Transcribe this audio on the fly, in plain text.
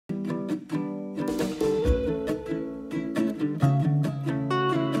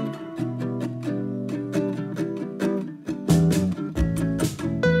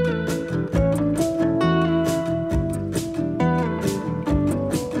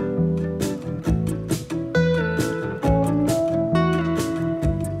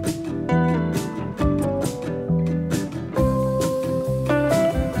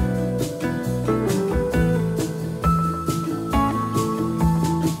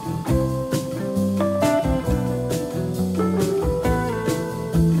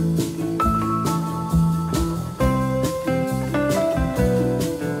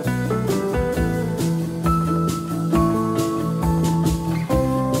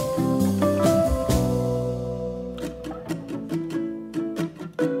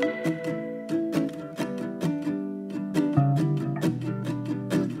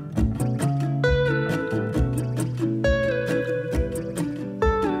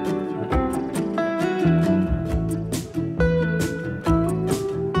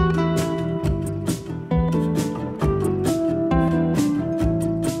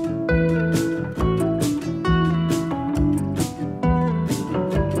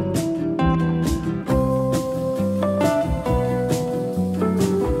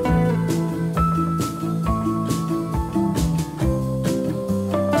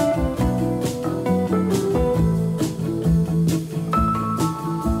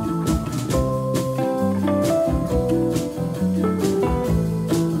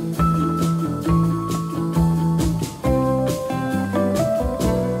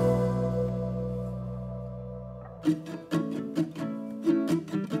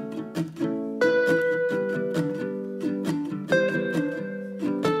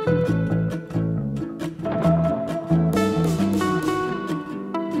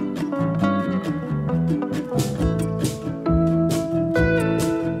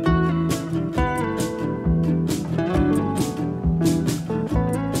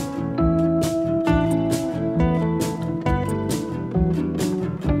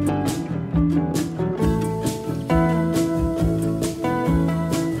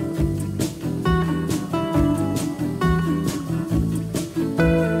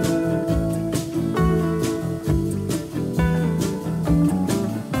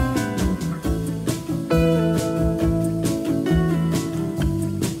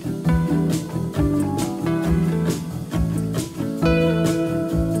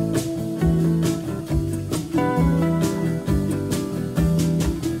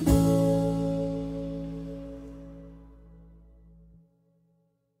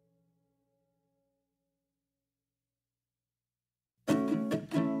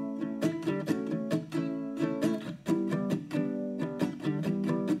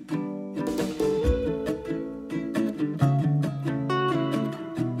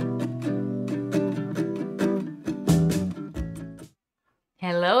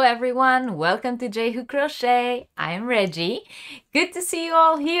Hello everyone, welcome to J Crochet. I'm Reggie. Good to see you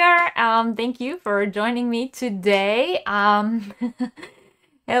all here. Thank you for joining me today. Hello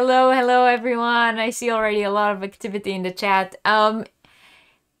everyone. I see already a lot of activity in the chat.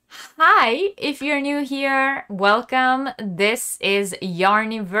 Hi, if you're new here, welcome. This is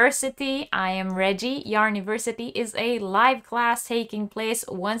Yarniversity. I am Reggie. Yarniversity is a live class taking place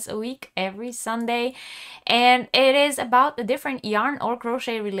once a week, every Sunday, and it is about a different yarn or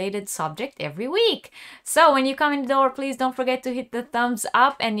crochet related subject every week. So when you come in the door, please don't forget to hit the thumbs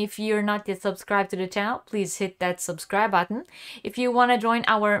up, and if you're not yet subscribed to the channel, please hit that subscribe button. If you want to join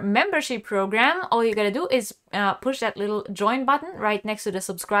our membership program, all you gotta do is push that little join button right next to the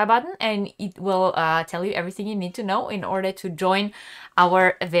subscribe button, and it will tell you everything you need to know in order to join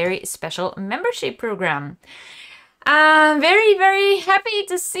our very special membership program. I'm very happy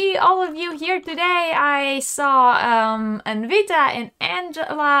to see all of you here today. I saw Anvita and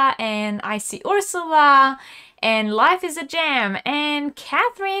Angela, and I see Ursula, and Life is a Jam, and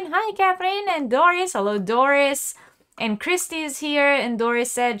Catherine. Hi Catherine, and Doris. Hello Doris. And Christy is here, and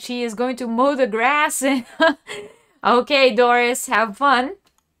Doris said she is going to mow the grass. Okay, Doris, have fun.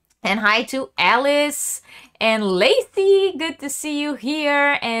 And hi to Alice and Lacey. Good to see you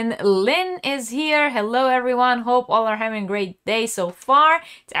here. And Lynn is here. Hello, everyone. Hope all are having a great day so far.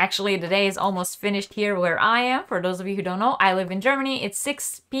 It's actually, the day is almost finished here where I am. For those of you who don't know, I live in Germany. It's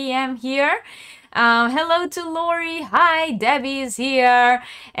 6 p.m. here. Hello to Lori. Hi, Debbie is here.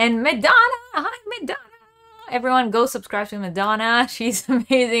 And Madonna. Hi, Madonna. Everyone go subscribe to Madonna. She's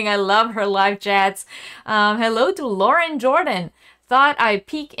amazing. I love her live chats. Hello to Lauren Jordan. Thought I'd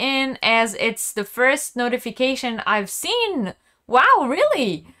peek in as it's the first notification I've seen. Wow,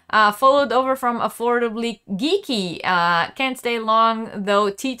 really? Followed over from Affordably Geeky. Can't stay long though,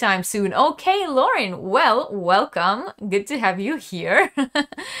 tea time soon. Okay, Lauren. Well, welcome. Good to have you here.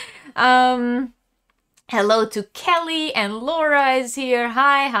 Hello to Kelly, and Laura is here.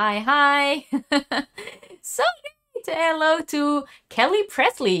 Hi. So great! Hello to Kelly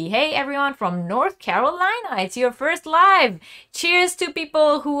Presley. Hey everyone from North Carolina. It's your first live. Cheers to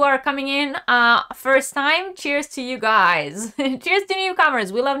people who are coming in first time. Cheers to you guys. Cheers to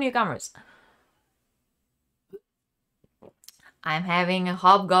newcomers. We love newcomers. I'm having a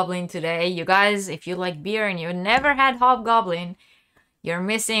hobgoblin today. You guys, if you like beer and you've never had hobgoblin, you're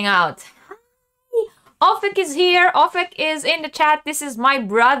missing out. Ofek is here. Ofek is in the chat. This is my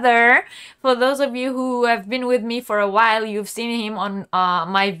brother. For those of you who have been with me for a while, you've seen him on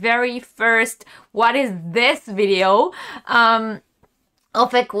my very first What Is This video.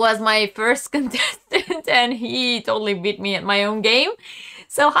 Ofek was my first contestant, and he totally beat me at my own game.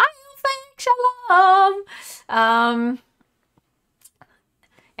 So hi Ofek, shalom.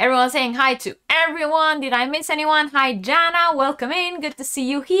 Everyone's saying hi to everyone. Did I miss anyone? Hi Jana, welcome in. Good to see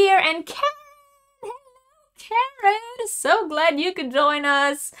you here. And Karen, so glad you could join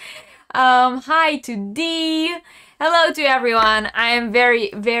us. Hi to Dee. Hello to everyone. I am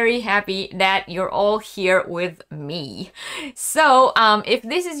very happy that you're all here with me. So, if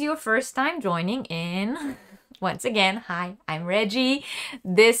this is your first time joining in, once again, hi, I'm Reggie.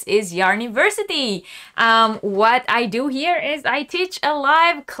 This is Yarniversity. What I do here is I teach a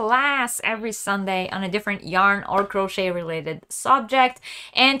live class every Sunday on a different yarn or crochet related subject.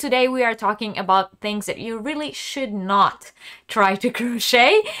 And today we are talking about things that you really should not try to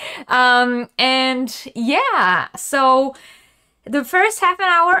crochet. And yeah, so the first half an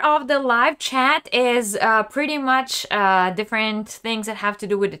hour of the live chat is pretty much different things that have to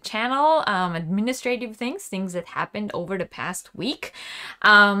do with the channel, administrative things that happened over the past week.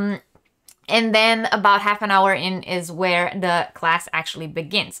 And then about half an hour in is where the class actually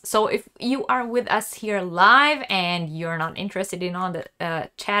begins. So if you are with us here live and you're not interested in on the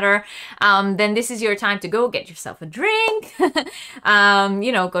chatter, then this is your time to go get yourself a drink,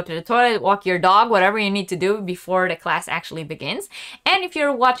 you know, go to the toilet, walk your dog, whatever you need to do before the class actually begins. And if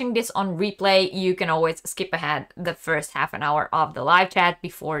you're watching this on replay, you can always skip ahead the first half an hour of the live chat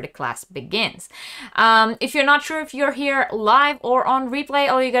before the class begins. If you're not sure if you're here live or on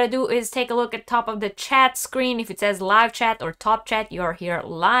replay, all you gotta do is take a look at top of the chat screen. If it says live chat or top chat, you're here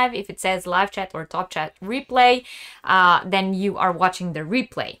live. If it says live chat or top chat replay, then you are watching the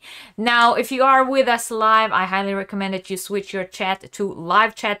replay. Now, if you are with us live, I highly recommend that you switch your chat to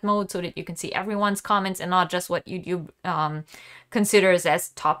live chat mode so that you can see everyone's comments and not just what YouTube considers as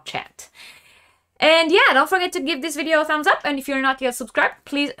top chat. And yeah, don't forget to give this video a thumbs up, and if you're not yet subscribed,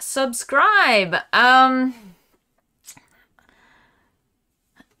 please subscribe.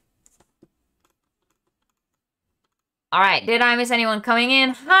 All right, did I miss anyone coming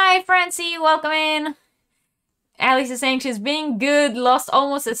in? Hi, Francie, welcome in. Alice is saying she's being good, lost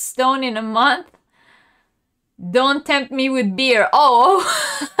almost a stone in a month. Don't tempt me with beer. Oh,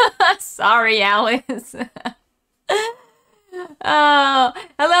 sorry, Alice. Oh,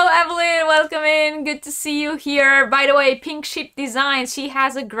 hello, Evelyn. Welcome in. Good to see you here. By the way, Pink Sheep Designs. She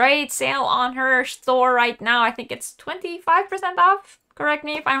has a great sale on her store right now. I think it's 25% off. Correct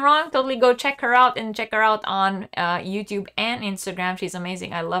me if I'm wrong. Totally go check her out and check her out on YouTube and Instagram. She's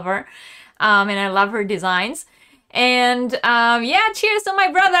amazing. I love her. And I love her designs. And yeah, cheers to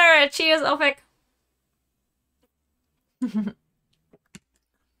my brother. Cheers, Ofek.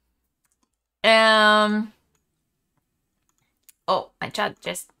 Oh, my chat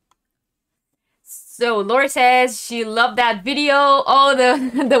just... So, Laura says she loved that video. Oh,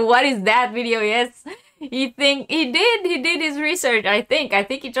 the what is that video? Yes. He did his research, I think. I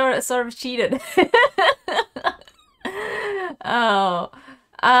think he sort of cheated. Oh.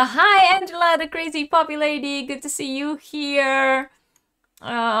 Hi, Angela, the crazy poppy lady. Good to see you here.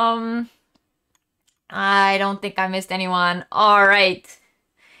 I don't think I missed anyone. All right.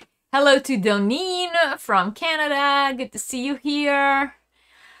 Hello to Donine from Canada. Good to see you here.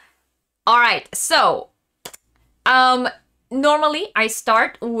 All right. So, normally I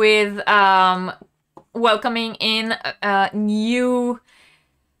start with welcoming in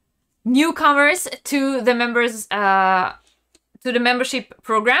newcomers to the members to the membership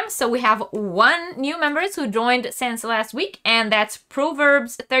program. So we have one new member who joined since last week, and that's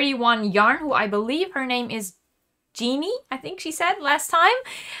Proverbs 31 Yarn, who I believe her name is Jeannie, I think she said last time.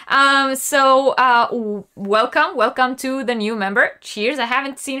 Welcome to the new member. Cheers. I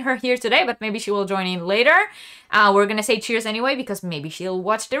haven't seen her here today, but maybe she will join in later. We're gonna say cheers anyway, because maybe she'll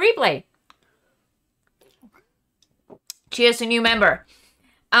watch the replay. Cheers to new member.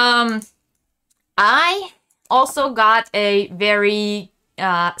 I also got a very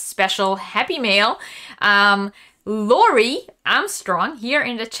special happy mail. Lori Armstrong here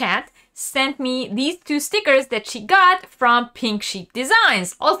in the chat sent me these two stickers that she got from Pink Sheep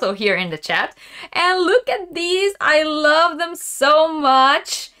Designs, also here in the chat. And look at these. I love them so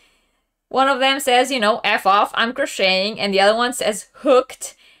much. One of them says, you know, F off, I'm crocheting, and the other one says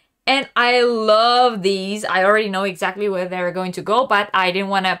hooked. And I love these. I already know exactly where they're going to go, but I didn't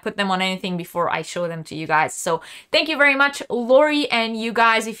want to put them on anything before I show them to you guys. So thank you very much, Lori. And you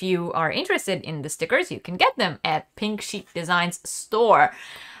guys, if you are interested in the stickers, you can get them at Pink Sheep Designs store.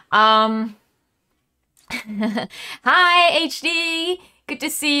 Hi, HD. Good to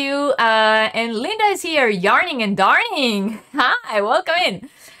see you. And Linda is here, yarning and darning. Hi, welcome in.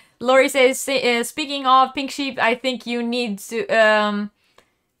 Lori says, speaking of Pink Sheep, I think you need to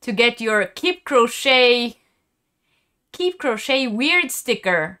get your Keep Crochet Weird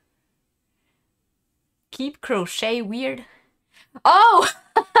sticker. Keep Crochet Weird? Oh!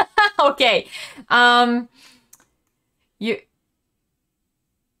 Okay.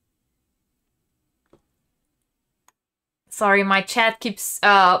 Sorry, my chat keeps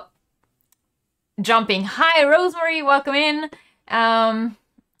jumping. Hi, Rosemary, welcome in.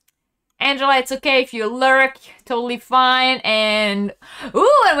 Angela, it's okay if you lurk, totally fine. And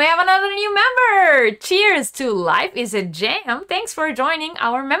ooh, and we have another new member. Cheers to Life is a Jam. Thanks for joining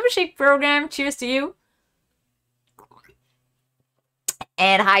our membership program. Cheers to you.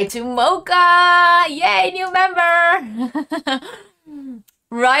 And hi to Mocha. Yay, new member.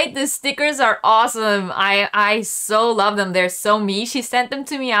 Right, the stickers are awesome. I so love them. They're so me. She sent them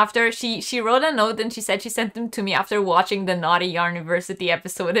to me after she wrote a note, and she said she sent them to me after watching the Naughty Yarniversity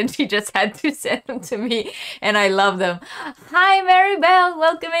episode, and she just had to send them to me, and I love them. Hi, Maribel,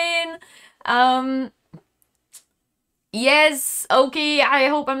 welcome in. Yes, okay, I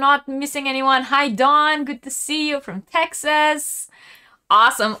hope I'm not missing anyone. Hi, Dawn, good to see you from Texas.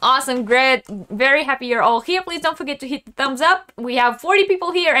 Awesome, awesome, great. Very happy you're all here. Please don't forget to hit the thumbs up. We have 40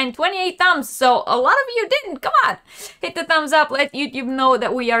 people here and 28 thumbs, so a lot of you didn't. Come on, hit the thumbs up. Let YouTube know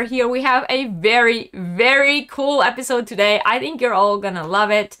that we are here. We have a very, very cool episode today. I think you're all gonna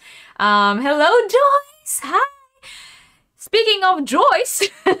love it. Hello, Joyce. Hi. Speaking of Joyce,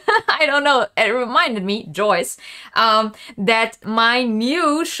 I don't know, it reminded me, Joyce, that my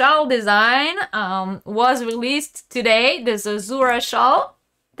new shawl design was released today. There's a Zura shawl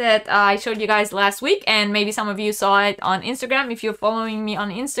that I showed you guys last week, and maybe some of you saw it on Instagram. If you're following me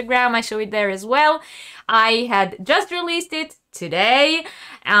on Instagram, I show it there as well. I had just released it today.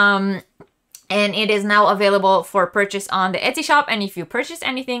 And it is now available for purchase on the Etsy shop. And if you purchase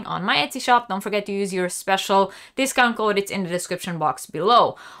anything on my Etsy shop, don't forget to use your special discount code. It's in the description box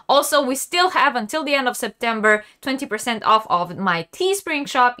below. Also, we still have until the end of September 20% off of my Teespring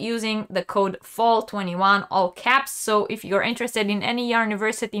shop using the code FALL21, all caps. So if you're interested in any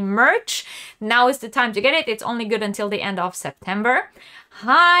Yarniversity merch, now is the time to get it. It's only good until the end of September.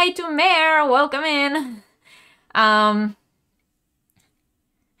 Hi to Mare, welcome in.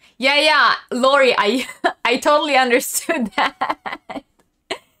 Yeah, Lori, I totally understood that.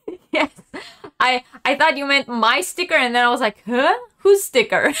 Yes, I thought you meant my sticker, and then I was like, huh? Whose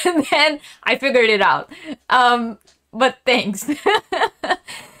sticker? And then I figured it out. But thanks.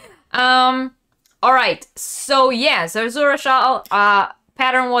 All right, so yeah, Zerzura shawl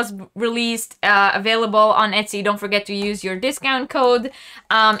pattern was released, available on Etsy. Don't forget to use your discount code.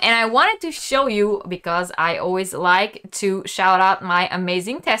 And I wanted to show you, because I always like to shout out my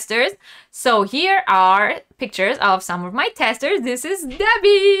amazing testers. So here are pictures of some of my testers. This is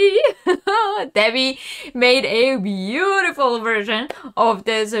Debbie. Debbie made a beautiful version of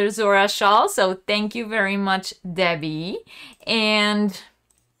the Zerzura shawl. So thank you very much, Debbie. And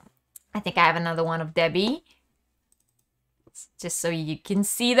I think I have another one of Debbie, just so you can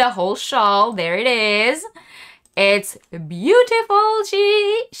see the whole shawl. There it is. It's beautiful.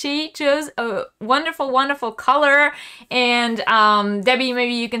 She chose a wonderful color. And Debbie,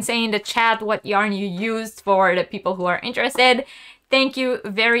 maybe you can say in the chat what yarn you used for the people who are interested. Thank you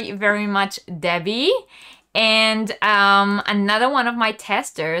very much, Debbie. And another one of my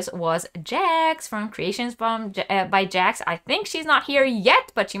testers was Jax from Creations by Jax. I think she's not here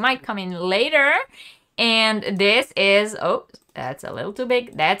yet, but she might come in later. And this is, oh, that's a little too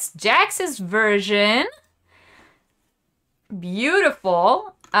big. That's Jax's version.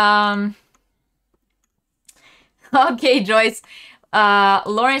 Beautiful. Okay, Joyce.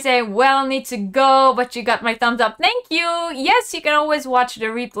 Lauren said, well, need to go, but you got my thumbs up. Thank you. Yes, you can always watch the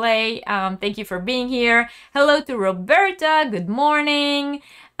replay. Thank you for being here. Hello to Roberta. Good morning.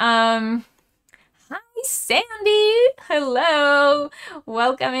 Hi, Sandy. Hello.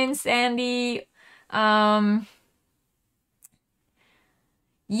 Welcome in, Sandy.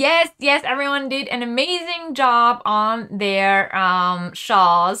 Yes, everyone did an amazing job on their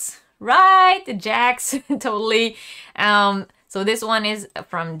shawls. Right, Jax, totally. So this one is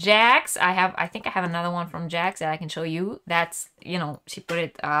from Jax. I think I have another one from Jax that I can show you. That's, you know, she put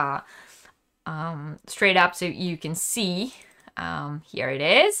it straight up so you can see. Here it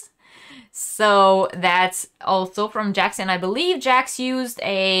is. So that's also from Jax, and I believe Jax used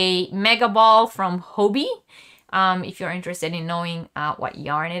a Mega Ball from Hobie. If you're interested in knowing what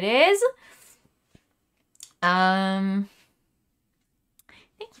yarn it is. Thank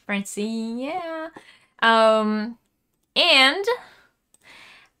you, Francine. Yeah. And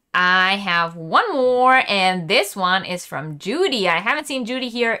I have one more, and this one is from Judy. I haven't seen Judy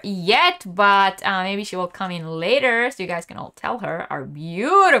here yet, but maybe she will come in later so you guys can all tell her how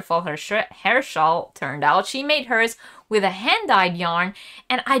beautiful her hair shawl turned out. She made hers with a hand-dyed yarn,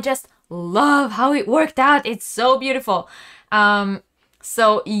 and I just love how it worked out. It's so beautiful.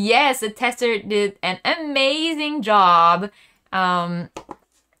 So yes, the tester did an amazing job.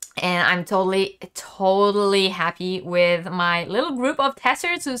 And I'm totally happy with my little group of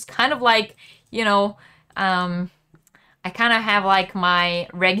testers who's kind of like, you know, I kind of have like my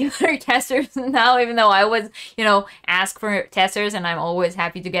regular testers now, even though I always, you know, ask for testers and I'm always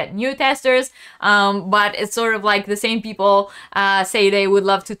happy to get new testers. But it's sort of like the same people say they would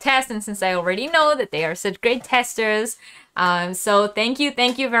love to test, and since I already know that they are such great testers, so thank you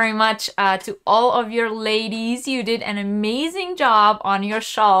very much to all of your ladies. You did an amazing job on your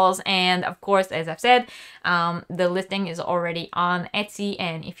shawls, and of course, as I've said, the listing is already on Etsy,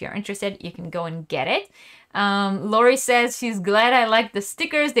 and if you're interested, you can go and get it. Lori says she's glad I like the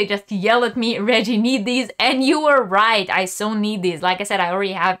stickers. They just yell at me, Reggie, need these. And you were right. I so need these. Like I said,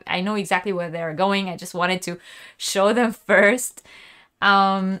 I know exactly where they're going. I just wanted to show them first.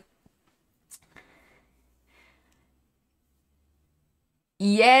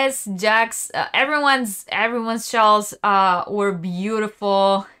 Yes, Jax, everyone's shawls were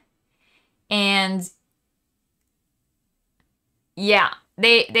beautiful. And yeah,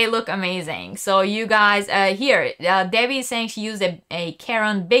 they look amazing. So you guys, here, Debbie is saying she used a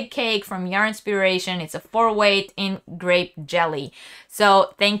Caron Big Cake from Yarnspiration. It's a 4-weight in grape jelly.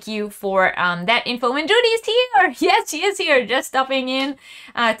 So thank you for that info. And Judy is here. Yes, she is here. Just stopping in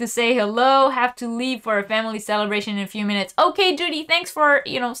to say hello. Have to leave for a family celebration in a few minutes. Okay, Judy, thanks for,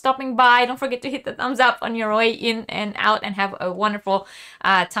 you know, stopping by. Don't forget to hit the thumbs up on your way in and out, and have a wonderful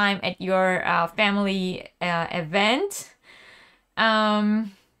time at your family event.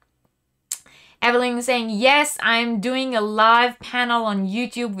 Evelyn is saying, yes, I'm doing a live panel on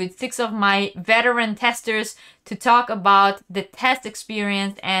YouTube with 6 of my veteran testers to talk about the test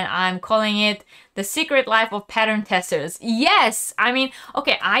experience, and I'm calling it The Secret Life of Pattern Testers. Yes! I mean,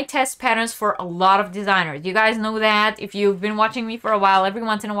 okay, I test patterns for a lot of designers. You guys know that. If you've been watching me for a while, every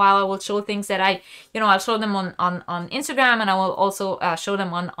once in a while I will show things that I'll show them on Instagram, and I will also show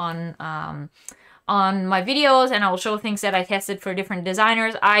them on my videos, and I will show things that I tested for different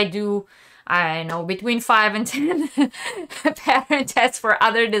designers. I know between 5 and 10 pattern tests for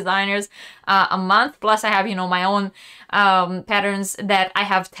other designers a month. Plus I have, my own patterns that I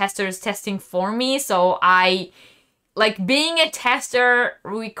have testers testing for me. So being a tester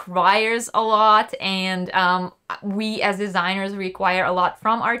requires a lot, and we as designers require a lot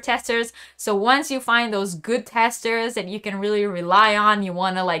from our testers. So once you find those good testers that you can really rely on, you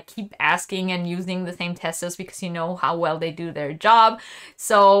want to keep asking and using the same testers because you know how well they do their job.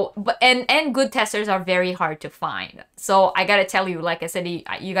 So, and good testers are very hard to find. So I gotta tell you, like I said,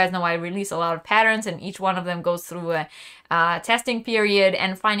 you guys know I release a lot of patterns, and each one of them goes through a testing period,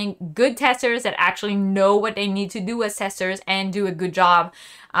 and finding good testers that actually know what they need to do as testers and do a good job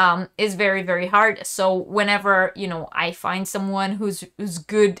is very, very hard. So whenever, I find someone who's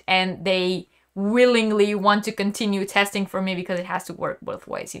good and they willingly want to continue testing for me, because it has to work both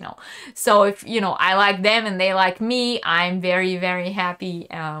ways, So if, I like them and they like me, I'm very, very happy.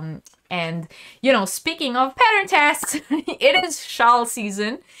 And, speaking of pattern tests, it is shawl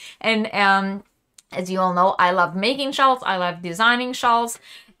season. And, as you all know, I love making shawls, I love designing shawls,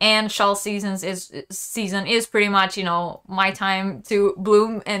 and shawl season is pretty much, my time to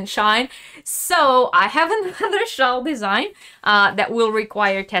bloom and shine. So I have another shawl design that will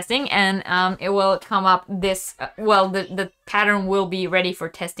require testing, and it will come up the pattern will be ready for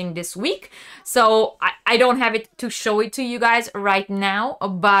testing this week. So I don't have it to show it to you guys right now,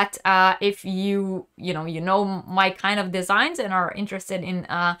 but if you know my kind of designs and are interested in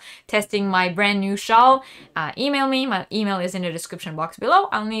testing my brand new shawl, email me. My email is in the description box below.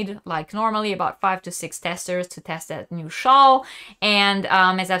 I'll need normally about 5 to 6 testers to test that new shawl, and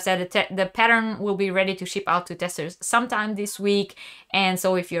as I've said, the pattern will be ready to ship out to testers sometime this week. And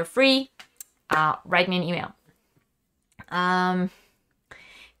so if you're free, write me an email.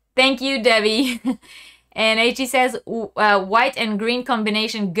 Thank you, Debbie. And HE says, white and green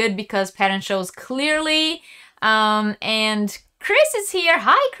combination good because pattern shows clearly. And Chris is here.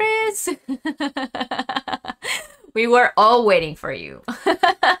 Hi, Chris. We were all waiting for you.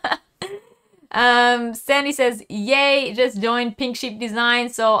 Sandy says, yay, just joined Pink Sheep Design,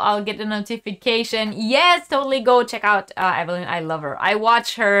 so I'll get a notification. Yes, totally go check out Evelyn. I love her. I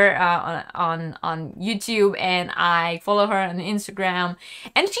watch her on YouTube, and I follow her on Instagram.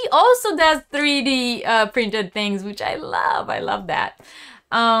 And she also does 3D printed things, which I love. I love that.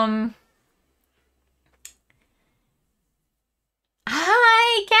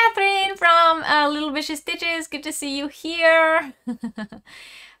 Hi, Catherine from Little Vicious Stitches. Good to see you here.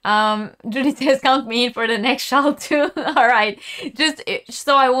 Judy says, count me in for the next shawl too. All right, just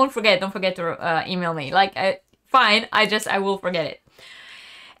so I won't forget. Don't forget to email me. Fine. I will forget it.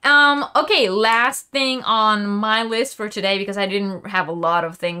 Okay, last thing on my list for today, because I didn't have a lot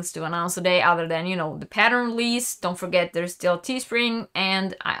of things to announce today other than, the pattern release. Don't forget there's still Teespring,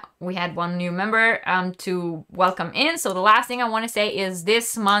 and we had one new member to welcome in. So the last thing I want to say is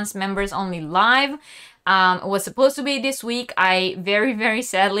this month's members only live it was supposed to be this week. I very, very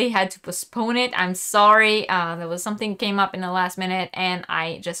sadly had to postpone it. I'm sorry. There was something came up in the last minute, and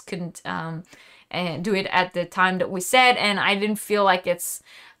I just couldn't do it at the time that we said, and I didn't feel like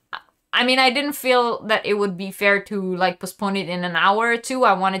I didn't feel that it would be fair to postpone it in an hour or two.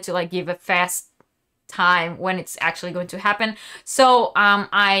 I wanted to give a fast time when it's actually going to happen. So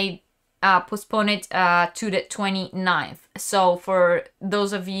I postponed it to the 29th. So for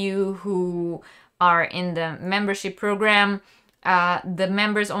those of you who are in the membership program, the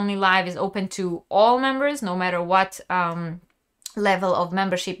members only live is open to all members, no matter what level of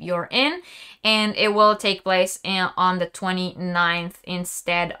membership you're in, and it will take place on the 29th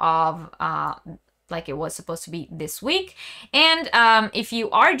instead of like it was supposed to be this week. And if you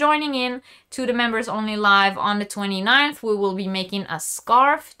are joining in to the members only live on the 29th, we will be making a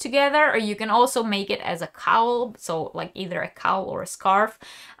scarf together, or you can also make it as a cowl, so either a cowl or a scarf.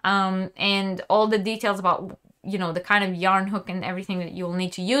 And all the details about the kind of yarn hook and everything that you'll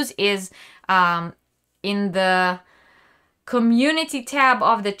need to use is in the community tab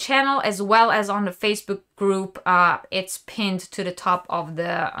of the channel, as well as on the Facebook group. It's pinned to the top of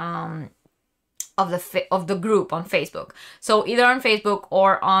the group on Facebook. So either on Facebook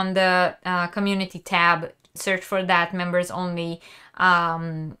or on the community tab, search for that members only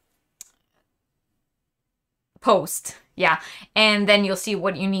post. Yeah, and then you'll see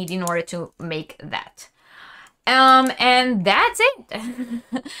what you need in order to make that. And that's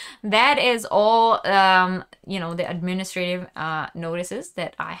it. That is all, you know, the administrative notices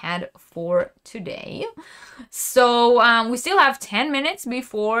that I had for today. So we still have 10 minutes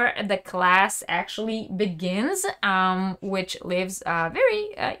before the class actually begins, which leaves a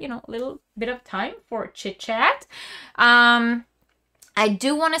very, you know, little bit of time for chit chat. I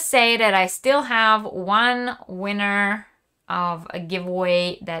do want to say that I still have one winner of a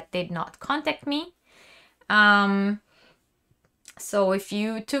giveaway that did not contact me. So if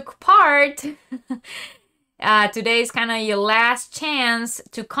you took part, today is kind of your last chance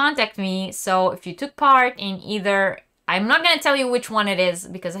to contact me. So if you took part in either, I'm not going to tell you which one it is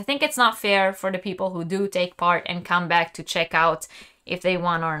because I think it's not fair for the people who do take part and come back to check out if they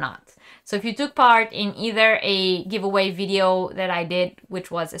won or not. So if you took part in either a giveaway video that I did, which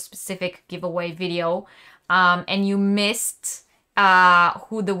was a specific giveaway video, and you missed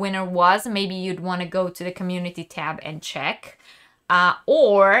who the winner was, maybe you'd want to go to the community tab and check.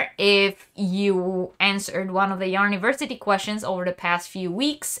 Or if you answered one of the Yarniversity questions over the past few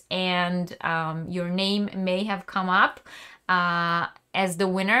weeks and your name may have come up as the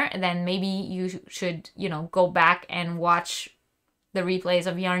winner, then maybe you should, you know, go back and watch the replays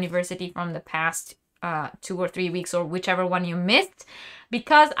of Yarniversity from the past 2 or 3 weeks, or whichever one you missed,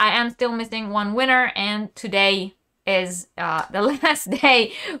 because I am still missing one winner, and today is the last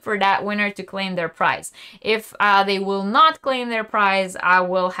day for that winner to claim their prize. If they will not claim their prize, I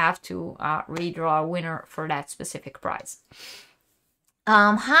will have to redraw a winner for that specific prize.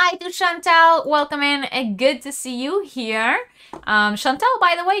 Hi to Chantal, welcome in, good to see you here. Chantal,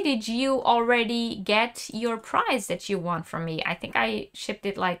 by the way, did you already get your prize that you won from me? I think I shipped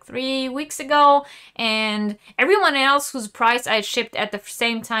it like 3 weeks ago, and everyone else whose prize I shipped at the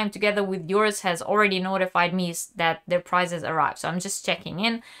same time together with yours has already notified me that their prizes arrived. So I'm just checking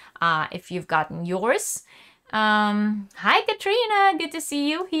in if you've gotten yours. Hi Katrina, good to see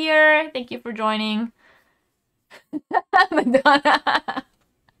you here. Thank you for joining. Madonna.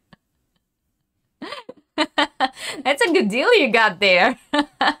 That's a good deal you got there.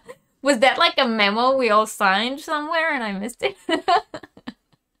 Was that like a memo we all signed somewhere and I missed it?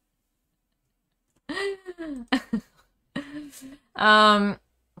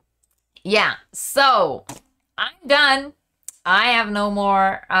 Yeah, so I'm done. I have no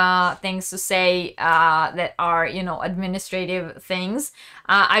more things to say that are, you know, administrative things.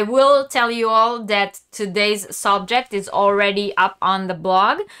 I will tell you all that today's subject is already up on the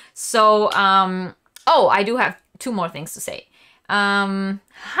blog. So, oh, I do have 2 more things to say. Hi,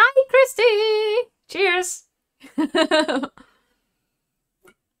 Christy! Cheers!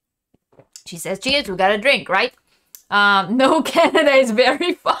 She says, cheers, we got a drink, right? No, Canada is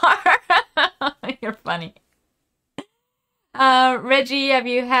very far. You're funny. Reggie, have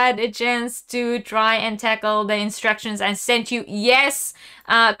you had a chance to try and tackle the instructions I sent you? Yes,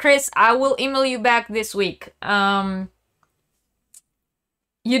 Chris, I will email you back this week.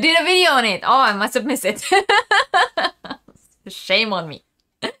 You did a video on it. Oh, I must have missed it. Shame on me.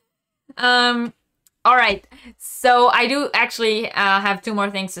 All right, so I do actually have 2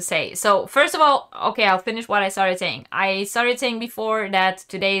 more things to say. So first of all, okay, I'll finish what I started saying. I started saying before that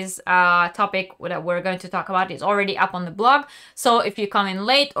today's topic that we're going to talk about is already up on the blog. So if you come in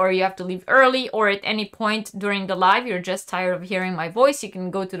late or you have to leave early or at any point during the live, you're just tired of hearing my voice, you can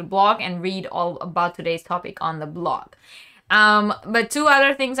go to the blog and read all about today's topic on the blog. But 2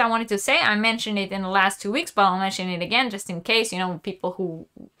 other things I wanted to say. I mentioned it in the last 2 weeks, but I'll mention it again just in case, you know, people who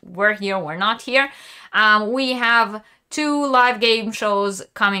were here were not here. We have 2 live game shows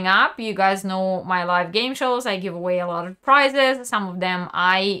coming up. You guys know my live game shows. I give away a lot of prizes. Some of them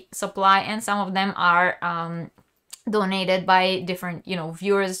I supply and some of them are donated by different, you know,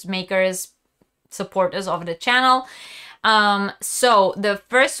 viewers, makers, supporters of the channel. So the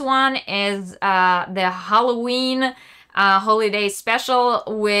first one is the Halloween holiday special,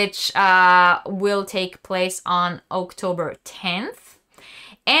 which will take place on October 10th.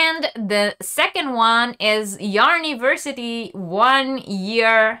 And the second one is Yarniversity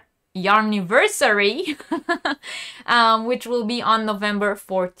 1-year Yarniversary, which will be on November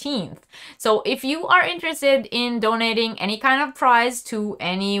 14th. So if you are interested in donating any kind of prize to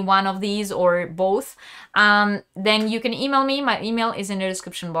any one of these or both, then you can email me. My email is in the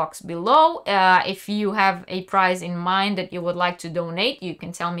description box below. If you have a prize in mind that you would like to donate, you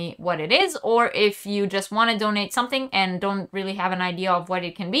can tell me what it is. Or if you just want to donate something and don't really have an idea of what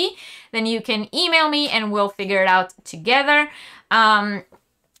it can be, then you can email me and we'll figure it out together.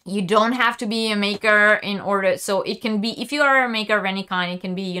 You don't have to be a maker in order, so it can be, if you are a maker of any kind, it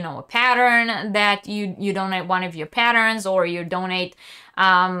can be, you know, a pattern that you donate one of your patterns, or you donate,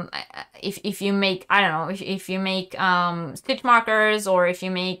 if you make, I don't know, if you make stitch markers, or if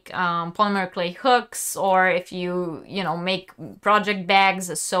you make polymer clay hooks, or if you know, make project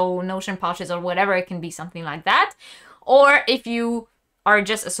bags, so notion pouches or whatever, it can be something like that. Or if you are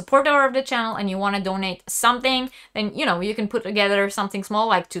just a supporter of the channel and you want to donate something, then, you know, you can put together something small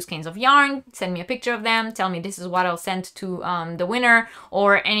like 2 skeins of yarn, send me a picture of them, tell me this is what I'll send to the winner,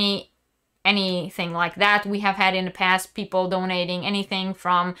 or anything like that. We have had in the past people donating anything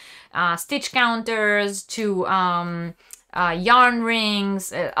from stitch counters to yarn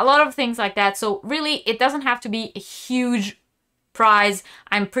rings, a lot of things like that. So really, it doesn't have to be a huge prize.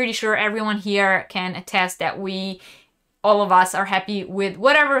 I'm pretty sure everyone here can attest that all of us are happy with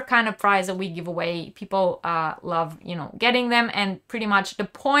whatever kind of prize that we give away. People love, you know, getting them, and pretty much the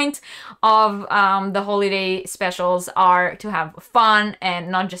point of the holiday specials are to have fun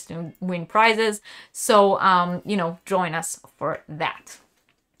and not just to win prizes. So, you know, join us for that.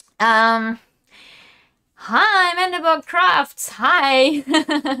 Hi, Mandabog Crafts. Hi.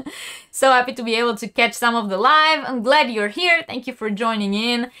 So happy to be able to catch some of the live. I'm glad you're here. Thank you for joining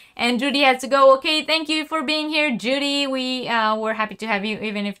in. And Judy has to go. Okay, thank you for being here, Judy. We're happy to have you,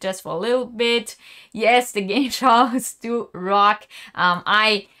 even if just for a little bit. Yes, the game shows do rock.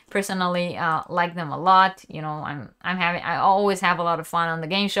 I personally like them a lot. You know, I always have a lot of fun on the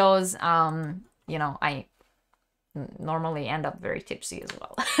game shows. You know, I normally end up very tipsy as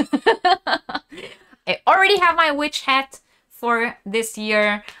well. I already have my witch hat for this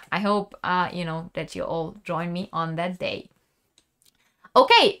year. I hope, you know, that you all join me on that day.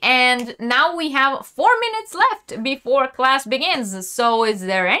 Okay, and now we have 4 minutes left before class begins. So is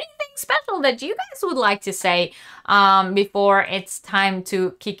there anything special that you guys would like to say before it's time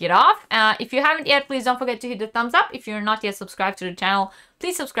to kick it off? If you haven't yet, please don't forget to hit the thumbs up. If you're not yet subscribed to the channel,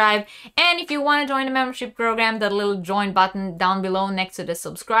 please subscribe. And if you want to join the membership program, that little join button down below next to the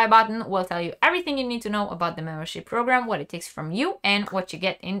subscribe button will tell you everything you need to know about the membership program, what it takes from you, and what you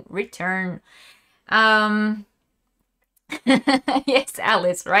get in return. Yes,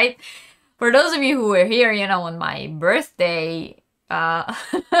 Alice, right? For those of you who were here, you know, on my birthday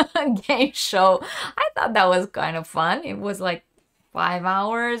game show, I thought that was kind of fun. It was like 5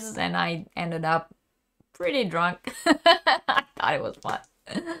 hours and I ended up pretty drunk. I thought it was fun.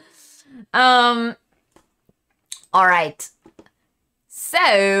 All right.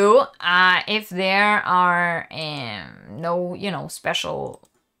 So, if there are no, you know, special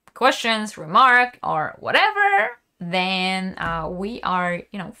questions, remark, or whatever, then we are,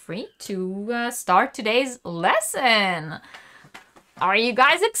 you know, free to start today's lesson. Are you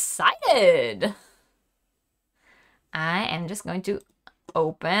guys excited? I am just going to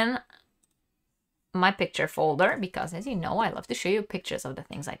open my picture folder because, as you know, I love to show you pictures of the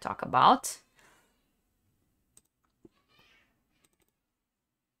things I talk about.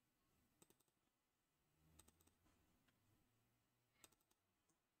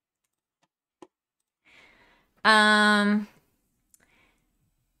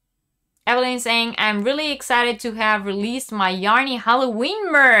 Evelyn saying, I'm really excited to have released my Yarny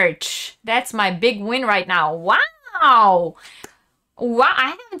Halloween merch. That's my big win right now. Wow! Wow,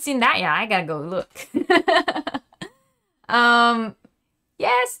 I haven't seen that yet. I gotta go look.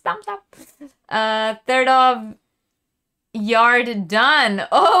 Yes, thumbs up. Third of yard done.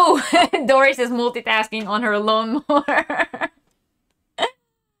 Oh, Doris is multitasking on her lawnmower.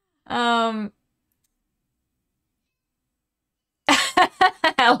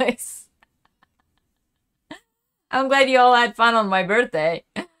 Alice. I'm glad you all had fun on my birthday.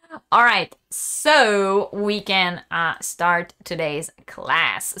 All right, so we can start today's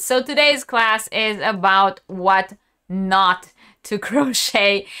class. So today's class is about what not to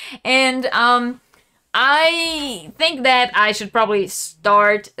crochet. And I think that I should probably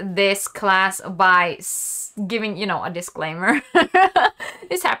start this class by giving, you know, a disclaimer.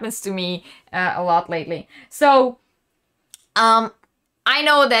 This happens to me a lot lately. So, I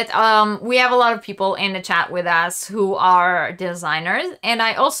know that we have a lot of people in the chat with us who are designers, and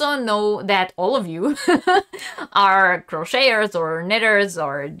I also know that all of you are crocheters or knitters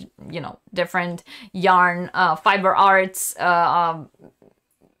or, you know, different yarn, fiber arts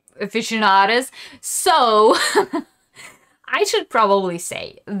aficionados. So I should probably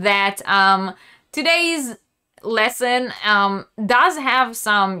say that today's lesson does have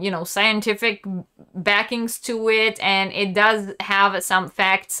some, you know, scientific backings to it, and it does have some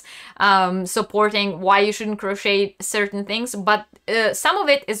facts supporting why you shouldn't crochet certain things, but some of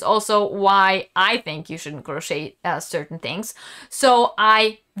it is also why I think you shouldn't crochet certain things. So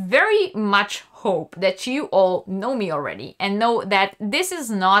I very much hope that you all know me already and know that this is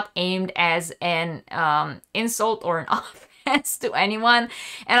not aimed as an insult or an offense to anyone,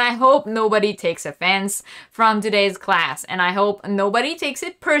 and I hope nobody takes offense from today's class, and I hope nobody takes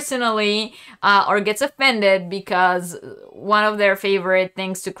it personally or gets offended because one of their favorite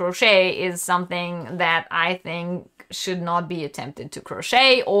things to crochet is something that I think should not be attempted to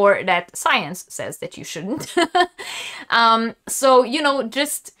crochet, or that science says that you shouldn't. So, you know,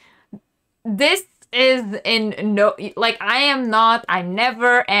 just this is in no, like, I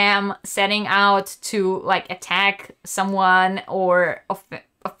never am setting out to like attack someone or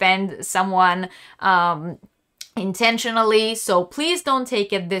offend someone intentionally, so please don't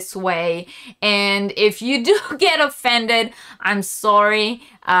take it this way. And if you do get offended, I'm sorry.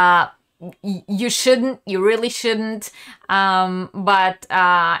 You shouldn't, you really shouldn't. But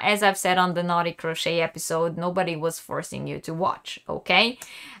as I've said on the Naughty Crochet episode, nobody was forcing you to watch, okay?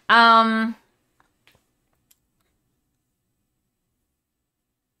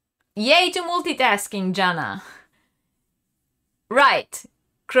 Yay to multitasking, Jana. Right.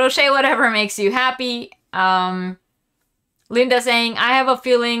 Crochet whatever makes you happy. Linda saying, I have a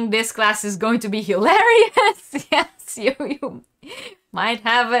feeling this class is going to be hilarious. Yes, you might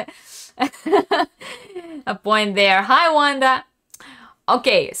have a point there. Hi, Wanda.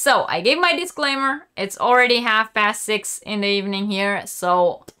 Okay, so I gave my disclaimer. It's already 6:30 in the evening here,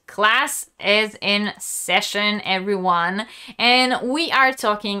 so class is in session, everyone, and we are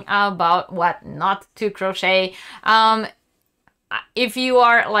talking about what not to crochet. If you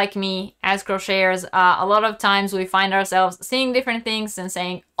are like me as crocheters, a lot of times we find ourselves seeing different things and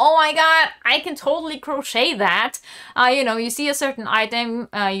saying, oh my god, I can totally crochet that. You know, you see a certain item,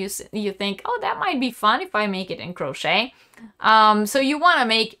 you think, oh, that might be fun if I make it in crochet. So you want to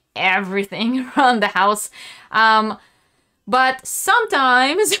make everything around the house. But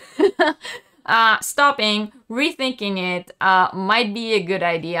sometimes stopping, rethinking it might be a good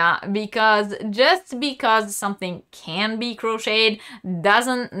idea, because just because something can be crocheted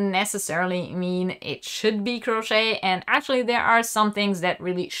doesn't necessarily mean it should be crocheted, and actually there are some things that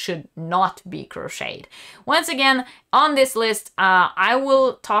really should not be crocheted. Once again, on this list, I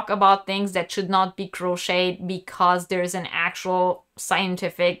will talk about things that should not be crocheted because there's an actual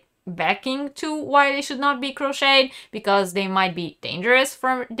scientific backing to why they should not be crocheted, because they might be dangerous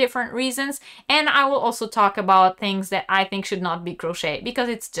for different reasons. And I will also talk about things that I think should not be crocheted because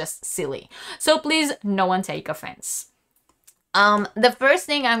it's just silly. So please, no one take offense. The first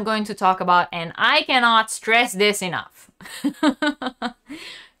thing I'm going to talk about, and I cannot stress this enough,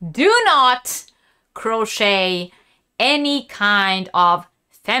 do not crochet any kind of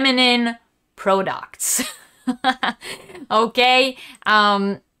feminine products. Okay?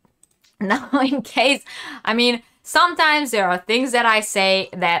 Now, in case, I mean, sometimes there are things that I say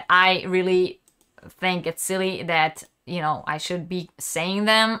that I really think it's silly that, you know, I should be saying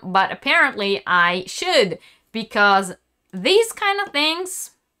them, but apparently I should, because these kind of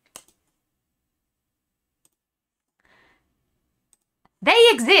things, they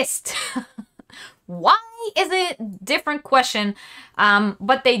exist. Why is a different question,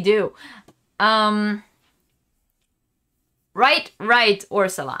 but they do. Right,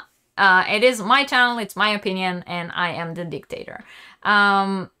 Ursula. It is my channel, it's my opinion, and I am the dictator.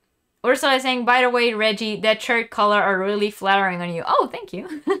 Ursula is saying, by the way, Reggie, that shirt color are really flattering on you. Oh, thank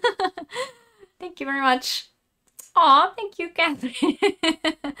you. Thank you very much. Aw, thank you, Catherine.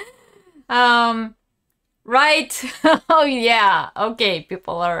 Right. Oh, yeah. Okay,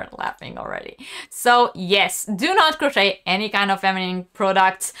 people are laughing already. So, yes, do not crochet any kind of feminine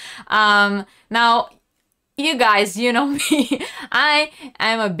products. Now, you guys, you know me, I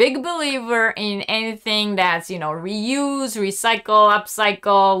am a big believer in anything that's, you know, reuse, recycle,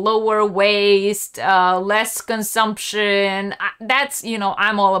 upcycle, lower waste, less consumption. That's, you know,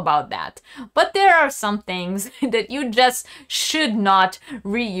 I'm all about that. But there are some things that you just should not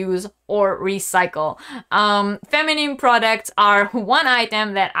reuse or recycle. Feminine products are one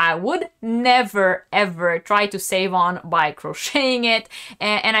item that I would never ever try to save on by crocheting it,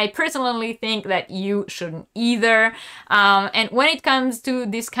 and I personally think that you shouldn't either. And when it comes to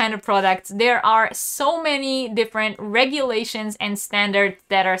this kind of products, there are so many different regulations and standards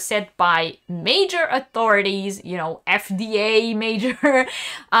that are set by major authorities, you know, FDA major,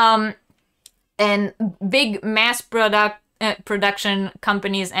 and big mass production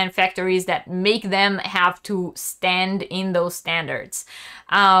companies and factories that make them have to stand in those standards.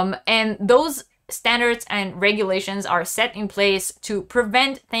 And those standards and regulations are set in place to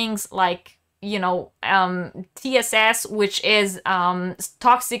prevent things like, you know, TSS, which is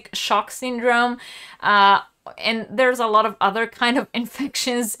toxic shock syndrome, and there's a lot of other kind of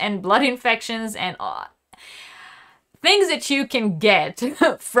infections and blood infections and things that you can get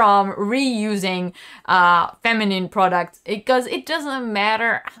from reusing feminine products, because it doesn't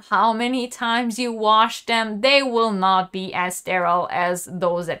matter how many times you wash them, they will not be as sterile as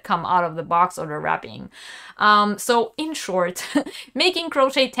those that come out of the box or the wrapping. So in short, making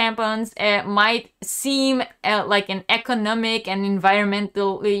crochet tampons might seem like an economic and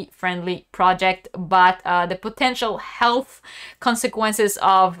environmentally friendly project, but the potential health consequences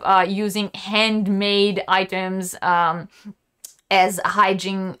of using handmade items as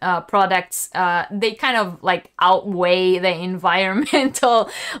hygiene products, they kind of like outweigh the environmental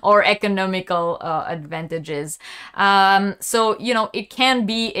or economical advantages. So, you know, it can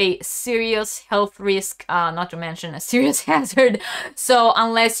be a serious health risk, not to mention a serious hazard. So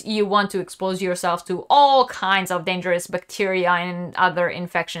unless you want to expose yourself to all kinds of dangerous bacteria and other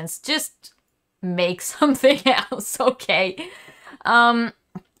infections, just make something else, okay? And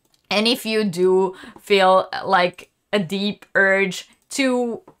if you do feel like a deep urge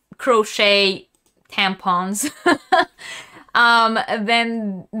to crochet tampons,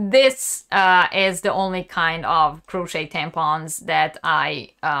 then this is the only kind of crochet tampons that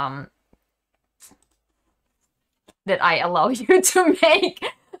I allow you to make.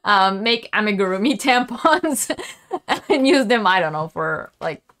 Make amigurumi tampons and use them, I don't know, for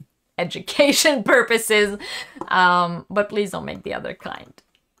like education purposes, but please don't make the other kind.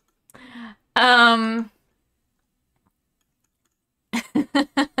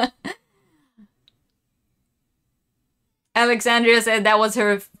 Alexandria said that was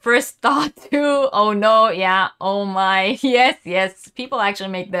her first thought too. Oh no, yeah, oh my, yes, people actually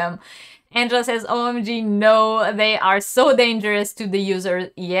make them. Angela says, OMG, no, they are so dangerous to the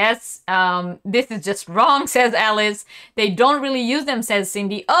user. Yes, this is just wrong, says Alice. They don't really use them, says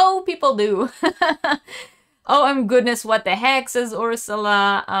Cindy. Oh, people do. Oh, goodness, what the heck, says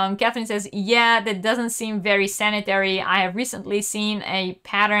Ursula. Catherine says, yeah, that doesn't seem very sanitary. I have recently seen a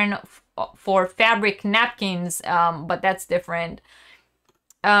pattern for fabric napkins, but that's different.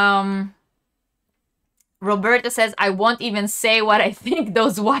 Roberta says, I won't even say what I think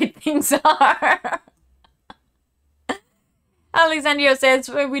those white things are. Alexandria says,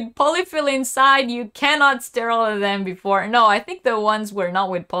 with polyfill inside, you cannot sterilize them before. No, I think the ones were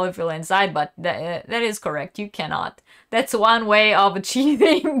not with polyfill inside, but that is correct. You cannot. That's one way of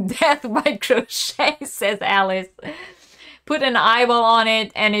achieving death by crochet, says Alice. Put an eyeball on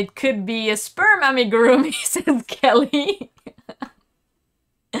it, and it could be a sperm amigurumi, says Kelly.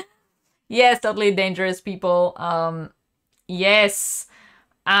 Yes, totally dangerous, people. Yes.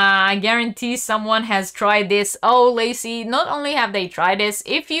 I guarantee someone has tried this. Oh, Lacey, not only have they tried this,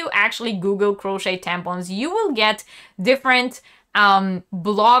 if you actually Google crochet tampons, you will get different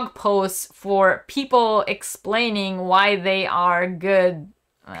blog posts for people explaining why they are good.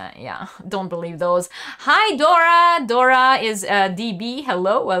 Yeah, don't believe those. Hi, Dora. Dora is DB.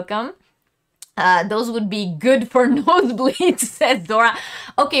 Hello, welcome. Those would be good for nosebleeds, says Dora.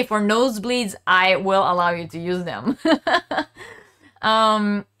 Okay, for nosebleeds, I will allow you to use them.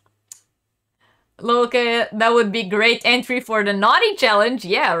 Look, that would be great entry for the naughty challenge.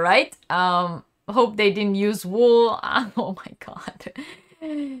 Yeah, right? Hope they didn't use wool. Oh my god.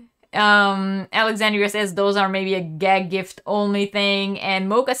 Alexandria says those are maybe a gag gift only thing. And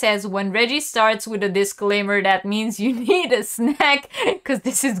Mocha says, when Reggie starts with a disclaimer, that means you need a snack, because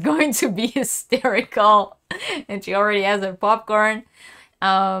this is going to be hysterical. And she already has her popcorn.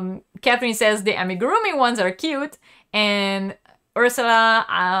 Catherine says the amigurumi ones are cute. And Ursula,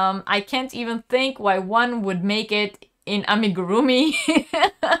 I can't even think why one would make it in amigurumi.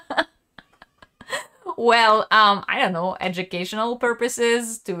 Well, I don't know, educational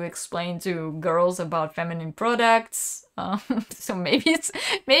purposes to explain to girls about feminine products. So maybe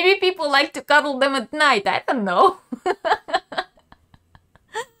people like to cuddle them at night. I don't know.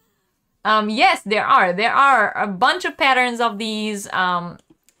 Yes, there are a bunch of patterns of these.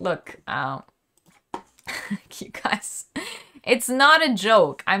 Look, you guys, it's not a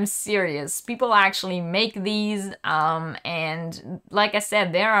joke. I'm serious. People actually make these, and like I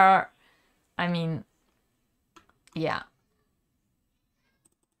said, there are, I mean, yeah.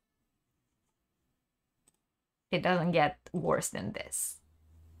 It doesn't get worse than this.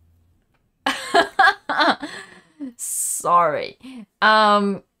 Sorry.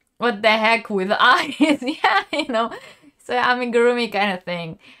 What the heck with eyes? Yeah, you know, so amigurumi kind of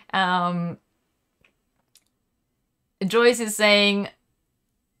thing. Joyce is saying,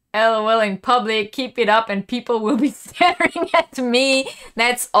 LOL in public, keep it up and people will be staring at me.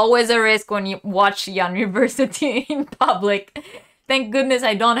 That's always a risk when you watch Yarniversity in public. Thank goodness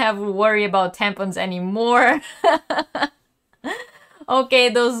I don't have to worry about tampons anymore. Okay,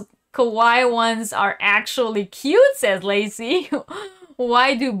 those kawaii ones are actually cute, says Lacey.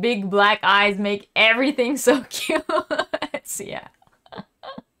 Why do big black eyes make everything so cute? Yeah.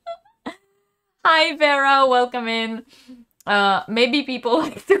 Hi Vera, welcome in. Maybe people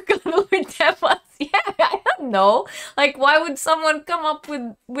like to cuddle with tampons. Yeah, I don't know. Like, why would someone come up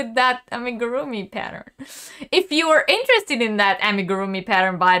with that amigurumi pattern? If you are interested in that amigurumi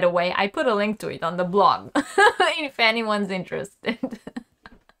pattern, by the way, I put a link to it on the blog. If anyone's interested.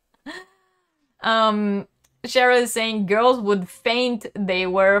 Cheryl is saying girls would faint they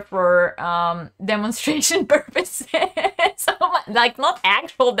were for demonstration purposes. So, like, not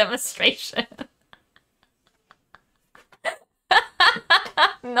actual demonstration.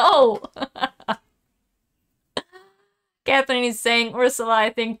 No. Catherine is saying, Ursula, I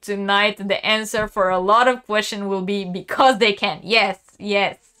think tonight the answer for a lot of questions will be because they can. Yes,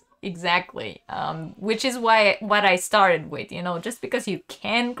 yes, exactly. Which is what I started with, you know, just because you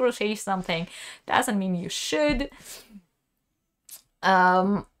can crochet something doesn't mean you should.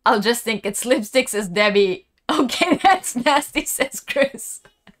 I'll just think it's lipstick, says Debbie. Okay, that's nasty, says Chris.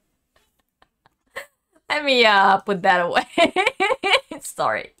 Let me put that away.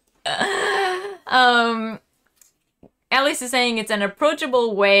 Sorry. Alice is saying it's an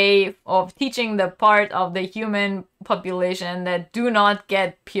approachable way of teaching the part of the human population that do not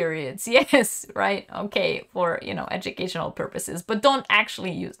get periods. Yes, right? Okay, for, you know, educational purposes, but don't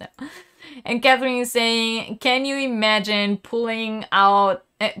actually use them. And Catherine is saying, can you imagine pulling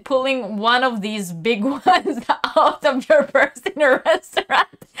one of these big ones out of your purse in a restaurant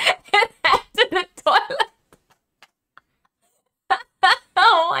and head to the toilet?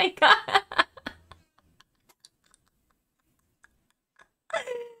 Oh my god.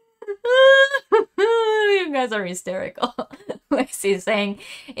 You guys are hysterical. Lacey is saying,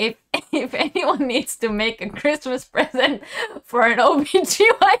 if anyone needs to make a Christmas present for an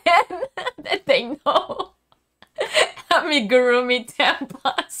OBGYN that they know, amigurumi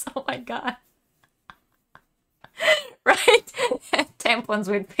tampons. Oh my god. Right? Tampons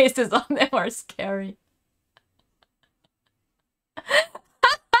with faces on them are scary.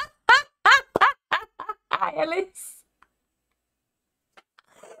 Hi, Alice.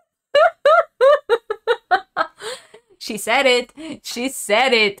 She said it. She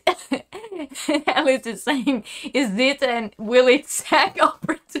said it. Alice is saying, is this an will it sack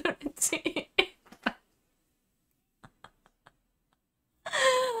opportunity?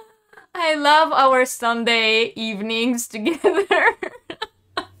 I love our Sunday evenings together.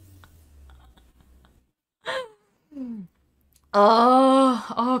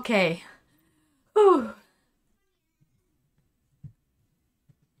 Oh, okay. Whew.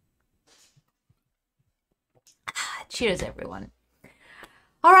 Cheers, everyone.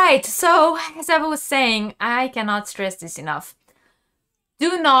 All right, so as I was saying, I cannot stress this enough.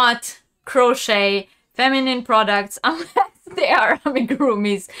 Do not crochet feminine products unless they are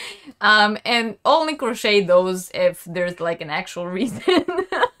amigurumis, and only crochet those if there's like an actual reason.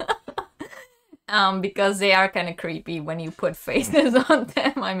 Because they are kind of creepy when you put faces on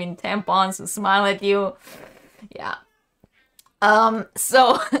them. I mean, tampons who smile at you. Yeah.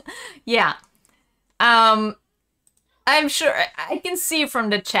 So, yeah. I'm sure I can see from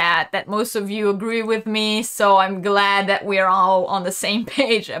the chat that most of you agree with me, so I'm glad that we're all on the same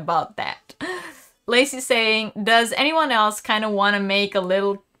page about that. Lacey's saying, does anyone else kind of want to make a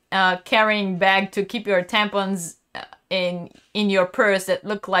little carrying bag to keep your tampons in your purse that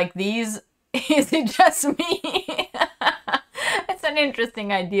look like these? Is it just me? That's an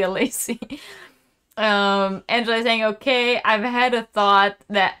interesting idea, Lacey. Angela saying, okay, I've had a thought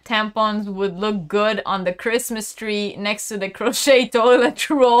that tampons would look good on the Christmas tree next to the crochet toilet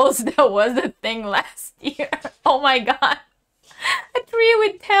rolls that was a thing last year. Oh my god. A tree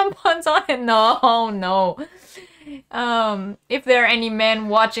with tampons on it? No, no. If there are any men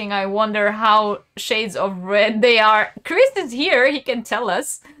watching, I wonder how shades of red they are. Chris is here, he can tell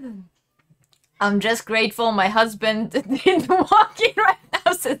us. I'm just grateful my husband didn't walk in right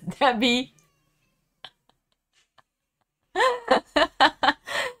now, says Debbie.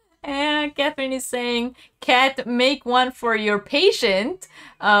 And Catherine is saying, Kat, make one for your patient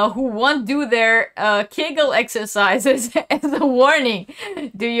who won't do their Kegel exercises as a warning.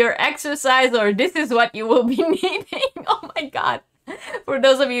 Do your exercise or this is what you will be needing. Oh my god. For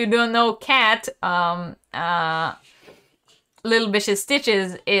those of you who don't know, Kat, Little Vicious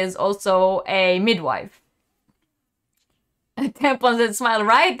Stitches is also a midwife. Tampons that smile,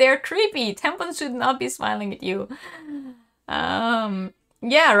 right? They're creepy. Tampons should not be smiling at you.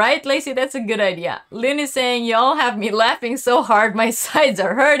 Yeah, right, Lacey? That's a good idea. Lynn is saying, y'all have me laughing so hard, my sides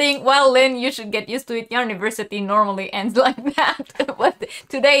are hurting. Well, Lynn, you should get used to it. Yarniversity normally ends like that. But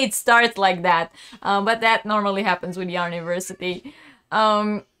today it starts like that. But that normally happens with Yarniversity.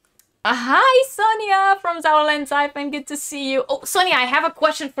 Hi, Sonia from Zauerland Saipan. Good to see you. Oh, Sonia, I have a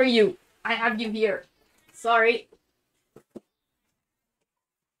question for you. I have you here. Sorry.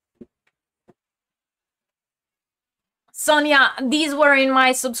 Sonia, these were in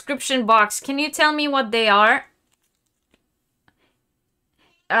my subscription box. Can you tell me what they are?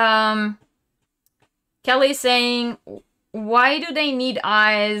 Kelly's saying, why do they need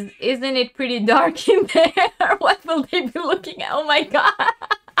eyes? Isn't it pretty dark in there? What will they be looking at? Oh my god.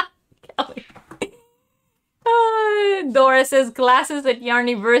 Kelly. Dora says, classes at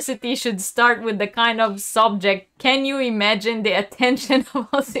Yarniversity should start with the kind of subject. Can you imagine the attention of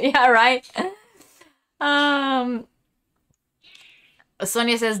us? Yeah, right?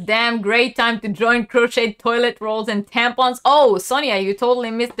 Sonia says, damn, great time to join crochet toilet rolls and tampons. Oh, Sonia, you totally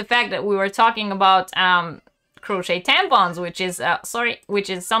missed the fact that we were talking about crochet tampons, which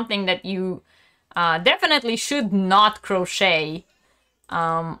is something that you definitely should not crochet,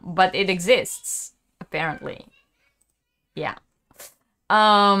 but it exists, apparently. Yeah.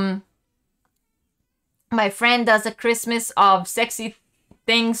 My friend does a Christmas of sexy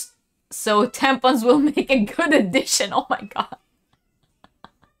things, so tampons will make a good addition. Oh my god.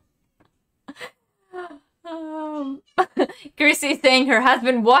 Chrissy saying her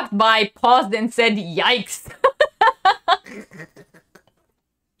husband walked by, paused, and said, yikes.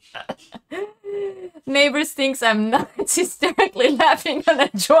 Neighbors thinks I'm nuts, hysterically laughing on a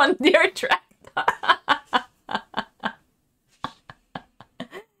John Deere tractor.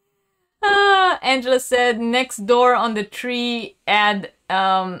 Angela said, next door on the tree add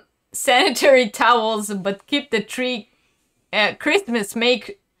sanitary towels, but keep the tree Christmas.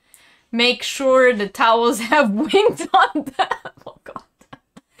 Make sure the towels have wings on them. Oh god.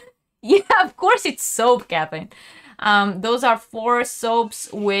 Yeah, of course it's soap, Catherine. Those are 4 soaps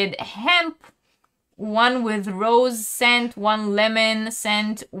with hemp, 1 with rose scent, 1 lemon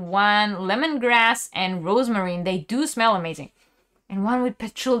scent, 1 lemongrass, and rosemary. They do smell amazing. And 1 with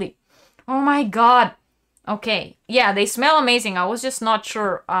patchouli. Oh my god. Okay. Yeah, they smell amazing. I was just not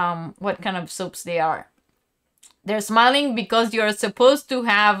sure what kind of soaps they are. They're smiling because you're supposed to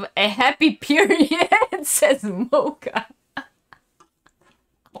have a happy period, says Mocha. Oh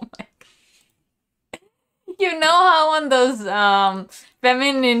my god. You know how on those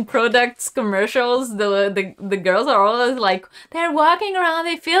feminine products commercials, the girls are always like, they're walking around,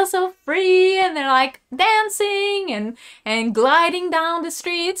 they feel so free, and they're like dancing and gliding down the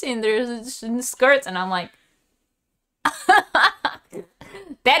streets in their skirts, and I'm like,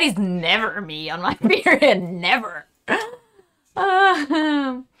 that is never me on my period, never.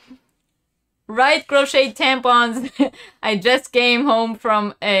 Right, crochet tampons. I just came home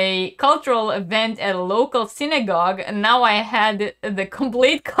from a cultural event at a local synagogue, and now I had the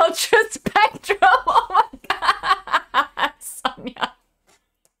complete culture spectrum. Oh my god, Sonia.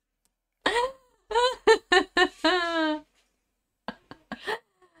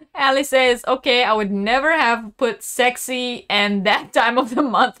 Alice says, okay, I would never have put sexy and that time of the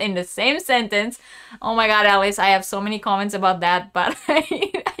month in the same sentence. Oh my god, Alice, I have so many comments about that, but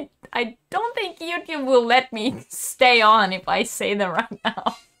I don't think YouTube will let me stay on if I say them right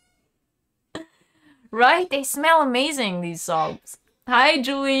now. Right? They smell amazing, these soaps. Hi,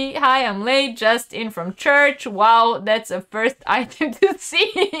 Julie. Hi, I'm late, just in from church. Wow, that's a first item to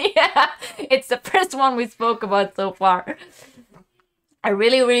see. Yeah, it's the first one we spoke about so far. I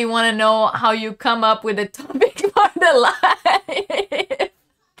really, really want to know how you come up with a topic for the live.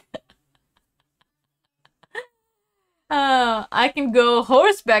 I can go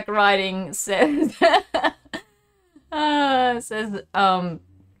horseback riding, says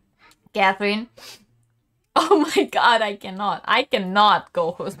Catherine. Oh my god, I cannot. I cannot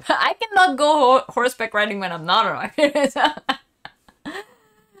go horseback. I cannot go horseback riding when I'm not on my period.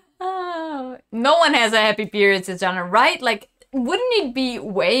 No one has a happy period, says Jana, right? Like, wouldn't it be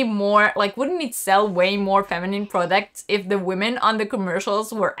way more, like, wouldn't it sell way more feminine products if the women on the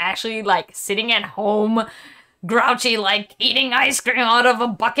commercials were actually, like, sitting at home, grouchy, like, eating ice cream out of a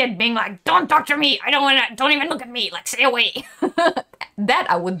bucket, being like, don't talk to me, I don't wanna, don't even look at me, like, stay away. That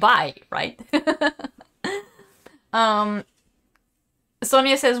I would buy, right?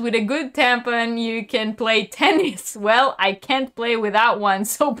 Sonia says, with a good tampon, you can play tennis. Well, I can't play without one,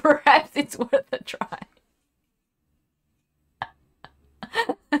 so perhaps it's worth a try.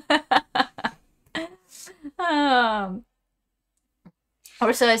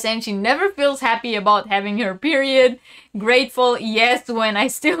 Ursula is saying she never feels happy about having her period. Grateful, yes, when I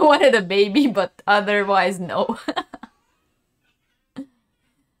still wanted a baby, but otherwise, no.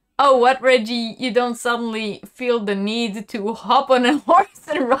 Oh, what, Reggie? You don't suddenly feel the need to hop on a horse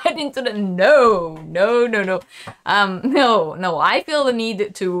and ride into the... No. No. I feel the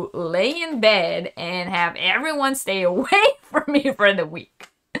need to lay in bed and have everyone stay away from me for the week.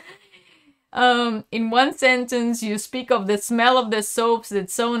 In one sentence, you speak of the smell of the soaps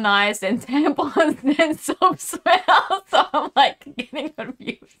that's so nice and tampons and soap smell. So I'm like getting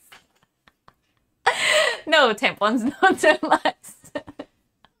confused. No, tampons not so nice.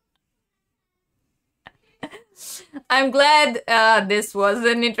 I'm glad this was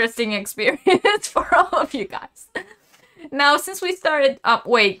an interesting experience for all of you guys. Now, since we started up,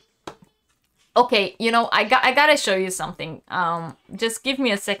 wait. Okay, you know, I gotta show you something. Just give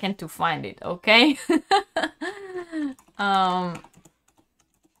me a second to find it, okay? I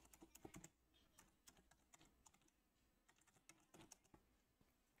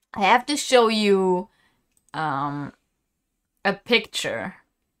have to show you a picture.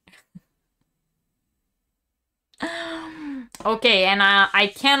 Okay, and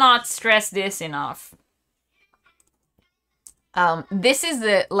I cannot stress this enough. This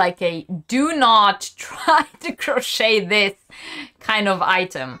is like a do not try to crochet this kind of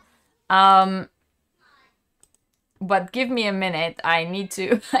item. But give me a minute. I need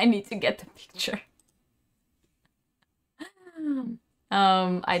to get the picture.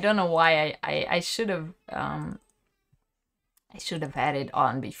 I don't know why I should have had it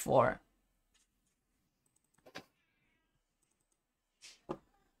on before.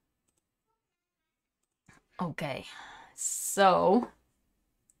 Okay, so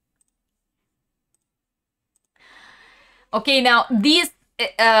okay, now these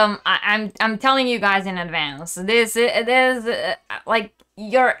I'm telling you guys in advance. There's like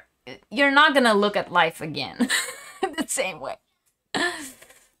you're not gonna look at life again the same way.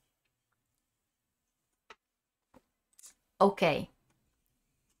 Okay.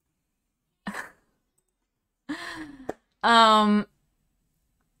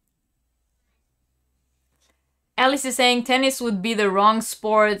 Alice is saying tennis would be the wrong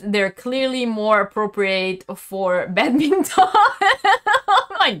sport. They're clearly more appropriate for badminton. Oh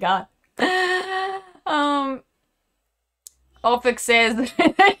my god. Ophic says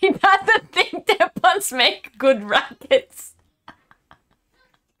he doesn't think tampons make good rackets.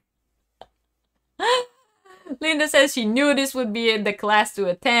 Linda says she knew this would be the class to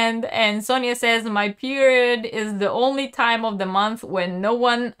attend. And Sonia says my period is the only time of the month when no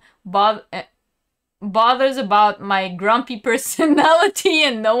one bothers about my grumpy personality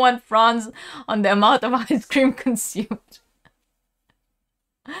and no one frowns on the amount of ice cream consumed.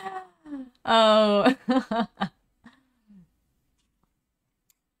 Oh.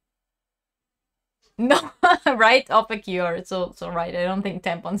 No, right? Opec, you are so right. I don't think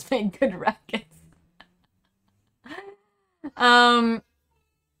tampons make good rackets.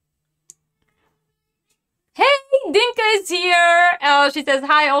 Hey, Dinka is here. She says,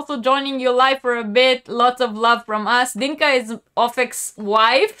 hi, also joining you live for a bit. Lots of love from us. Dinka is Ofek's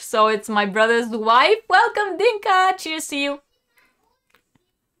wife, so it's my brother's wife. Welcome, Dinka. Cheers to you.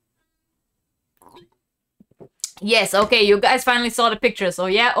 Yes, okay, you guys finally saw the picture. So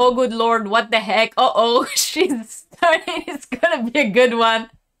yeah, oh good lord, what the heck? Uh-oh, she's starting. It's gonna be a good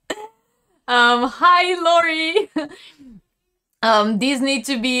one. Hi, Lori. These need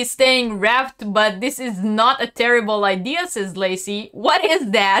to be staying wrapped, but this is not a terrible idea, says Lacey. What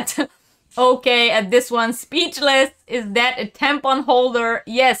is that? Okay, at this one, speechless. Is that a tampon holder?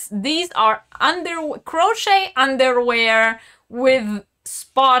 Yes, these are crochet underwear with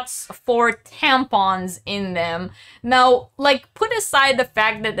spots for tampons in them. Now, like, put aside the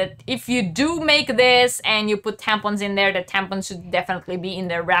fact that if you do make this and you put tampons in there, the tampons should definitely be in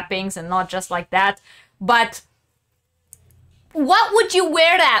their wrappings and not just like that. But what would you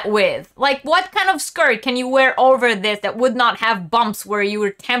wear that with? Like, what kind of skirt can you wear over this that would not have bumps where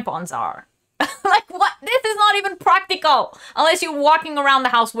your tampons are? Like, what? This is not even practical unless you're walking around the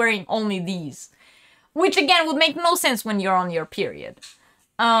house wearing only these. Which, again, would make no sense when you're on your period.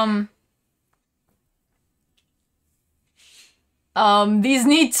 These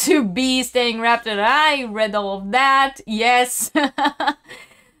need to be staying wrapped. I read all of that. Yes.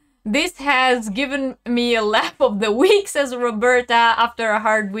 This has given me a laugh of the week, says Roberta. After a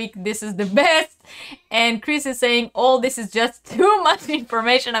hard week, this is the best. And Chris is saying, oh, this is just too much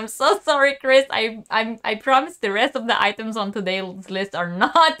information. I'm so sorry, Chris. I promise the rest of the items on today's list are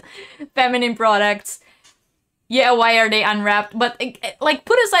not feminine products. Yeah, why are they unwrapped? But, like,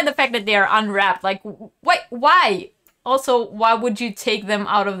 put aside the fact that they are unwrapped. Like, why? Also, why would you take them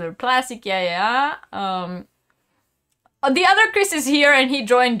out of their plastic? Yeah. The other Chris is here and he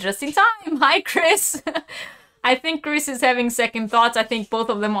joined just in time. Hi, Chris. I think Chris is having second thoughts. I think both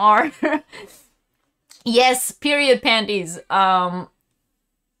of them are. Yes, period panties.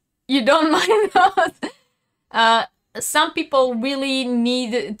 You don't mind those? Some people really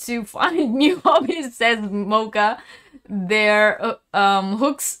need to find new hobbies, says Mocha. Their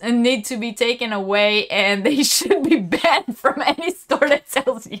hooks need to be taken away and they should be banned from any store that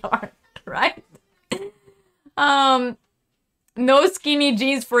sells yarn, right? No skinny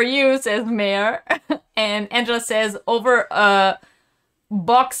jeans for you, says Mayor. And Angela says, over a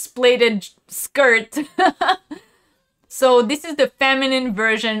box-plated skirt. So this is the feminine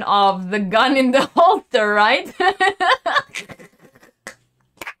version of the gun in the holster, right?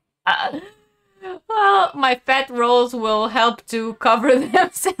 Well, my fat rolls will help to cover them,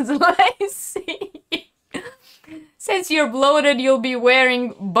 says Lacey. Since you're bloated, you'll be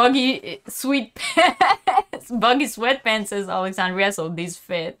wearing buggy buggy sweatpants, says Alexandria, so these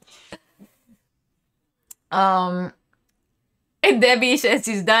fit. Debbie says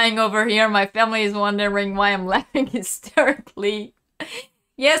she's dying over here. My family is wondering why I'm laughing hysterically.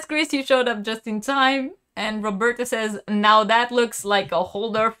 Yes, Chris, you showed up just in time. And Roberta says, now that looks like a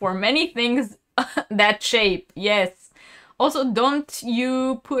holder for many things that shape. Yes. Also, don't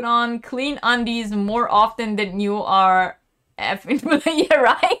you put on clean undies more often than you are effing?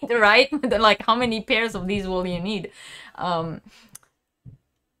 Yeah, right? Like, how many pairs of these will you need?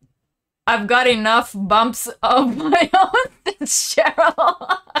 I've got enough bumps of my own,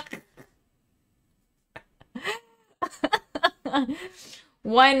 Cheryl.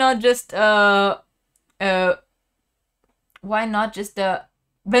 Why not just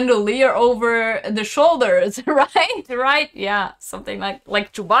bandolier over the shoulders, right? Right? Yeah, something like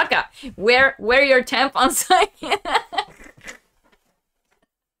Chewbacca. Wear your tampons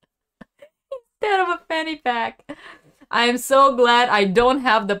instead of a fanny pack. I'm so glad I don't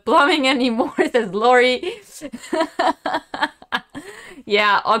have the plumbing anymore, says Lori.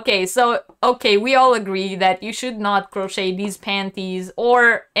 Yeah, okay, so, okay, we all agree that you should not crochet these panties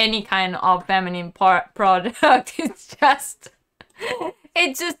or any kind of feminine product.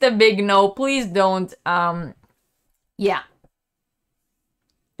 It's just a big no. Please don't. Yeah.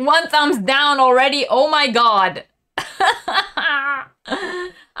 1 thumbs down already. Oh my god.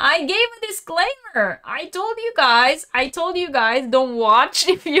 I gave a disclaimer. I told you guys don't watch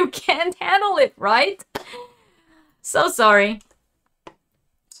if you can't handle it, right? So sorry.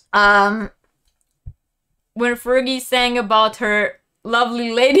 When Fergie sang about her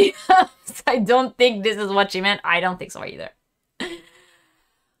lovely lady, I don't think this is what she meant. I don't think so either.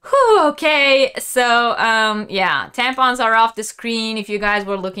 Whew, okay, so, yeah, tampons are off the screen. If you guys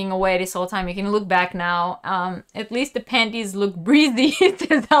were looking away this whole time, you can look back now. At least the panties look breezy,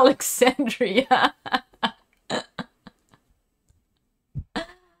 says Alexandria.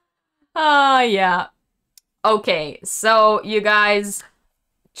 Yeah. Okay, so, you guys,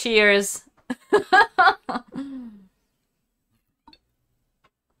 cheers.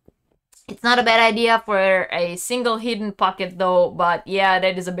 It's not a bad idea for a single hidden pocket though, but yeah,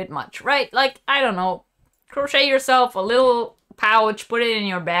 that is a bit much, right? Like, I don't know, crochet yourself a little pouch, put it in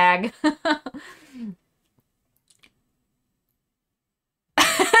your bag.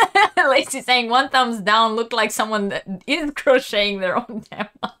 Lacey saying 1 thumbs down looked like someone that is crocheting their own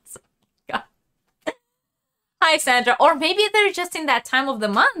tampons. God. Hi, Sandra. Or maybe they're just in that time of the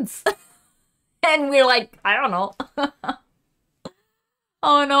month. And we're like, I don't know.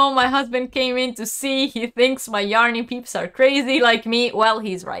 Oh no, my husband came in to see. He thinks my yarny peeps are crazy like me. Well,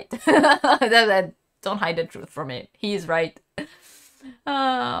 he's right. Don't hide the truth from it. He's right.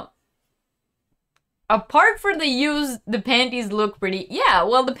 Apart from the use, the panties look pretty... Yeah,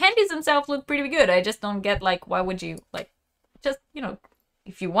 well, the panties themselves look pretty good. I just don't get, like, why would you, like... Just, you know,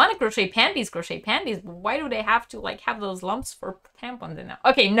 if you want to crochet panties, but why do they have to, like, have those lumps for tampons in them?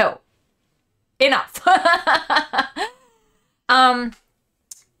 Okay, no. Enough.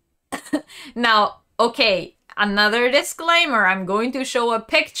 Now, okay, another disclaimer. I'm going to show a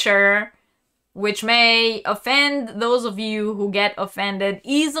picture which may offend those of you who get offended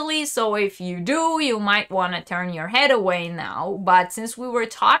easily. So if you do, you might want to turn your head away now. But since we were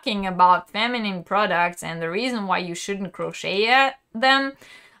talking about feminine products and the reason why you shouldn't crochet them,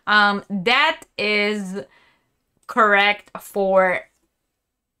 that is correct for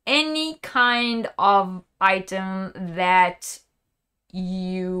any kind of item that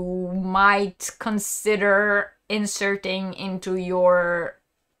you might consider inserting into your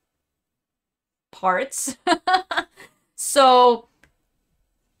parts. So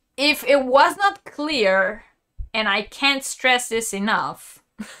if it was not clear and I can't stress this enough.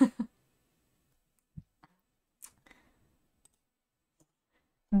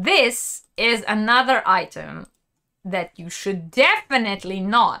 This is another item that you should definitely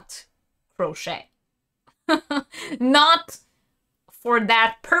not crochet. Not for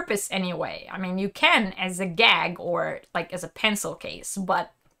that purpose anyway. I mean, you can as a gag or like as a pencil case,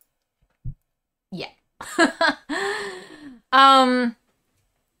 but yeah.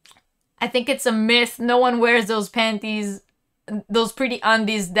 I think it's a myth. No one wears those panties, those pretty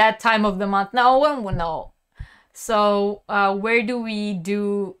undies that time of the month. No one will know. So where do we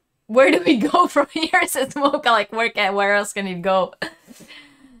go from here, says Mocha? Like where else can it go?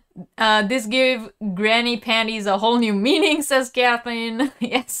 This give granny panties a whole new meaning, says Kathleen.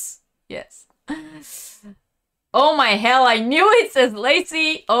 Yes, yes. Oh my hell, I knew it, says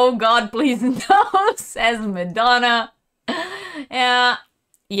Lacey. Oh God, please no, says Madonna.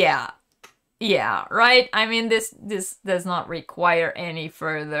 Yeah, right? I mean, this does not require any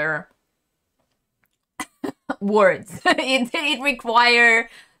further words. It require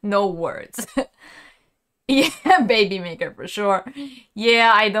no words. Yeah, baby maker for sure.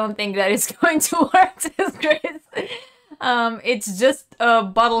 Yeah, I don't think that is going to work, says Chris. It's just a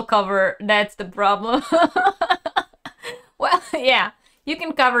bottle cover. That's the problem. Well, yeah, you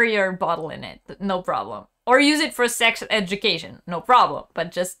can cover your bottle in it, no problem. Or use it for sex education, no problem.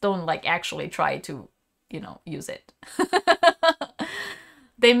 But just don't like actually try to, use it.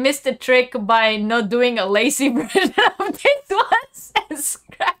 They missed the trick by not doing a lacy version of this one, says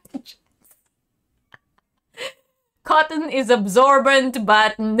Scratch. Cotton is absorbent,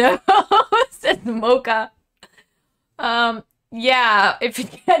 but no, says Mocha. Yeah, if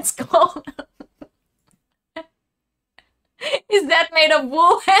it gets cold. Is that made of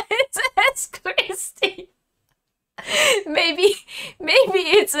wool? Says Christy. Maybe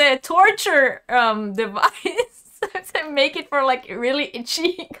it's a torture device to make it for like really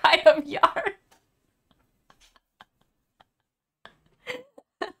itchy kind of yarn.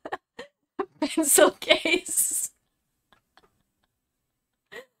 Pencil case.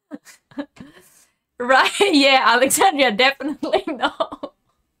 Right, yeah, Alexandria, definitely no.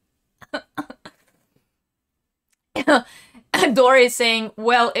 Dory is saying,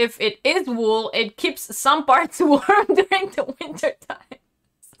 well, if it is wool, it keeps some parts warm during the winter time.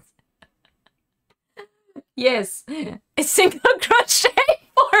 Yes, a single crochet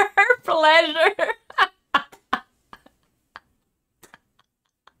for her pleasure.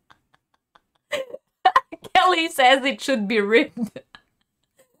 Kelly says it should be ribbed.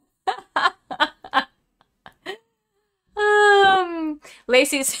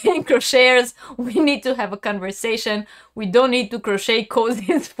 Lacey's saying, crocheters, we need to have a conversation. We don't need to crochet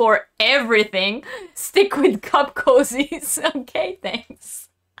cozies for everything. Stick with cup cozies. Okay, thanks.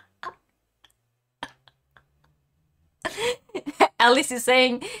 Alice is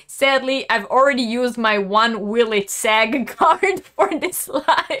saying, sadly, I've already used my one will it sag card for this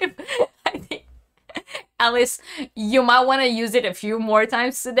live. I think, Alice, you might want to use it a few more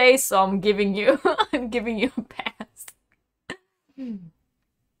times today, so I'm giving you a pass.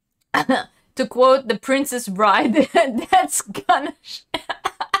 To quote The Princess Bride, that's gonna...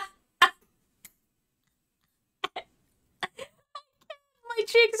 My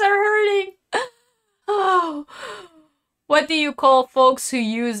cheeks are hurting. Oh. What do you call folks who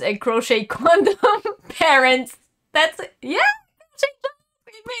use a crochet condom? Parents. That's... Yeah, crochet joke.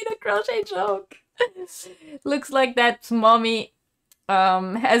 We made a crochet joke. Looks like that mommy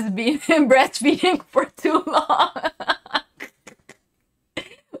has been breastfeeding for too long.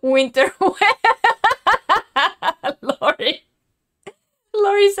 Winter wear. Lori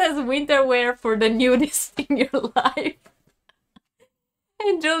says winter wear for the nudist in your life.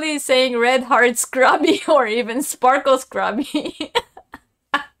 And Julie is saying red heart scrubby or even sparkle scrubby.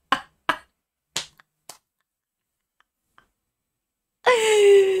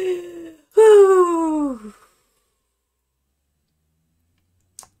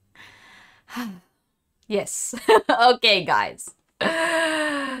 Yes. Okay, guys.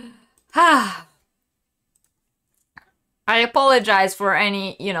 I apologize for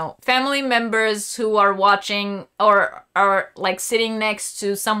any, family members who are watching or are like sitting next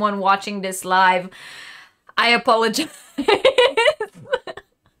to someone watching this live. I apologize.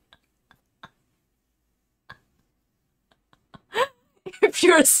 If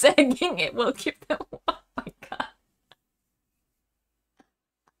you're sagging, it will keep them. Oh my god.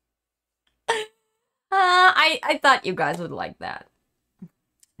 I thought you guys would like that.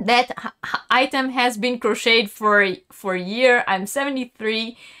 That item has been crocheted for a year. I'm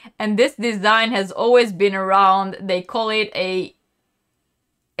 73, and this design has always been around. They call it a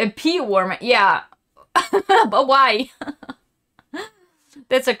pea warmer. Yeah, But why?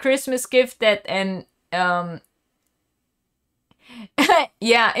 That's a Christmas gift that, and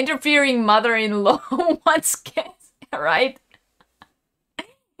yeah, interfering mother-in-law wants kids, right?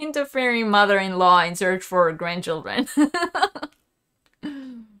 Interfering mother-in-law in search for grandchildren.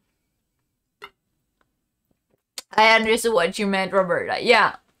 I understood what you meant, Roberta.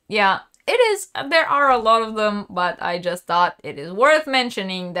 Yeah, it is. There are a lot of them, but I just thought it is worth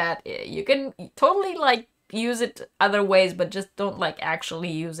mentioning that you can totally like use it other ways, but just don't like actually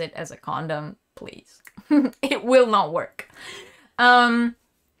use it as a condom, please. It will not work.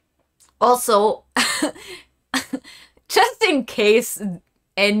 Also, just in case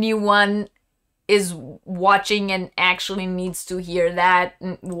anyone is watching and actually needs to hear that,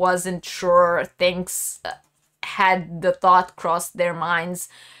 wasn't sure, thinks, had the thought crossed their minds,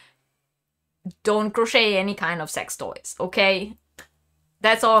 don't crochet any kind of sex toys, okay?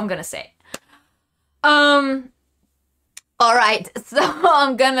 That's all I'm gonna say. Alright, so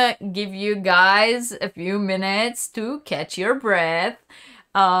I'm gonna give you guys a few minutes to catch your breath.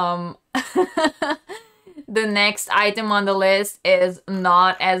 The next item on the list is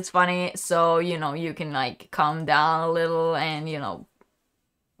not as funny, so, you know, you can, like, calm down a little and, you know,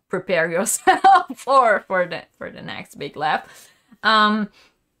 prepare yourself for the next big laugh. But,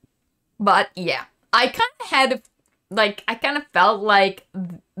 yeah. I kind of had, like, I kind of felt like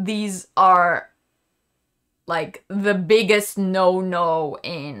these are, like, the biggest no-no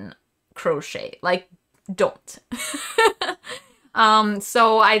in crochet. Like, don't.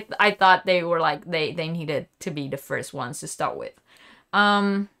 So I thought they were like, they needed to be the first ones to start with.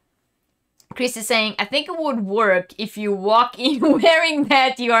 Chris is saying, I think it would work if you walk in wearing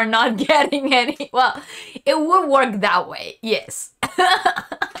that, you are not getting any. Well, it would work that way, yes.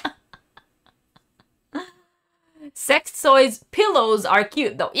 Sex toys, pillows are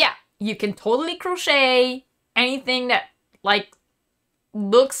cute though. Yeah, you can totally crochet anything that like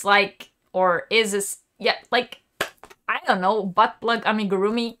looks like or is a, yeah, like, I don't know, butt plug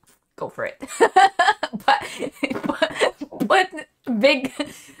amigurumi, go for it. but big,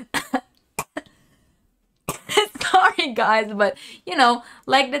 sorry guys, but you know,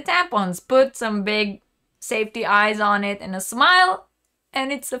 like the tampons, put some big safety eyes on it and a smile,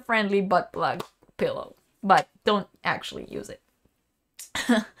 and it's a friendly butt plug pillow, but don't actually use it.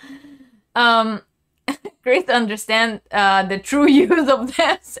 Great to understand the true use of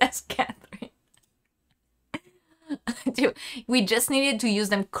them, says Catherine. We just needed to use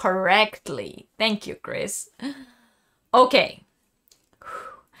them correctly. Thank you, Chris. Okay.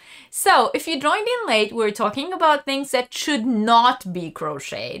 So, if you joined in late, we're talking about things that should not be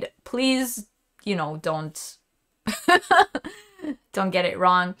crocheted. Please, you know, don't get it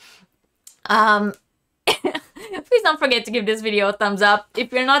wrong. Please don't forget to give this video a thumbs up.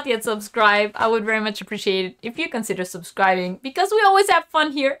 If you're not yet subscribed, I would very much appreciate it if you consider subscribing, because we always have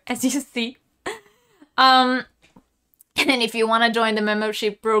fun here, as you see. And then if you want to join the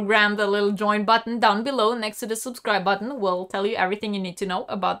membership program, the little join button down below next to the subscribe button will tell you everything you need to know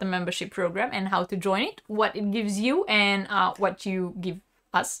about the membership program and how to join it, what it gives you, and what you give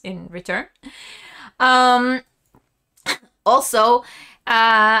us in return. Also,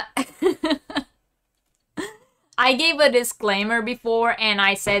 I gave a disclaimer before, and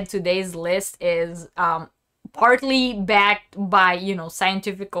I said today's list is partly backed by, you know,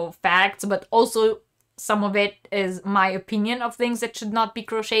 scientific facts, but also some of it is my opinion of things that should not be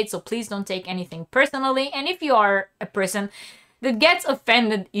crocheted, so please don't take anything personally. And if you are a person that gets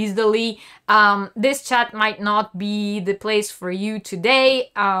offended easily, this chat might not be the place for you today.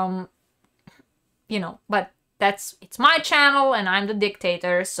 You know, but it's my channel and I'm the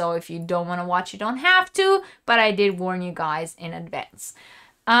dictator, so if you don't want to watch, you don't have to, but I did warn you guys in advance.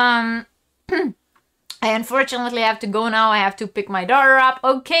 I unfortunately have to go now. I have to pick my daughter up.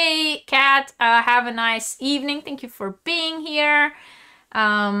 Okay, Kat, have a nice evening. Thank you for being here.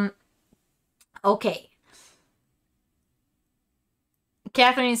 Okay.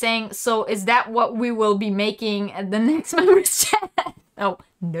 Catherine is saying, so is that what we will be making at the next members chat? Oh,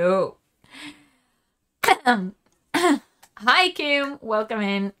 no. Hi, Kim. Welcome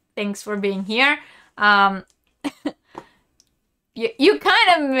in. Thanks for being here. You kind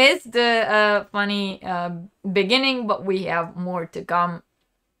of missed the funny beginning, but we have more to come.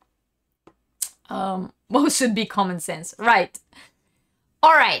 Most should be common sense, right?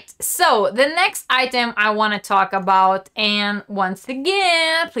 All right, so the next item I want to talk about, and once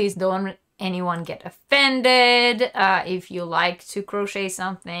again, please don't anyone get offended. If you like to crochet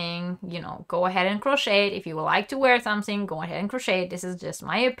something, you know, go ahead and crochet it. If you would like to wear something, go ahead and crochet it. This is just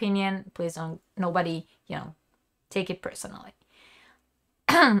my opinion. Please don't, nobody, you know, take it personally.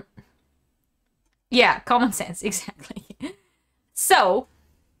 Yeah, common sense, exactly. So,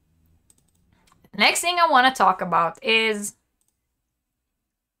 next thing I want to talk about is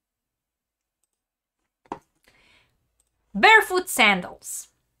barefoot sandals.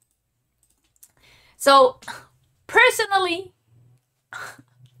 So, personally,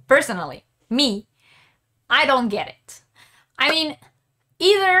 me, I don't get it. I mean,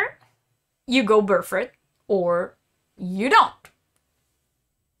 either you go barefoot or you don't.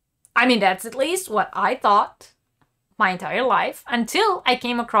 I mean, that's at least what I thought my entire life until I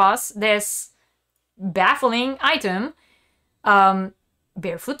came across this baffling item,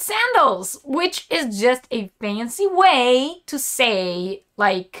 barefoot sandals, which is just a fancy way to say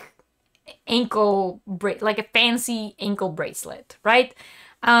like like a fancy ankle bracelet, right?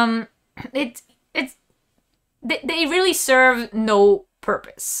 It's they really serve no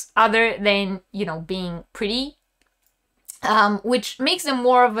purpose other than, you know, being pretty, which makes them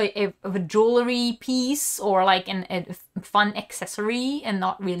more of a jewelry piece or like a fun accessory and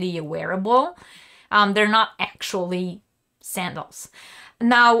not really a wearable. They're not actually sandals.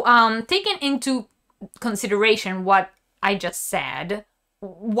 Now, taking into consideration what I just said,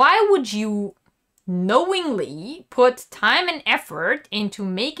 why would you knowingly put time and effort into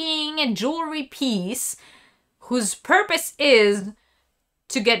making a jewelry piece whose purpose is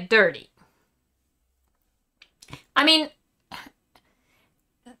to get dirty? I mean,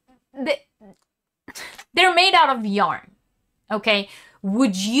 they're made out of yarn, okay?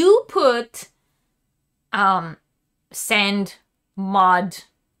 Would you put sand, mud,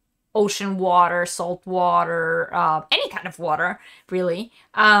 ocean water, salt water, any kind of water, really,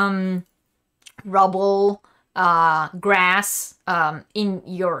 rubble, grass, in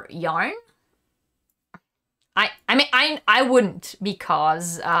your yarn? I mean, I wouldn't,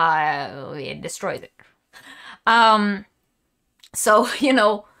 because it destroys it. So, you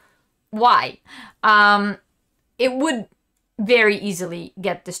know, why? It would very easily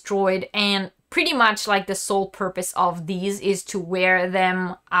get destroyed, and pretty much like the sole purpose of these is to wear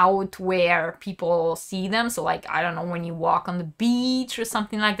them out where people see them. So like, I don't know, when you walk on the beach or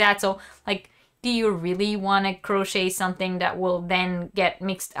something like that. So like, do you really want to crochet something that will then get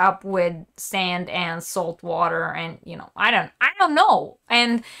mixed up with sand and salt water? And, you know, I don't know.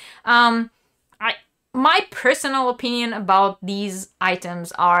 And my personal opinion about these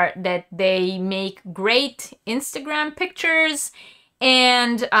items are that they make great Instagram pictures,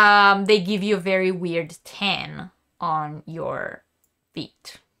 and they give you a very weird tan on your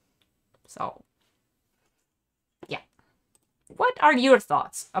feet. So, yeah. What are your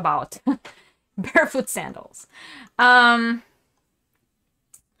thoughts about barefoot sandals? Hi,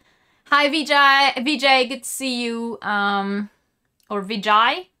 Vijay. Vijay, good to see you. Or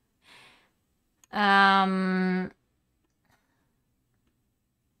Vijay.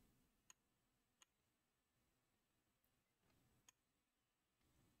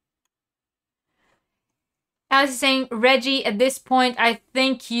 I was saying, Reggie, at this point, I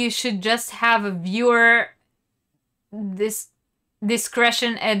think you should just have a viewer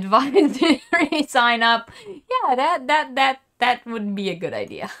discretion advisory sign up. Yeah, that would be a good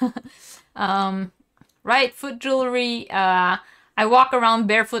idea. Right, foot jewelry. I walk around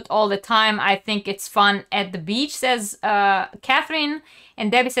barefoot all the time. I think it's fun at the beach, says Catherine.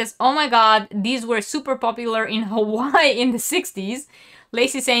 And Debbie says, oh my god, these were super popular in Hawaii in the 60s.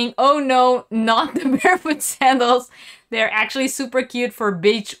 Lacey saying, oh no, not the barefoot sandals. They're actually super cute for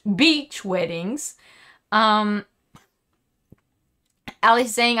beach weddings. Alice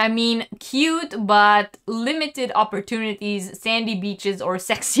saying, I mean, cute, but limited opportunities, sandy beaches or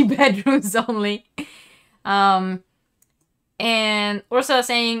sexy bedrooms only. And Ursula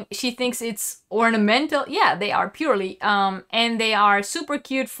saying she thinks it's ornamental. Yeah, they are purely. And they are super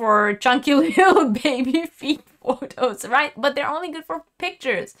cute for chunky little baby feet photos, right? But they're only good for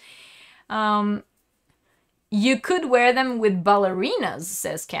pictures. You could wear them with ballerinas,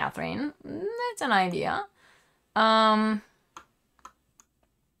 says Catherine. That's an idea. I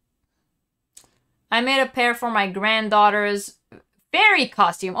made a pair for my granddaughter's fairy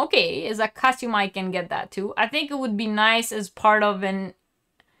costume. Okay, as a costume I can get that too. I think it would be nice as part of an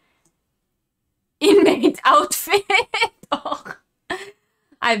inmate outfit. Oh.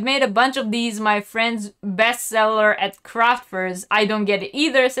 I've made a bunch of these. My friend's bestseller at craft fairs. I don't get it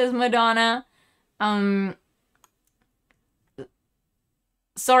either, says Madonna.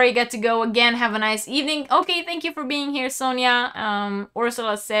 Sorry, got to go again. Have a nice evening. Okay, thank you for being here, Sonia.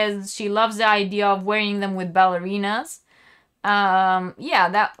 Ursula says she loves the idea of wearing them with ballerinas.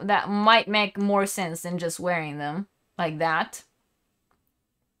 Yeah, that might make more sense than just wearing them like that.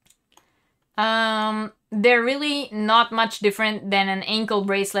 they're really not much different than an ankle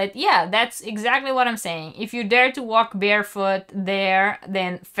bracelet. Yeah, that's exactly what I'm saying. If you dare to walk barefoot there,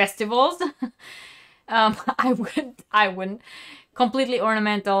 then festivals. I wouldn't. Completely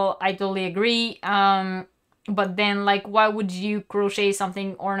ornamental, I totally agree. But then, like, why would you crochet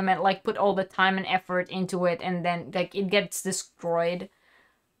something ornament, like put all the time and effort into it and then like it gets destroyed?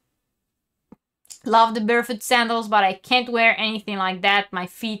 Love the barefoot sandals, but I can't wear anything like that. My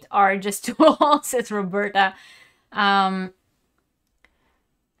feet are just too long, says Roberta. Also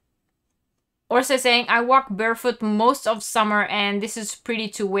saying, I walk barefoot most of summer and this is pretty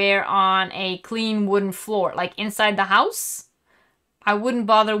to wear on a clean wooden floor, like inside the house. I wouldn't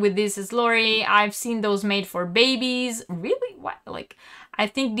bother with this, as Lori. I've seen those made for babies. Really? What? Like, I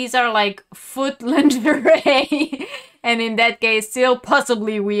think these are like foot lingerie. And in that case, still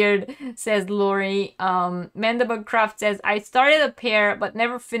possibly weird, says Lori. Mandabug Craft says, I started a pair but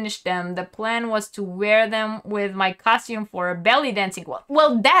never finished them. The plan was to wear them with my costume for a belly dancing.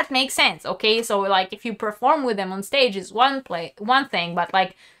 Well, that makes sense, okay? So like if you perform with them on stage is one thing, but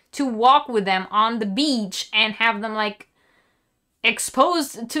like to walk with them on the beach and have them like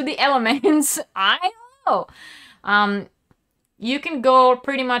exposed to the elements, I don't know. You can go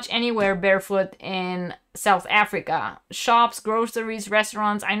pretty much anywhere barefoot in South Africa. Shops, groceries,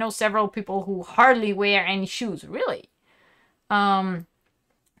 restaurants. I know several people who hardly wear any shoes. Really?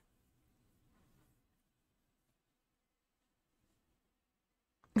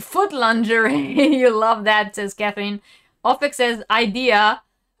 Foot lingerie. You love that, says Catherine. Ophic says, idea.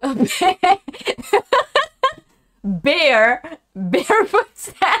 Barefoot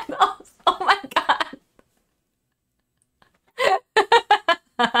sandals. Oh my god.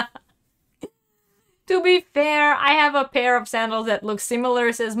 To be fair, I have a pair of sandals that look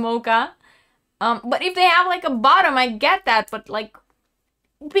similar, says Mocha. But if they have like a bottom, I get that. But like,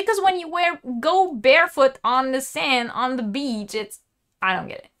 because when you go barefoot on the sand, on the beach, I don't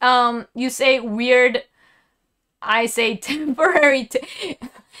get it. You say weird, I say temporary.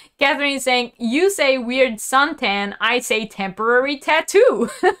 Catherine is saying, you say weird suntan, I say temporary tattoo.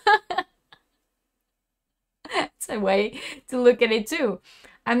 That's a way to look at it too.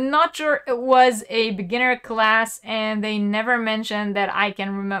 I'm not sure it was a beginner class and they never mentioned that I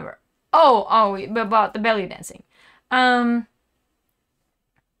can remember. Oh, about the belly dancing. Alice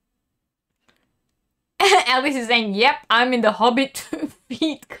is saying, yep, I'm in the Hobbit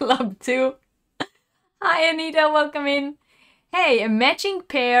feet club too. Hi Anita, welcome in. Hey, a matching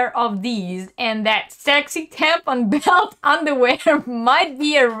pair of these and that sexy tampon belt underwear might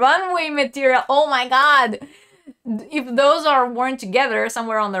be a runway material. Oh my god. If those are worn together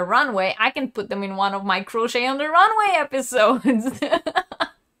somewhere on the runway, I can put them in one of my Crochet on the Runway episodes.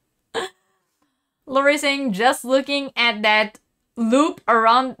 Lori saying, just looking at that loop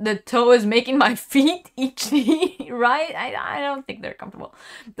around the toe is making my feet itchy, right? I don't think they're comfortable.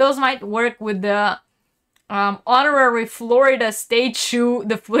 Those might work with the honorary Florida state shoe,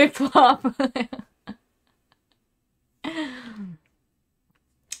 the flip-flop.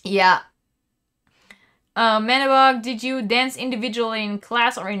 Yeah. Manabog, did you dance individually in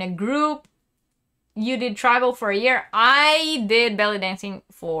class or in a group? You did tribal for a year. I did belly dancing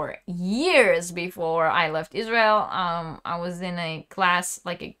for years before I left Israel. I was in a class,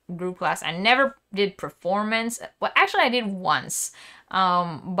 like a group class. I never did performance. Well, actually I did once.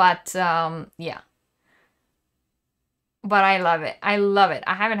 Yeah. But I love it. I love it.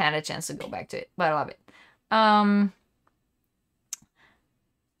 I haven't had a chance to go back to it, but I love it.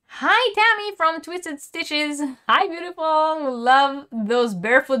 Hi, Tammy from Twisted Stitches. Hi, beautiful. Love those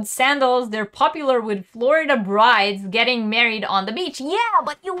barefoot sandals. They're popular with Florida brides getting married on the beach. Yeah,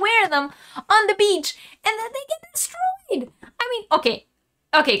 but you wear them on the beach and then they get destroyed. I mean, okay.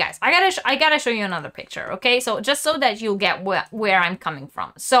 Okay, guys, I gotta show you another picture, okay? So just so that you'll get where I'm coming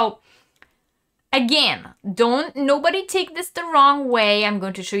from. So again, nobody take this the wrong way. I'm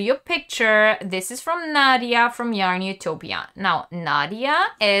going to show you a picture. This is from Nadia from Yarn Utopia. Now, Nadia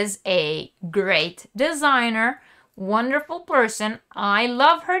is a great designer, wonderful person. I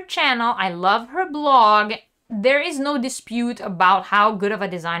love her channel. I love her blog. There is no dispute about how good of a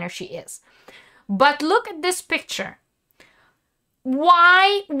designer she is. But look at this picture.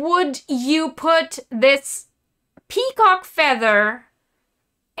 Why would you put this peacock feather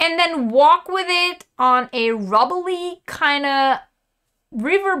and then walk with it on a rubbly kind of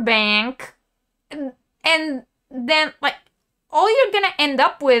riverbank, and then like all you're gonna end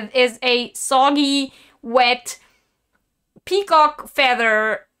up with is a soggy, wet peacock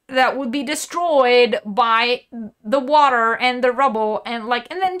feather that would be destroyed by the water and the rubble, and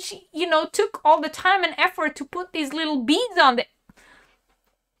then she, you know, took all the time and effort to put these little beads on it.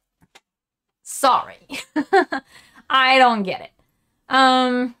 Sorry. I don't get it.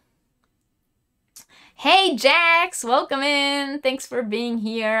 Hey Jax, welcome in. Thanks for being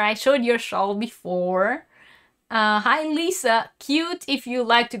here. I showed your shawl before. Hi Lisa, cute if you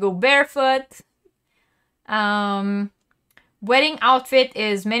like to go barefoot. Wedding outfit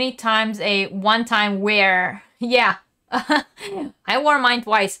is many times a one-time wear. Yeah, I wore mine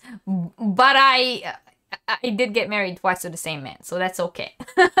twice, but I did get married twice to the same man, so that's okay.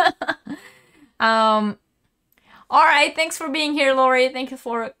 All right, thanks for being here, Lori. Thank you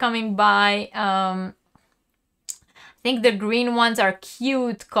for coming by. I think the green ones are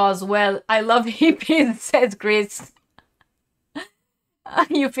cute cause, well, I love hippies, says Chris.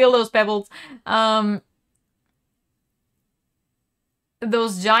 You feel those pebbles.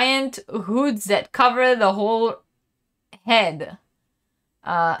 Those giant hoods that cover the whole head.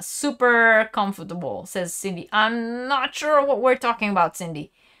 Super comfortable, says Cindy. I'm not sure what we're talking about,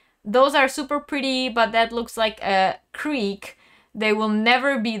 Cindy. Those are super pretty, but that looks like a creek. They will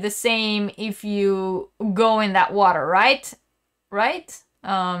never be the same if you go in that water, right? Right?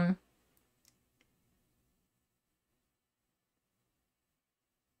 Right?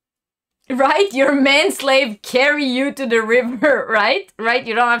 Your manslave carry you to the river, right? Right?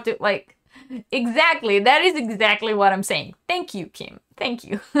 You don't have to, like... Exactly. That is exactly what I'm saying. Thank you, Kim. Thank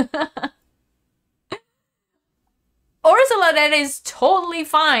you. Ursula, that is totally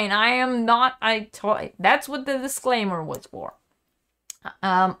fine. I am not... That's what the disclaimer was for.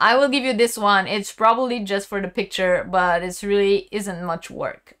 I will give you this one. It's probably just for the picture, but it really isn't much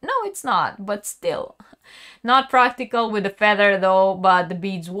work. No, it's not, but still. Not practical with the feather though, but the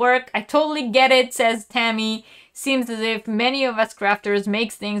beads work. I totally get it, says Tammy. Seems as if many of us crafters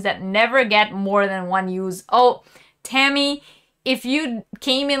make things that never get more than one use. Oh, Tammy, if you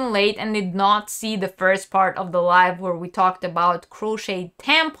came in late and did not see the first part of the live where we talked about crochet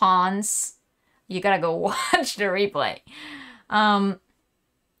tampons, you gotta go watch the replay.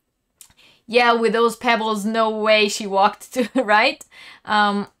 Yeah, with those pebbles, no way she walked to, right?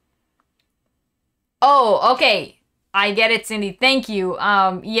 Oh, okay. I get it, Cindy. Thank you.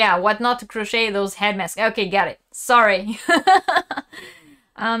 Yeah, what not to crochet those head masks. Okay, got it. Sorry.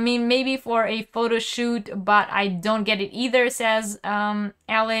 I mean, maybe for a photo shoot, but I don't get it either, says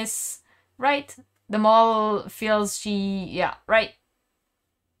Alice. Right? The mall feels yeah, right.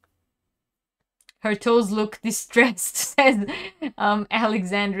 Her toes look distressed, says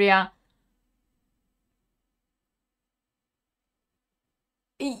Alexandria.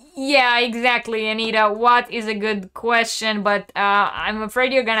 Yeah, exactly, Anita. What is a good question, but I'm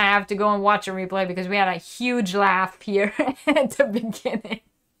afraid you're gonna have to go and watch a replay because we had a huge laugh here at the beginning.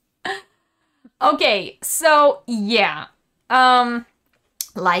 Okay, so yeah.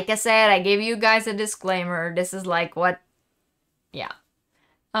 Like I said, I gave you guys a disclaimer. This is like what... Yeah.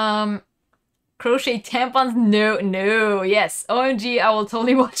 Crochet tampons? No, yes. OMG, I will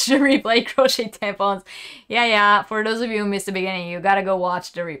totally watch the replay. Crochet tampons. Yeah. For those of you who missed the beginning, you gotta go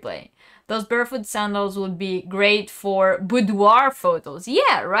watch the replay. Those barefoot sandals would be great for boudoir photos.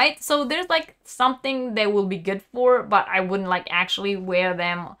 Yeah, right? So there's like something they will be good for, but I wouldn't like actually wear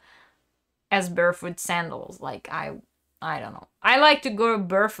them as barefoot sandals. Like I don't know. I like to go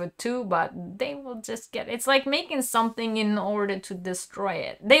barefoot too, but they will just get... It's like making something in order to destroy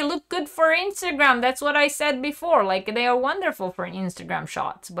it. They look good for Instagram. That's what I said before. Like, they are wonderful for Instagram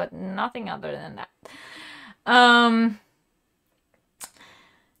shots, but nothing other than that.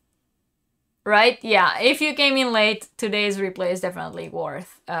 Right? Yeah. If you came in late, today's replay is definitely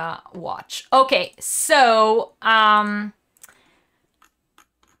worth watch. Okay, so...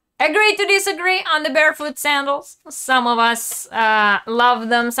 Agree to disagree on the barefoot sandals. Some of us love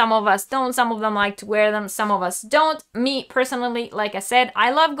them, some of us don't, some of them like to wear them, some of us don't. Me, personally, like I said,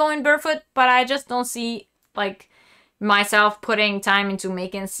 I love going barefoot, but I just don't see, like, myself putting time into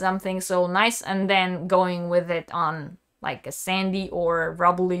making something so nice and then going with it on, like, a sandy or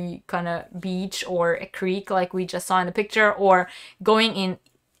rubbly kind of beach or a creek like we just saw in the picture, or going in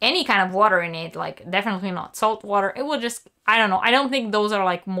any kind of water in it, like definitely not salt water. It will just, I don't know. I don't think those are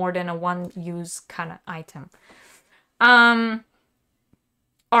like more than a one-use kind of item. All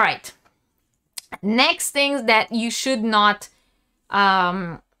right. Next things that you should not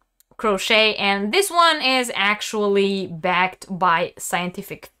crochet, and this one is actually backed by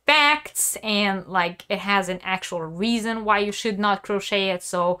scientific facts, and like it has an actual reason why you should not crochet it.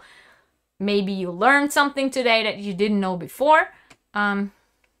 So maybe you learned something today that you didn't know before.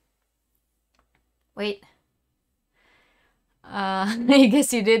 Wait. I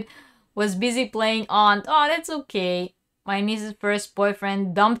guess you did. Was busy playing Aunt. Oh, that's okay. My niece's first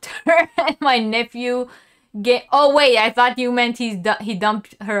boyfriend dumped her, and my nephew Oh wait, I thought you meant he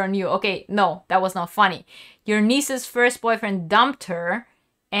dumped her on you. Okay, no, that was not funny. Your niece's first boyfriend dumped her,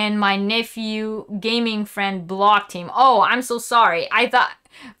 and my nephew gaming friend blocked him. Oh, I'm so sorry. I thought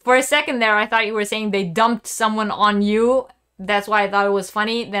for a second there, I thought you were saying they dumped someone on you. That's why I thought it was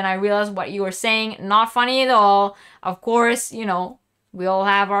funny. Then I realized what you were saying. Not funny at all. Of course, you know, we all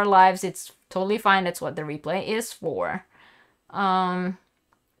have our lives. It's totally fine. That's what the replay is for. In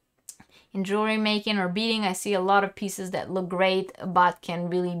jewelry making or beading, I see a lot of pieces that look great but can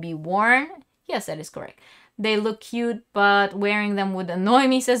really be worn. Yes, that is correct. They look cute, but wearing them would annoy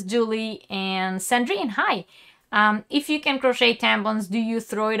me, says Julie. And Sandrine, hi. If you can crochet tampons, do you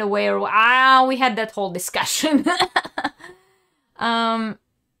throw it away or... we had that whole discussion.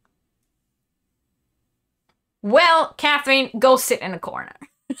 Well, Catherine, go sit in a corner.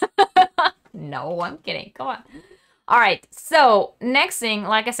 No, I'm kidding. Come on. All right. So next thing,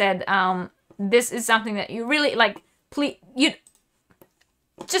 like I said, this is something that you really like. Please, you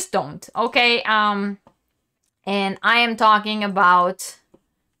just don't. Okay. And I am talking about.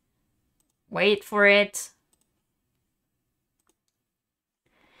 Wait for it.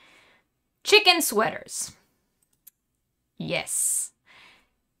 Chicken sweaters. Yes.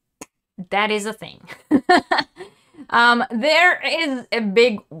 That is a thing. There is a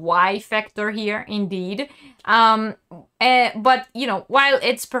big Y factor here, indeed. But, you know, while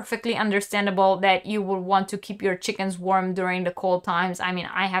it's perfectly understandable that you would want to keep your chickens warm during the cold times, I mean,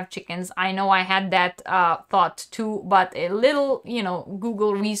 I have chickens. I know I had that thought too, but a little, you know,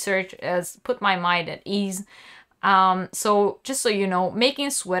 Google research has put my mind at ease. So just so you know, making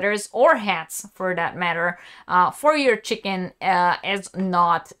sweaters or hats for that matter, for your chicken, is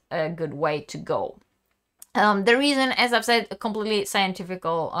not a good way to go. The reason, as I've said, completely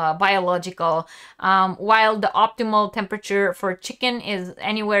scientifical, biological, while the optimal temperature for chicken is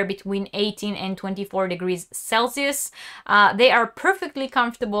anywhere between 18 and 24 degrees Celsius, they are perfectly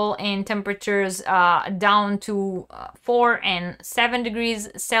comfortable in temperatures down to 4 and 7 degrees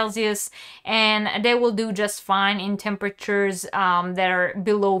Celsius, and they will do just fine in temperatures that are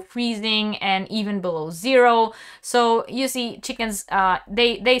below freezing and even below zero. So you see, chickens,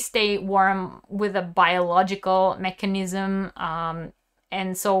 they stay warm with a biological mechanism,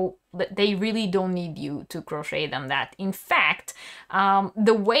 and so they really don't need you to crochet them that. In fact,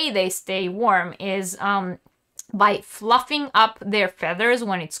 the way they stay warm is by fluffing up their feathers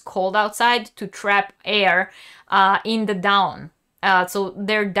when it's cold outside to trap air in the down. So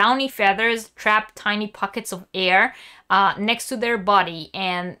their downy feathers trap tiny pockets of air next to their body,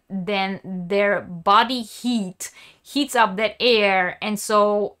 and then their body heats up that air, and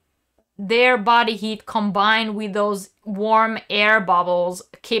so their body heat combined with those warm air bubbles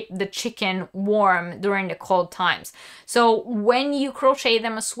keep the chicken warm during the cold times. So when you crochet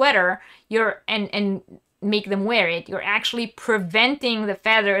them a sweater, and make them wear it, you're actually preventing the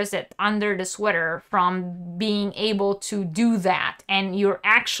feathers that under the sweater from being able to do that, and you're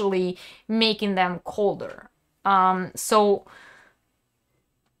actually making them colder. So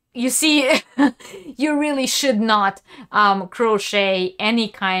you see, you really should not crochet any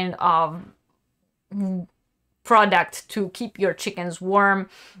kind of product to keep your chickens warm.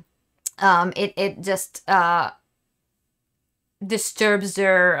 It just disturbs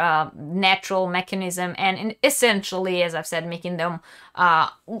their natural mechanism, and essentially, as I've said, making them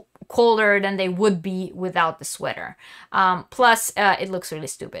colder than they would be without the sweater. Plus, it looks really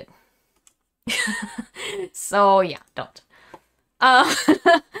stupid. So yeah, don't. All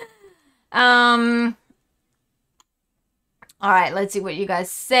right, let's see what you guys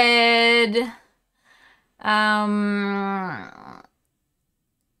said.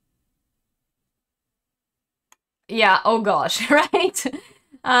 Yeah, oh gosh, right?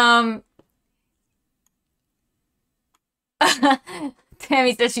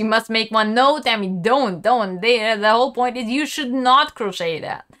 Tammy says she must make one. No, Tammy, don't. The whole point is you should not crochet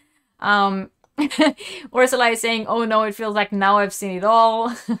that. Ursula is saying, oh no, it feels like now I've seen it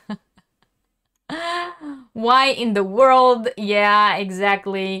all. Why in the world? Yeah,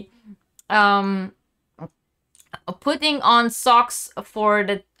 exactly. Putting on socks for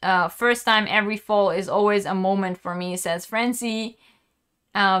the first time every fall is always a moment for me, says Francie.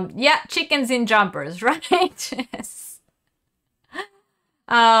 Yeah, chickens in jumpers, right? Yes.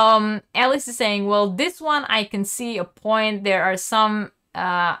 Alice is saying, well, this one I can see a point. There are some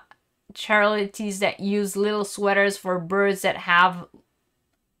charities that use little sweaters for birds that have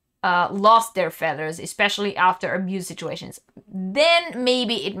lost their feathers, especially after abuse situations. Then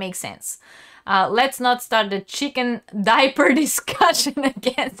maybe it makes sense. Let's not start the chicken diaper discussion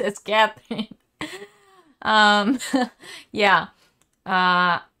again, says Catherine. Yeah.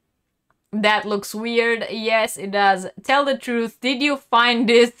 That looks weird. Yes, it does. Tell the truth. Did you find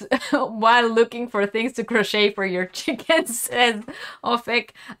this while looking for things to crochet for your chickens? Says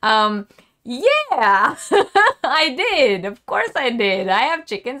Ofek. Yeah, I did. Of course I did. I have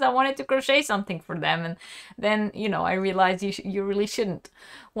chickens. I wanted to crochet something for them. And then, you know, I realized you really shouldn't.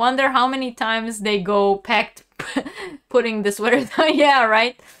 Wonder how many times they go packed putting the sweaters on. Yeah,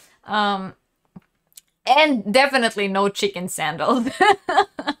 right? And definitely no chicken sandals.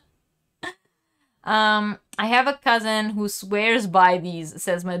 I have a cousin who swears by these,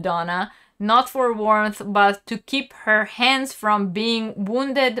 says Madonna. Not for warmth, but to keep her hands from being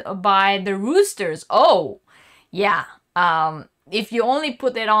wounded by the roosters. Oh, yeah. If you only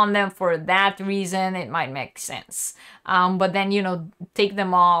put it on them for that reason, it might make sense. But then, you know, take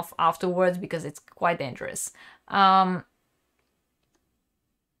them off afterwards because it's quite dangerous. I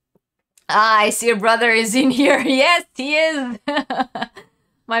see your brother is in here. Yes, he is.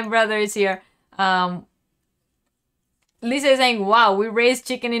 My brother is here. Lisa is saying, wow, we raise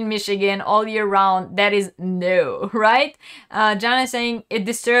chicken in Michigan all year round. That is no, right? John is saying, it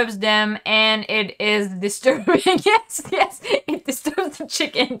disturbs them and it is disturbing. Yes, it disturbs the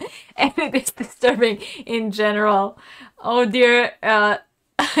chicken and it is disturbing in general. Oh dear,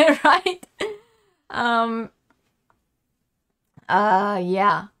 right?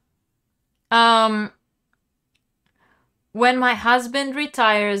 Yeah. When my husband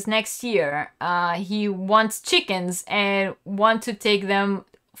retires next year, he wants chickens and want to take them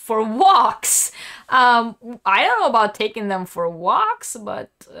for walks. I don't know about taking them for walks, but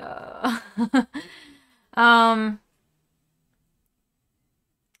all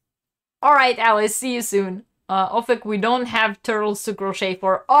right, Alice, see you soon. Ofek, we don't have turtles to crochet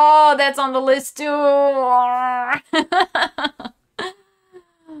for. Oh, that's on the list too.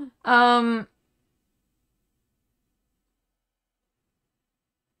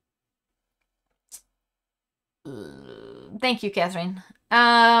 Thank you, Catherine.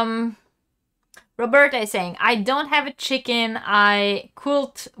 Roberta is saying, I don't have a chicken. I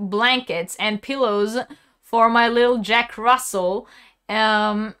quilt blankets and pillows for my little Jack Russell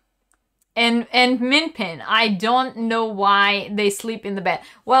and Minpin. I don't know why they sleep in the bed.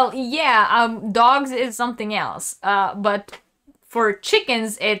 Well, yeah, dogs is something else. But for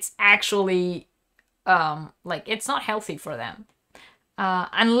chickens, it's actually like it's not healthy for them.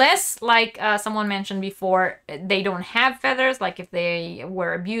 Unless, like someone mentioned before, they don't have feathers, like if they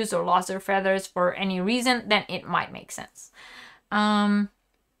were abused or lost their feathers for any reason, then it might make sense. Right,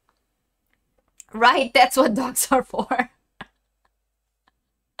 that's what dogs are for.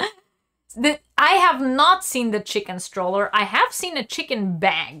 I have not seen the chicken stroller. I have seen a chicken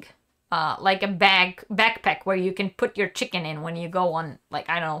bag, like a backpack where you can put your chicken in when you go on, like,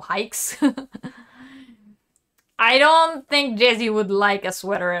 I don't know, hikes. I don't think Jessie would like a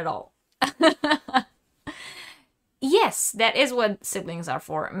sweater at all. Yes, that is what siblings are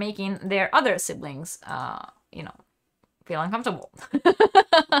for, making their other siblings, you know, feel uncomfortable.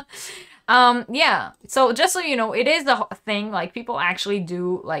 Yeah, so just so you know, it is a thing, like, people actually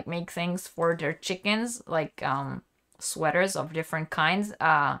do, like, make things for their chickens, like, sweaters of different kinds.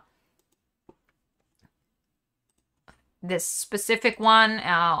 This specific one,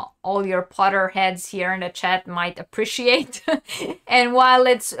 all your Potter heads here in the chat might appreciate. And while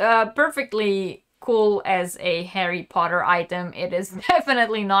it's perfectly cool as a Harry Potter item, it is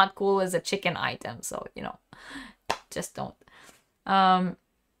definitely not cool as a chicken item. So, you know, just don't.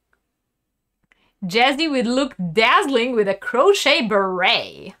 Jazzy would look dazzling with a crochet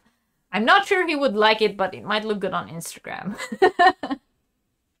beret. I'm not sure he would like it, but it might look good on Instagram.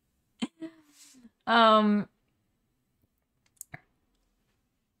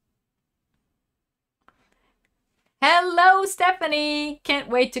 Hello, Stephanie! Can't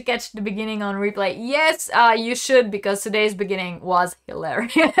wait to catch the beginning on replay. Yes, you should, because today's beginning was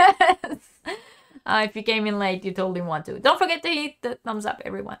hilarious. If you came in late, you totally want to. Don't forget to hit the thumbs up,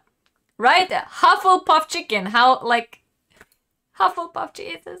 everyone. Right? Hufflepuff chicken. How, like, Hufflepuff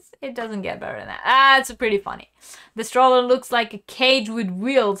Jesus? It doesn't get better than that. It's pretty funny. The stroller looks like a cage with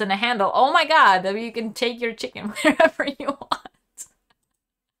wheels and a handle. Oh my god, you can take your chicken wherever you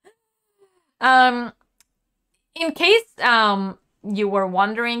want. In case you were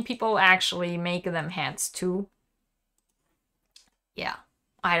wondering, people actually make them hats too. Yeah,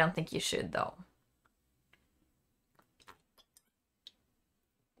 I don't think you should though.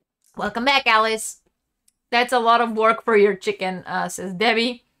 Welcome back, Alice. That's a lot of work for your chicken, says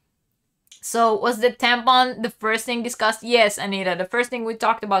Debbie. So, was the tampon the first thing discussed? Yes, Anita. The first thing we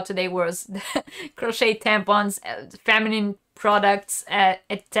talked about today was crochet tampons, feminine products,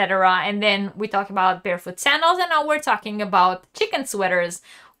 etc. And then we talked about barefoot sandals, and now we're talking about chicken sweaters,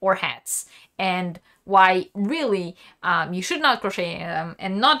 or hats, and why really you should not crochet them,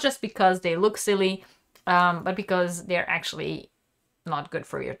 and not just because they look silly, but because they're actually not good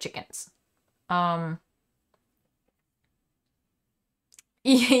for your chickens.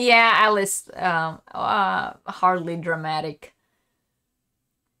 Yeah, Alice, hardly dramatic.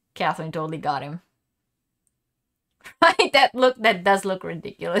 Catherine totally got him. Right, that does look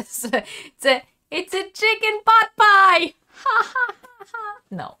ridiculous. It's a chicken pot pie. Ha ha ha ha.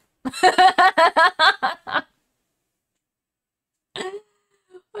 No.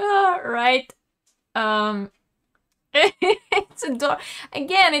 Right. It's adorable.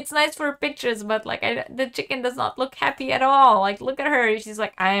 Again, it's nice for pictures, but like the chicken does not look happy at all. Like, look at her. She's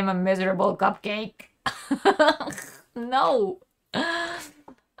like, I am a miserable cupcake. No.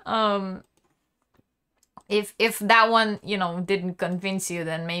 If that one, you know, didn't convince you,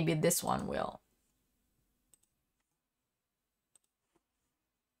 then maybe this one will.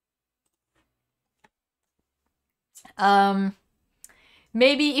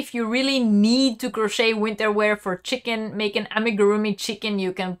 Maybe if you really need to crochet winter wear for chicken, make an amigurumi chicken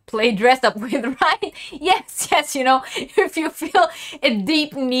you can play dress up with, right? Yes, you know, if you feel a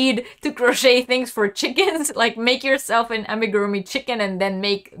deep need to crochet things for chickens, like make yourself an amigurumi chicken and then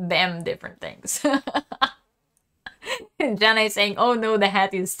make them different things. And Jana is saying, oh no, the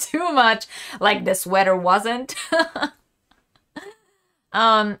hat is too much, like the sweater wasn't.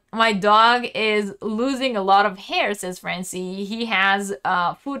 My dog is losing a lot of hair, says Francie. He has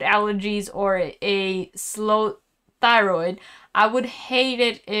food allergies or a slow thyroid. I would hate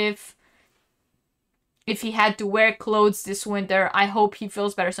it if he had to wear clothes this winter. I hope he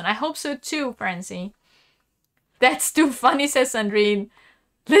feels better soon. I hope so too, Francie. That's too funny, says Sandrine.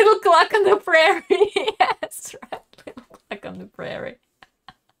 Little clock on the prairie. Yes, right. Little clock on the prairie.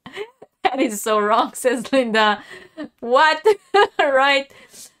 That is so wrong, says Linda. What? Right?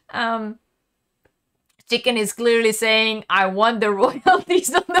 Chicken is clearly saying, I want the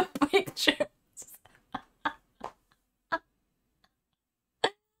royalties on the pictures.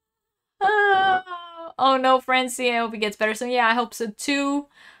 Oh no, Francie, I hope it gets better soon. Yeah, I hope so too.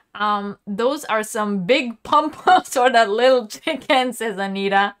 Those are some big pom-poms for that little chicken, says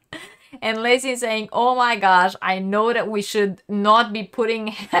Anita. And Lacey is saying, oh my gosh, I know that we should not be putting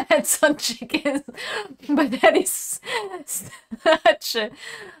hats on chickens, but that is such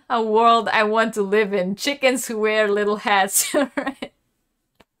a world I want to live in. Chickens who wear little hats. Right?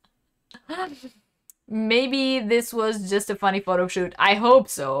 Maybe this was just a funny photo shoot. I hope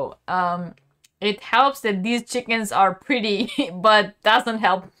so. It helps that these chickens are pretty, but doesn't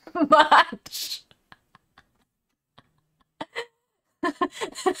help much.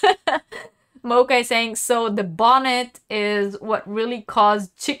 Mocha is saying, so the bonnet is what really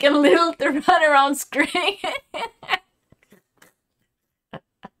caused Chicken Little to run around screaming.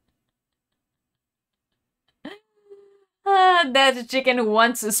 That's a chicken who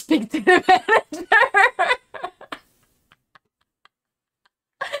wants to speak to the manager.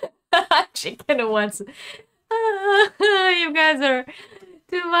 Chicken who wants... you guys are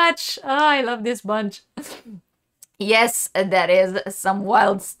too much. Oh, I love this bunch. Yes, that is some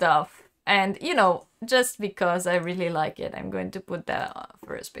wild stuff. And, you know, just because I really like it, I'm going to put that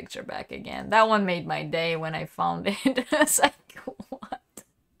first picture back again. That one made my day when I found it. It's like, what?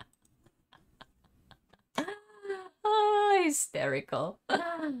 Oh, hysterical.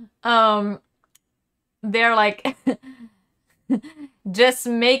 They're like, just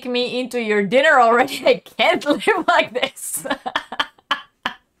make me into your dinner already. I can't live like this.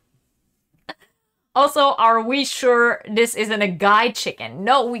 Also, are we sure this isn't a guy chicken?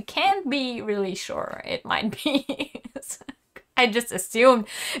 No, we can't be really sure. It might be. I just assumed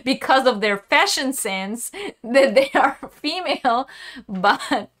because of their fashion sense that they are female,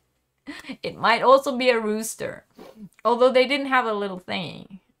 but it might also be a rooster. Although they didn't have a little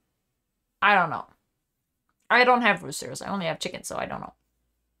thingy. I don't know. I don't have roosters. I only have chickens, so I don't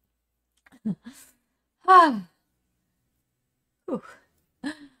know.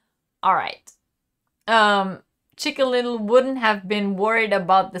 All right. Chicken Little wouldn't have been worried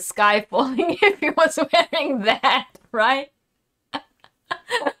about the sky falling if he was wearing that, right?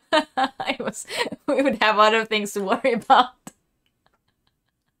 We would have other things to worry about.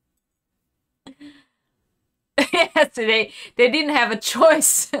 Yes, they didn't have a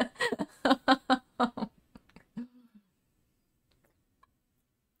choice.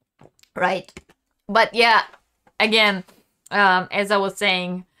 Right. But yeah, again, as I was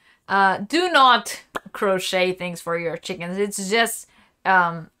saying, do not crochet things for your chickens. It's just,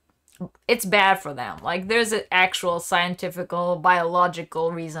 it's bad for them. Like, there's an actual scientific,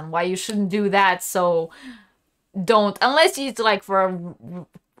 biological reason why you shouldn't do that. So don't, unless it's like for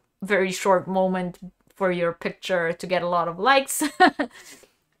very short moment for your picture to get a lot of likes.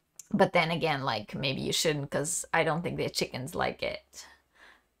 But then again, like, maybe you shouldn't, because I don't think the chickens like it.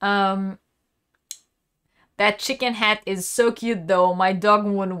 That chicken hat is so cute though. My dog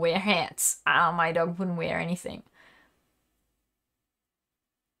wouldn't wear hats. My dog wouldn't wear anything.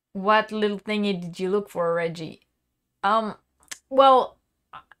 What little thingy did you look for, Reggie? Well,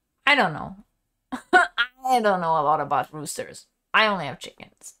 I don't know. I don't know a lot about roosters. I only have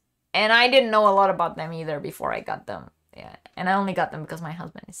chickens. And I didn't know a lot about them either before I got them. Yeah, and I only got them because my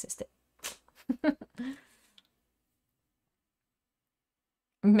husband insisted.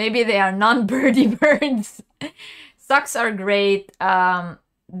 Maybe they are non-birdie birds. Socks are great. The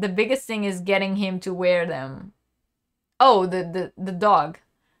biggest thing is getting him to wear them. Oh, the dog.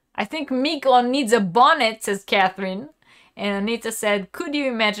 I think Miko needs a bonnet, says Catherine. And Anita said, could you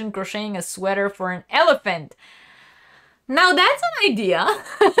imagine crocheting a sweater for an elephant? Now that's an idea.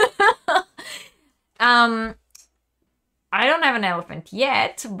 I don't have an elephant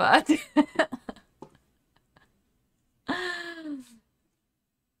yet, but...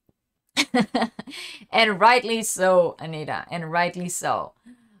 And rightly so, Anita, and rightly so.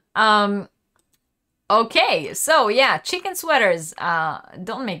 Okay, so yeah, chicken sweaters,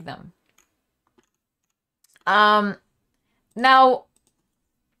 don't make them. Now,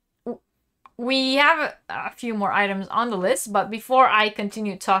 we have a few more items on the list, but before I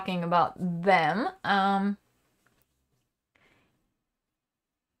continue talking about them, I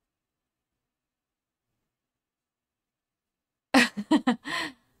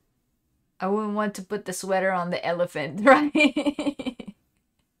wouldn't want to put the sweater on the elephant, right?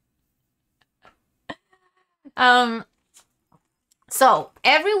 So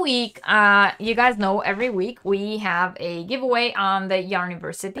every week, you guys know, every week we have a giveaway on the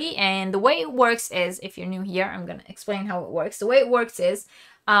Yarniversity, and the way it works is, if you're new here, I'm gonna explain how it works. The way it works is,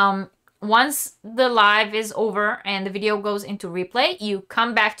 once the live is over and the video goes into replay, you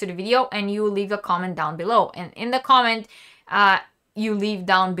come back to the video and you leave a comment down below. And in the comment, you leave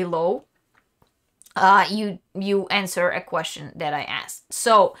down below, you answer a question that I asked.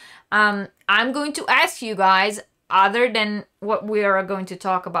 So I'm going to ask you guys, other than what we are going to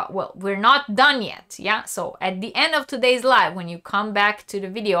talk about, well, we're not done yet, yeah? So at the end of today's live, when you come back to the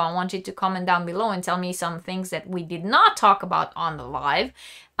video, I want you to comment down below and tell me some things that we did not talk about on the live,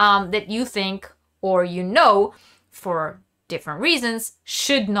 that you think, or you know, for different reasons,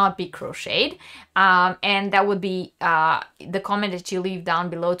 should not be crocheted. And that would be the comment that you leave down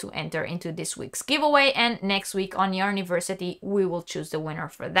below to enter into this week's giveaway. And next week on Yarniversity, we will choose the winner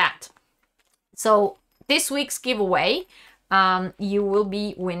for that. So this week's giveaway, you will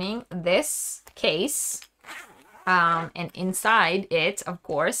be winning this case, and inside it, of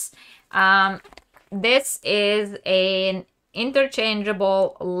course, this is an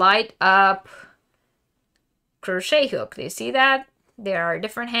interchangeable light up crochet hook. Do you see that? There are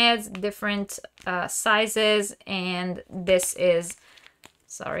different heads, different sizes, and this is,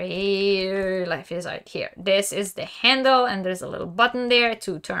 sorry, life is right here. This is the handle, and there's a little button there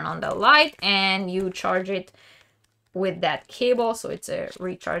to turn on the light, and you charge it with that cable, so it's a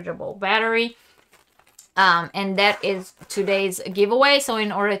rechargeable battery. And that is today's giveaway. So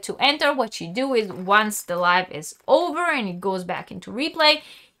in order to enter, what you do is, once the live is over and it goes back into replay,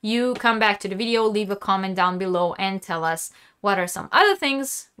 you come back to the video, leave a comment down below, and tell us what are some other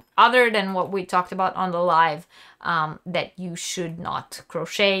things other than what we talked about on the live that you should not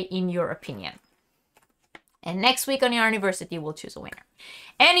crochet in your opinion. And next week on Yarniversity, we'll choose a winner.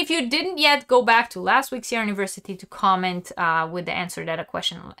 And if you didn't yet go back to last week's Yarniversity to comment with the answer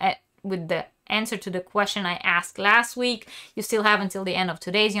to the question I asked last week, you still have until the end of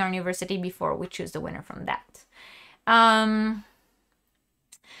today's Yarniversity before we choose the winner from that.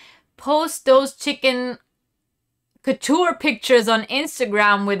 Post those chicken couture pictures on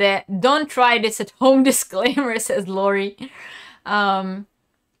Instagram with a "don't try this at home" disclaimer, says Lori.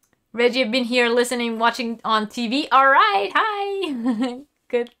 Reggie, I've been here listening, watching on TV. All right, hi.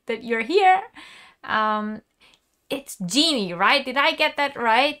 Good that you're here. It's Jeannie, right? Did I get that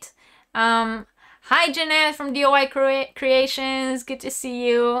right? Hi, Jeanette from DIY Creations. Good to see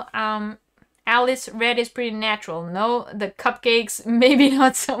you. Alice, red is pretty natural. No, the cupcakes, maybe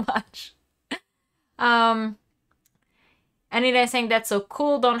not so much. Anita saying that's so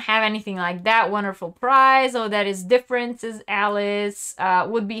cool. Don't have anything like that. Wonderful prize. Oh, that is different, says Alice.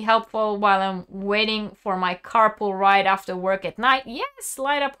 Would be helpful while I'm waiting for my carpool ride after work at night. Yes,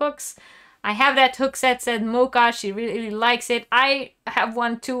 light up hooks. I have that hook set, said Mocha. She really likes it. I have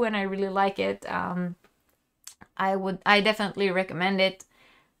one too, and I really like it. I definitely recommend it.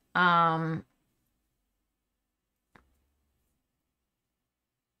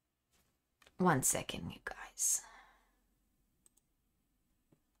 1 second, you guys.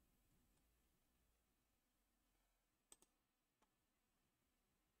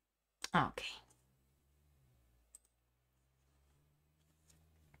 Okay.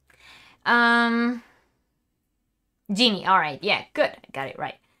 Jeannie, all right, yeah, good, I got it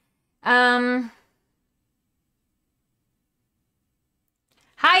right.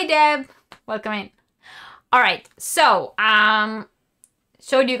 Hi, Deb, welcome in. All right, so,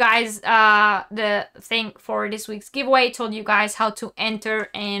 showed you guys the thing for this week's giveaway, told you guys how to enter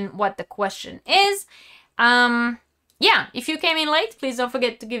and what the question is. Yeah, if you came in late, please don't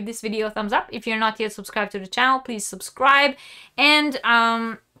forget to give this video a thumbs up. If you're not yet subscribed to the channel, please subscribe. And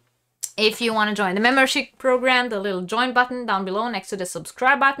if you want to join the membership program, the little join button down below next to the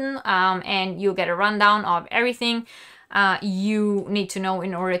subscribe button, and you'll get a rundown of everything you need to know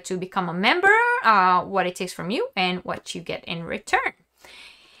in order to become a member, what it takes from you and what you get in return.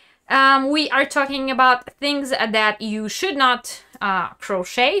 We are talking about things that you should not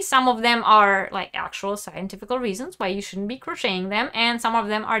crochet. Some of them are like actual scientific reasons why you shouldn't be crocheting them, and some of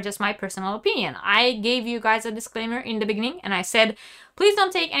them are just my personal opinion. I gave you guys a disclaimer in the beginning, and I said, please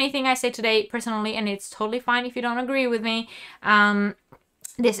don't take anything I say today personally, and it's totally fine if you don't agree with me.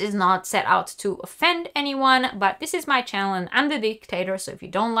 This is not set out to offend anyone, but this is my channel and I'm the dictator, so if you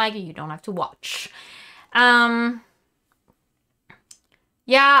don't like it, you don't have to watch. Yeah,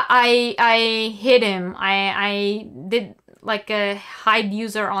 I hid him. I did like a hide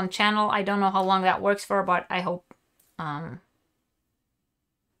user on channel. I don't know how long that works for, but I hope.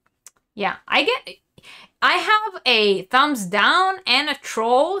 Yeah, I have a thumbs down and a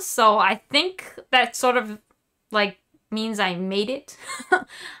troll, so I think that sort of like means I made it.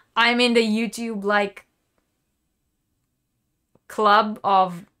 I'm in the YouTube like club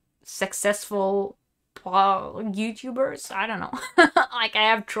of successful YouTubers. I don't know. Like I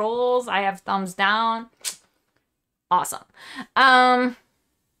have trolls, I have thumbs down. Awesome.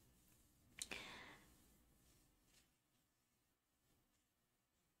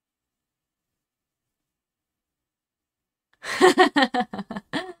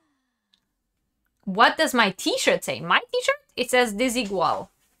 What does my t-shirt say? My t-shirt? It says Desigual.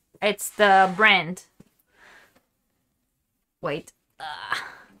 It's the brand. Wait.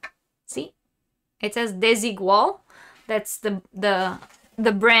 See? It says Desigual. That's the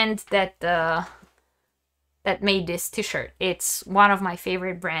brand that that made this t-shirt. It's one of my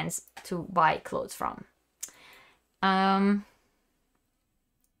favorite brands to buy clothes from.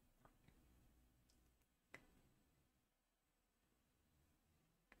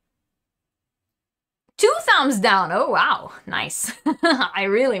 2 thumbs down. Oh, wow. Nice. I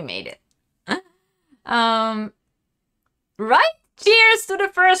really made it. Right? Cheers to the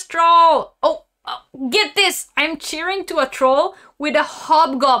first troll. Oh, get this. I'm cheering to a troll with a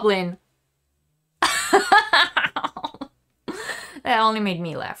hobgoblin. That only made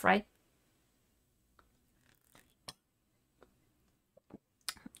me laugh, right?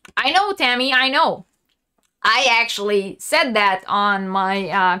 I know, Tammy, I know. I actually said that on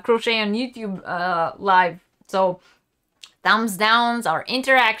my Crochet on YouTube live. So thumbs downs are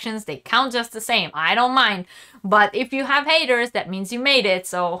interactions. They count just the same. I don't mind. But if you have haters, that means you made it.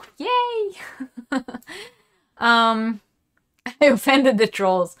 So yay! I offended the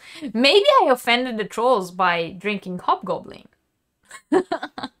trolls. Maybe I offended the trolls by drinking hobgoblin.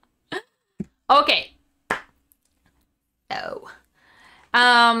 Okay. Oh.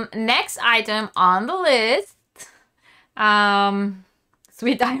 Next item on the list.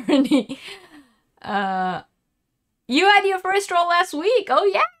 Sweet irony. You had your first roll last week. Oh,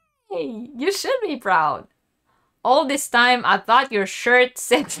 yay! You should be proud. All this time, I thought your shirt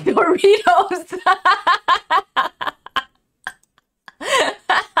said Doritos.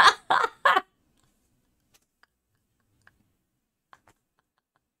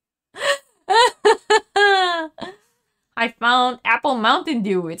 I found apple Mountain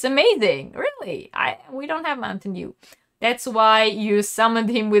Dew. It's amazing. Really. We don't have Mountain Dew. That's why you summoned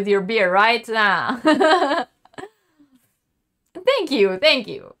him with your beer, right? Thank you. Thank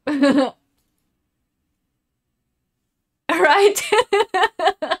you. Right?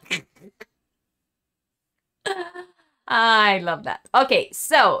 I love that. Okay,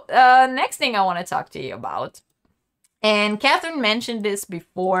 so next thing I want to talk to you about, and Catherine mentioned this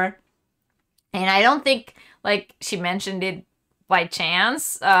before, and I don't think like she mentioned it by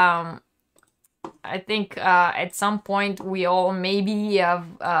chance. I think at some point we all maybe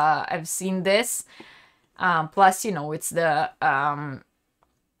have seen this. Plus, you know, it's the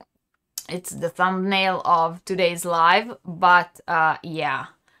thumbnail of today's live. But yeah,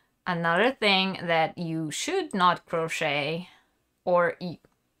 another thing that you should not crochet, or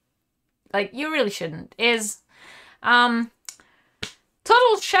like you really shouldn't, is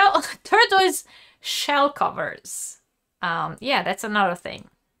tortoise shell covers. Yeah, that's another thing.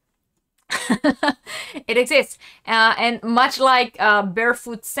 It exists. And much like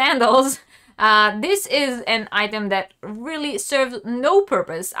barefoot sandals, this is an item that really serves no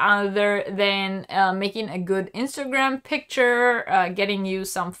purpose other than making a good Instagram picture, getting you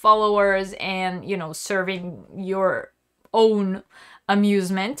some followers, and, you know, serving your own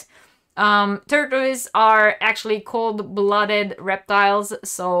amusement. Tortoises are actually cold-blooded reptiles,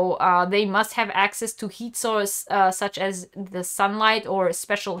 so they must have access to heat source such as the sunlight or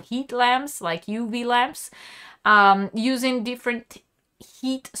special heat lamps like UV lamps. Using different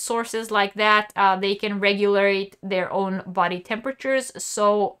heat sources like that, they can regulate their own body temperatures,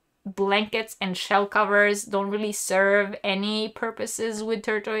 so blankets and shell covers don't really serve any purposes with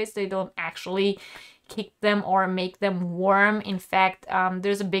tortoise. They don't actually kick them or make them warm. In fact,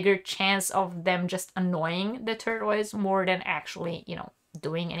 there's a bigger chance of them just annoying the tortoise more than actually, you know,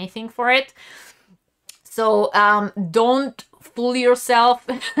 doing anything for it. So don't fool yourself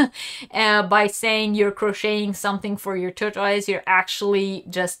by saying you're crocheting something for your tortoise. You're actually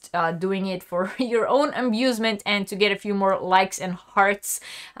just doing it for your own amusement and to get a few more likes and hearts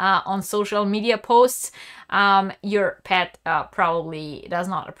on social media posts. Your pet probably does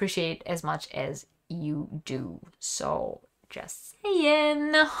not appreciate as much as you do. So just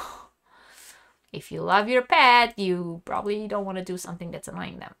saying, if you love your pet, you probably don't want to do something that's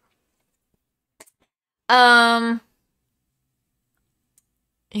annoying them.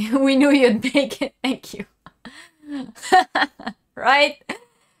 We knew you'd make it. Thank you. Right?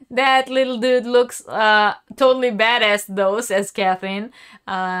 That little dude looks totally badass though, says Catherine.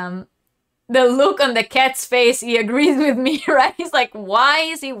 The look on the cat's face, he agrees with me, right? He's like, why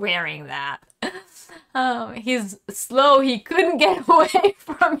is he wearing that? He's slow. He couldn't get away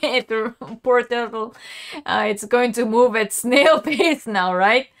from it. Poor turtle. It's going to move at snail pace now,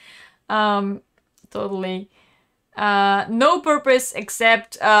 right? Totally. No purpose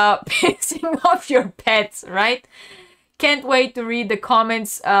except pissing off your pets, right? Can't wait to read the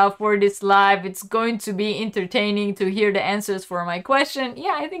comments for this live. It's going to be entertaining to hear the answers for my question.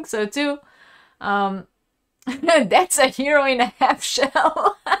 Yeah, I think so too. That's a hero in a half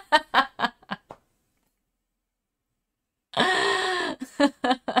shell.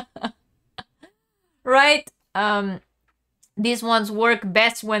 Right? These ones work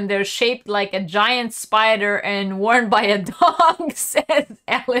best when they're shaped like a giant spider and worn by a dog, says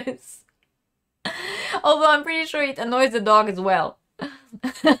Alice. Although I'm pretty sure it annoys the dog as well.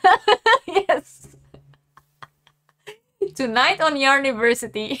 Yes. Tonight on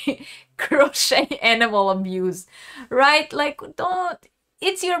Yarniversity, crochet animal abuse. Right? Like, don't...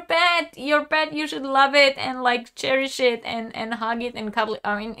 It's your pet. Your pet, you should love it and like cherish it and hug it and cuddle it.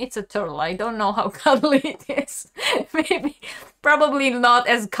 I mean, it's a turtle. I don't know how cuddly it is. Maybe, probably not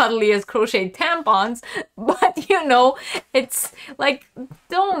as cuddly as crochet tampons, but you know, it's like,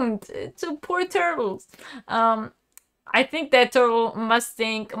 don't. To poor turtles. I think that turtle must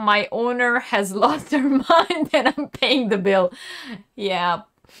think my owner has lost her mind and I'm paying the bill. Yeah.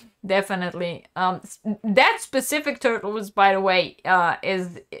 Definitely. That specific turtle was, by the way,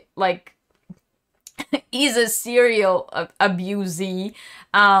 is like is a serial abusee.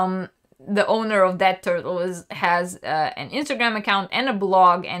 The owner of that turtle has an Instagram account and a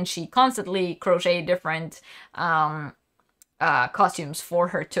blog, and she constantly crochets different costumes for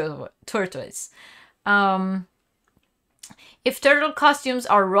her tortoise. If turtle costumes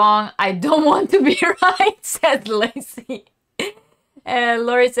are wrong, I don't want to be right, said Lacey.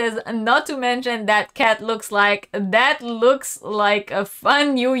 Lori says, not to mention that cat looks like a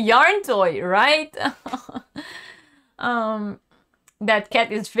fun new yarn toy, right? That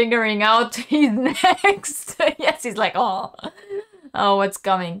cat is figuring out he's next. Yes, he's like, oh, what's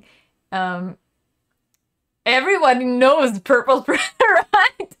coming? Everybody knows purple,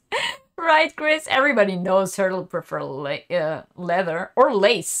 right? Right, Chris? Everybody knows turtle prefer leather or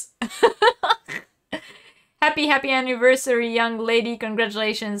lace. Happy anniversary, young lady.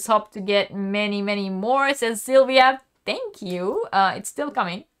 Congratulations. Hope to get many, many more, says Sylvia. Thank you. It's still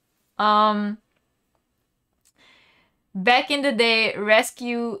coming. Back in the day,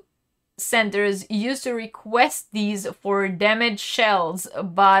 rescue centers used to request these for damaged shells,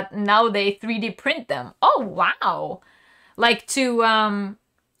 but now they 3D print them. Oh, wow. Like to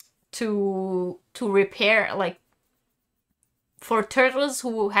repair, like, for turtles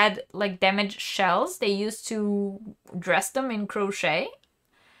who had like damaged shells, they used to dress them in crochet.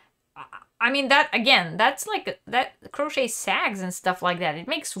 I mean, that again, that's like that crochet sags and stuff like that. It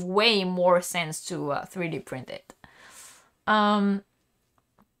makes way more sense to 3D print it.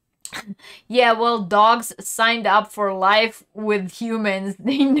 Yeah, well, dogs signed up for life with humans.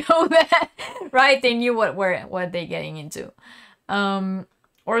 They know that, right? They knew what they're getting into.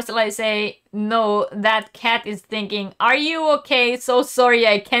 Or shall I say, no, that cat is thinking, are you okay? So sorry,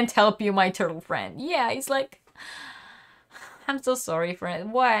 I can't help you, my turtle friend. Yeah, he's like, I'm so sorry,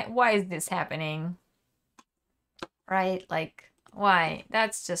 friend. Why is this happening? Right? Like, why?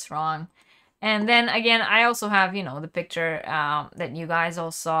 That's just wrong. And then again, I also have, you know, the picture that you guys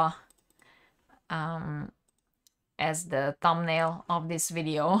all saw as the thumbnail of this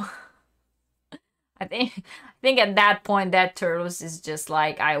video. I think at that point that turtle is just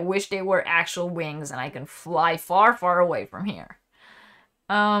like, I wish they were actual wings and I can fly far, far away from here.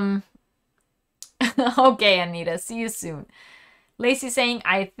 Okay, Anita, see you soon. Lacey saying,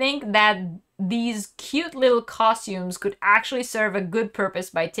 I think that these cute little costumes could actually serve a good purpose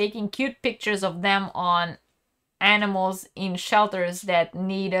by taking cute pictures of them on animals in shelters that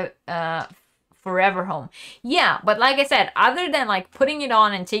need a forever home. Yeah, but like I said, other than like putting it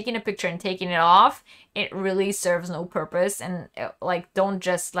on and taking a picture and taking it off, it really serves no purpose. And like, don't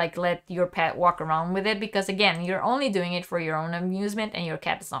just like let your pet walk around with it, because again, you're only doing it for your own amusement and your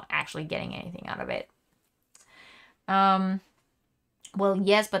cat is not actually getting anything out of it. Well,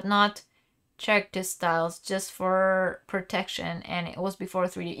 yes, but not character styles, just for protection, and it was before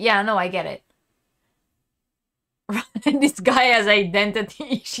 3D. Yeah, no, I get it. This guy has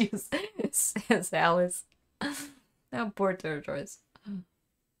identity issues, says Alice. Oh, poor tortoise.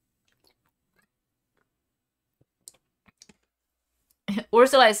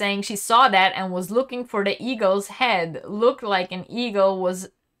 Ursula is saying she saw that and was looking for the eagle's head. Looked like an eagle was...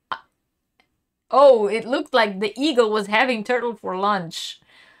 Oh, it looked like the eagle was having turtle for lunch.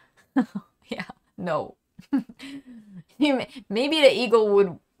 Yeah, no. Maybe the eagle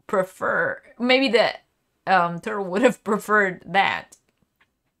would prefer... Maybe the turtle would have preferred that.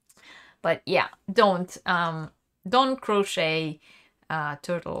 But yeah, don't crochet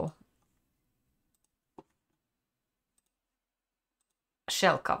turtle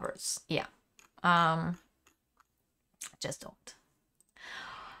shell covers. Yeah. Just don't.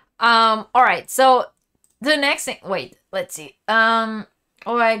 All right, so the next thing, wait, let's see.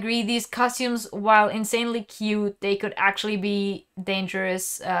 Oh, I agree. These costumes, while insanely cute, they could actually be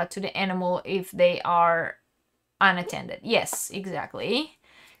dangerous to the animal if they are unattended. Yes, exactly.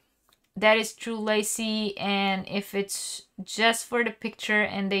 That is true, Lacey. And if it's just for the picture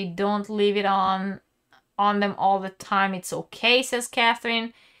and they don't leave it on them all the time, it's okay, says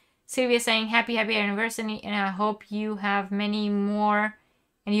Catherine. Sylvia saying, happy anniversary, and I hope you have many more.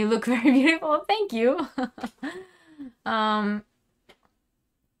 And you look very beautiful. Thank you.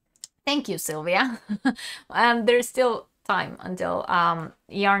 Thank you, Sylvia. There's still time until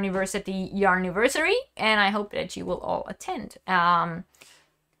Yarniversity, and I hope that you will all attend.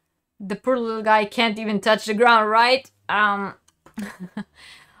 The poor little guy can't even touch the ground, right?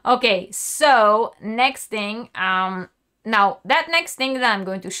 Okay, so next thing. Now, that next thing that I'm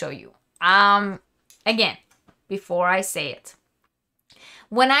going to show you. Again, before I say it.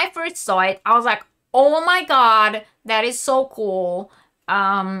 When I first saw it, I was like, oh my god, that is so cool.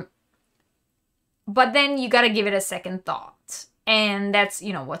 But then you gotta give it a second thought. And that's,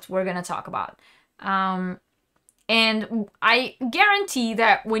 you know, what we're gonna talk about. And I guarantee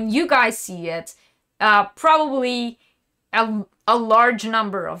that when you guys see it, probably a large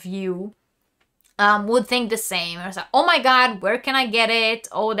number of you would think the same. I was like, oh my god, where can I get it?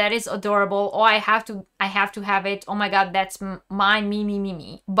 Oh, that is adorable. Oh, I have to have it. Oh my god, that's mine,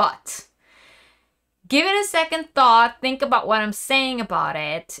 me. But give it a second thought, think about what I'm saying about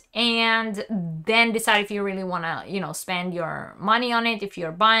it, and then decide if you really want to, you know, spend your money on it, if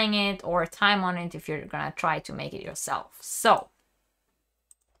you're buying it, or time on it, if you're gonna try to make it yourself. So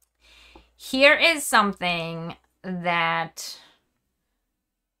here is something that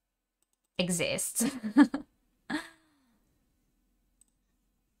exists.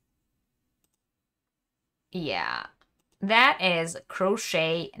 Yeah, that is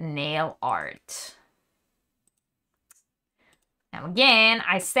crochet nail art. Now again,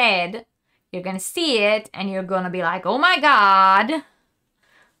 I said you're gonna see it and you're gonna be like, oh my god.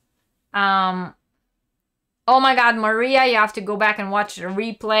 Oh my god, Maria, you have to go back and watch the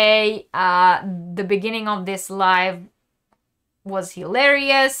replay. The beginning of this live was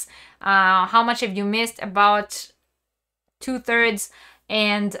hilarious. How much have you missed? About 2/3.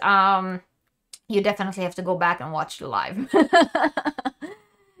 And you definitely have to go back and watch the live.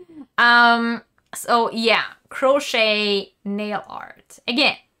 So yeah, crochet nail art.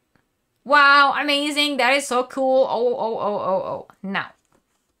 Again, wow, amazing. That is so cool. Oh. Now,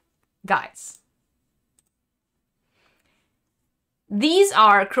 guys, These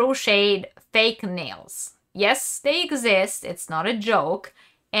are crocheted fake nails. Yes, they exist. It's not a joke.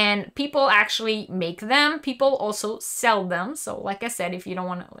 And people actually make them. People also sell them. So like I said, if you don't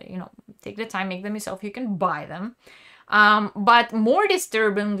want to, you know, take the time, make them yourself, you can buy them. But more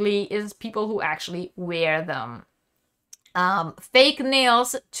disturbingly is people who actually wear them. Fake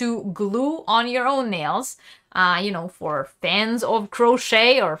nails to glue on your own nails. You know, for fans of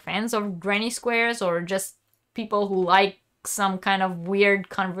crochet or fans of granny squares or just people who like some kind of weird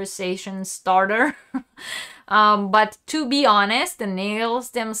conversation starter. But to be honest, the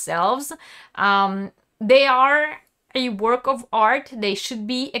nails themselves, they are a work of art. They should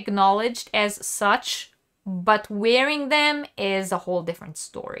be acknowledged as such, but wearing them is a whole different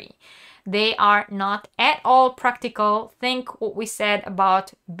story. They are not at all practical. Think what we said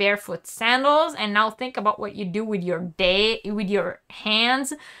about barefoot sandals, and now think about what you do with your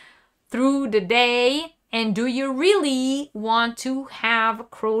hands through the day. And do you really want to have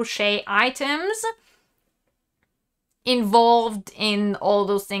crochet items involved in all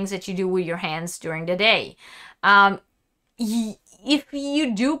those things that you do with your hands during the day? If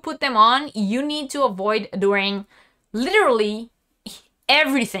you do put them on, you need to avoid doing literally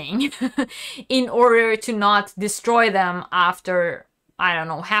everything in order to not destroy them after, I don't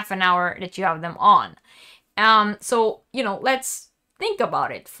know, half an hour that you have them on. So, you know, let's think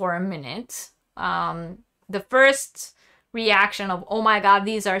about it for a minute. The first reaction of, oh my god,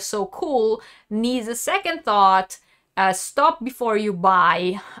 these are so cool, needs a second thought. Stop before you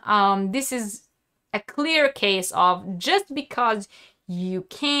buy. This is a clear case of just because you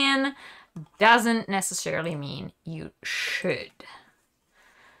can doesn't necessarily mean you should.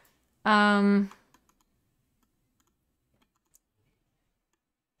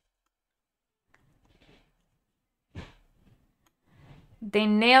 The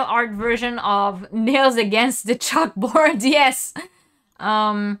nail art version of Nails Against the Chalkboard. Yes.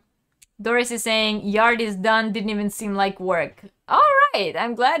 Doris is saying, yard is done, didn't even seem like work. All right,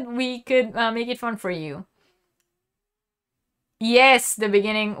 I'm glad we could make it fun for you. Yes, the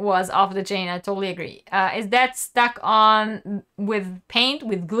beginning was off the chain. I totally agree. Is that stuck on with paint,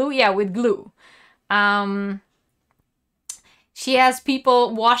 with glue? Yeah, with glue. She has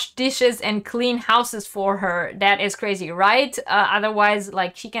people wash dishes and clean houses for her. That is crazy, right? Otherwise,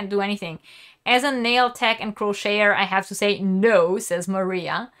 like, she can't do anything. As a nail tech and crocheter, I have to say no, says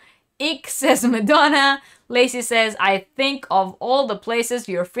Maria. Ick, says Madonna. Lacey says, I think of all the places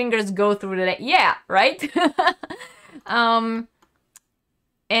your fingers go through the day. Yeah, right? And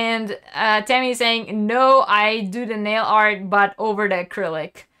Tammy is saying, no, I do the nail art, but over the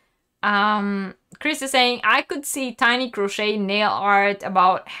acrylic. Chris is saying, I could see tiny crochet nail art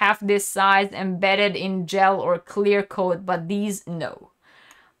about half this size embedded in gel or clear coat, but these, no.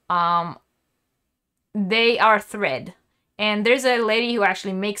 They are thread. And there's a lady who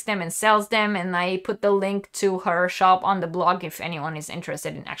actually makes them and sells them, and I put the link to her shop on the blog if anyone is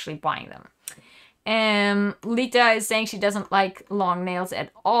interested in actually buying them. Lita is saying she doesn't like long nails at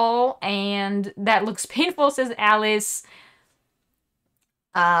all, and that looks painful, says Alice.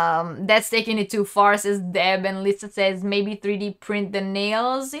 That's taking it too far, says Deb, and Lisa says maybe 3D print the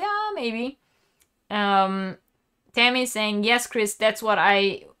nails. Yeah, maybe. Tammy is saying, yes, Chris, that's what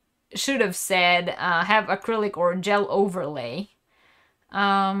I should have said. Have acrylic or gel overlay.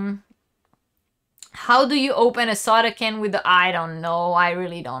 How do you open a soda can with the... I don't know. I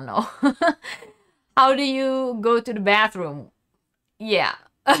really don't know. How do you go to the bathroom? Yeah.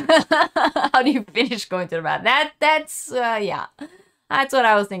 How do you finish going to the bath? That's yeah. That's what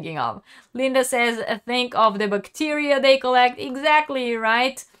I was thinking of. Linda says, think of the bacteria they collect. Exactly,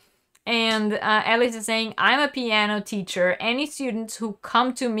 right? And Alice is saying, I'm a piano teacher. Any students who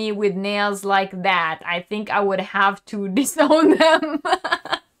come to me with nails like that, I think I would have to disown them.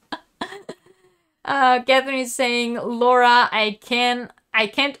 Catherine is saying, Laura, I can't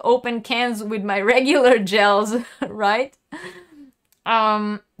open cans with my regular gels, right?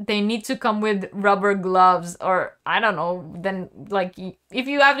 They need to come with rubber gloves, or I don't know, then like if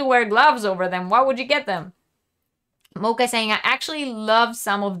you have to wear gloves over them, why would you get them? Mocha saying, I actually love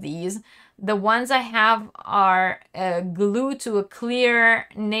some of these. The ones I have are glued to a clear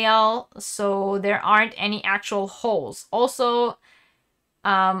nail, so there aren't any actual holes. Also,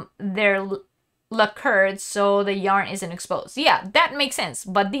 they're lacquered, so the yarn isn't exposed. Yeah, that makes sense,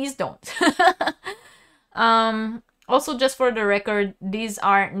 but these don't. Also, just for the record, these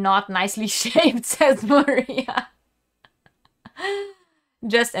are not nicely shaped, says Maria.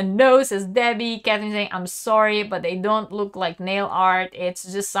 Just a no, says Debbie. Catherine saying, I'm sorry, but they don't look like nail art. It's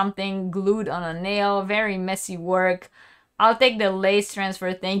just something glued on a nail. Very messy work. I'll take the lace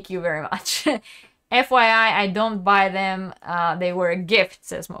transfer. Thank you very much. FYI, I don't buy them. They were a gift,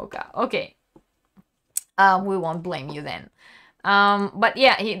 says Mocha. Okay. We won't blame you then. But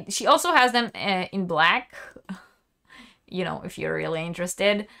yeah, she also has them in black. You know, if you're really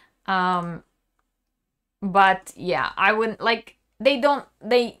interested. But yeah, I wouldn't like. They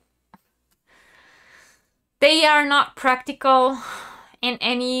are not practical in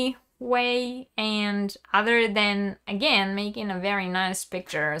any way, and other than, again, making a very nice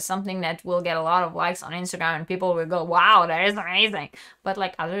picture, something that will get a lot of likes on Instagram and people will go, wow, that is amazing. But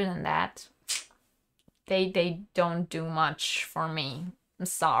like, other than that, they don't do much for me. I'm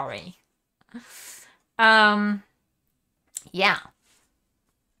sorry. Yeah.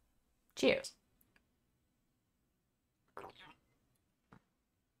 Cheers.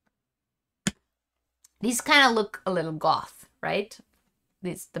 These kind of look a little goth, right?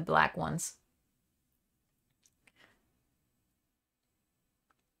 The black ones.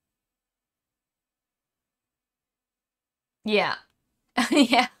 Yeah.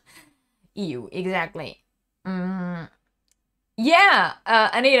 Yeah. Ew, exactly. Yeah,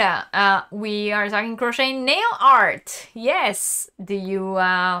 Anita, we are talking crochet nail art. Yes. Do you,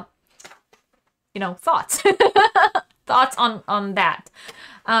 you know, thoughts? Thoughts on that?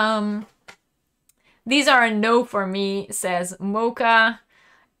 These are a no for me, says Mocha.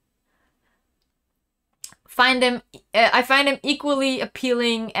 I find them equally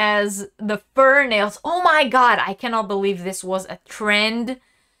appealing as the fur nails. Oh my god, I cannot believe this was a trend.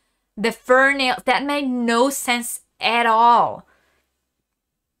 The fur nails, that made no sense at all.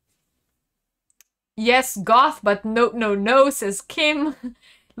 Yes, goth, but no, says Kim.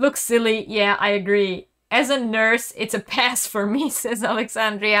 Looks silly. Yeah, I agree. As a nurse, it's a pass for me, says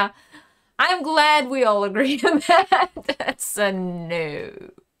Alexandria. I'm glad we all agree on that. That's a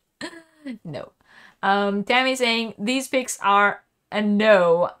no. No. Tammy saying, these pics are a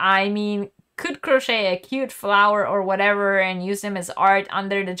no. I mean, could crochet a cute flower or whatever and use them as art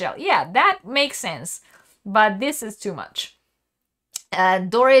under the gel. Yeah, that makes sense. But this is too much.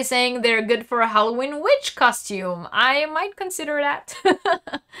 Dory is saying they're good for a Halloween witch costume. I might consider that.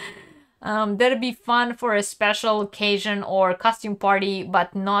 That'd be fun for a special occasion or costume party,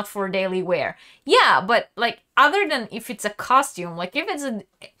 but not for daily wear. Yeah, but like, other than if it's a costume, like if it's a...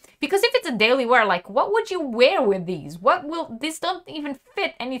 Because if it's a daily wear, like, what would you wear with these? What will... This don't even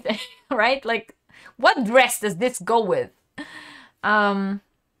fit anything, right? Like, what dress does this go with?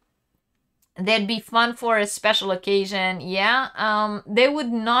 They'd be fun for a special occasion, yeah. They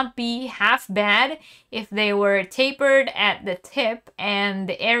would not be half bad if they were tapered at the tip and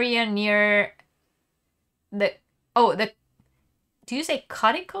the area near the... Oh, the... Do you say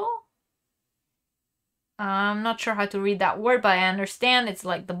cuticle? I'm not sure how to read that word, but I understand it's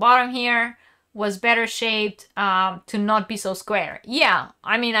like the bottom here was better shaped to not be so square. Yeah,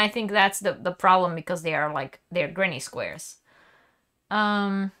 I mean, I think that's the problem because they are like, they're granny squares.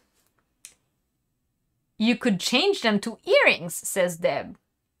 You could change them to earrings, says Deb.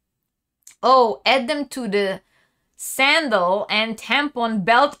 Oh, add them to the sandal and tampon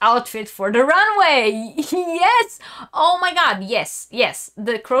belt outfit for the runway. Yes! Oh my god, yes, yes.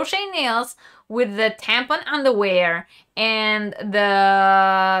 The crochet nails with the tampon underwear and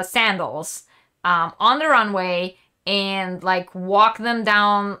the sandals on the runway, and like walk them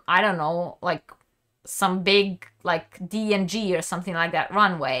down, I don't know, like some big like D&G or something like that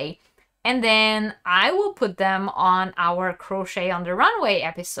runway. And then I will put them on our Crochet on the Runway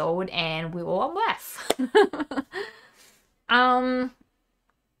episode and we will all laugh.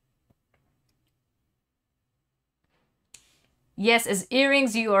 Yes, as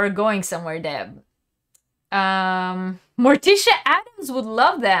earrings you are going somewhere, Deb. Morticia Adams would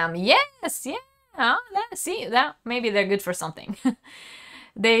love them. Yes, yeah. See, that maybe they're good for something.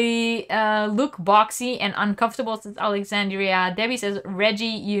 They look boxy and uncomfortable, says Alexandria. Debbie says, Reggie,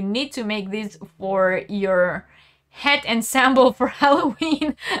 you need to make these for your hat ensemble for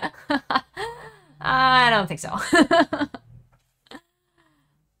Halloween. I don't think so.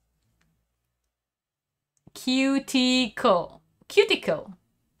 Cuticle. Cuticle.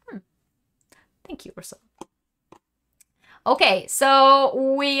 Thank you, Ursula. Okay,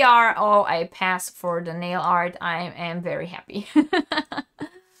 so we are... Oh, I passed for the nail art. I am very happy.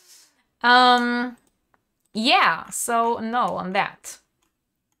 Yeah, so no on that.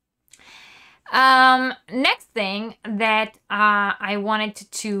 Next thing that I wanted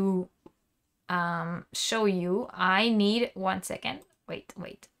to show you, I need 1 second. Wait.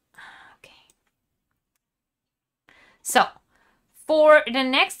 Okay. So, for the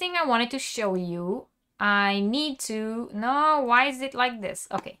next thing I wanted to show you, I need to... No, why is it like this?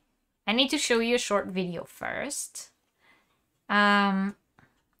 Okay. I need to show you a short video first.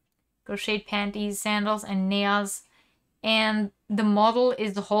 crocheted panties, sandals, and nails. And the model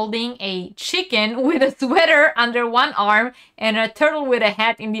is holding a chicken with a sweater under one arm and a turtle with a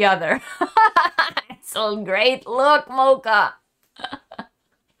hat in the other. It's so great. Look, Mocha.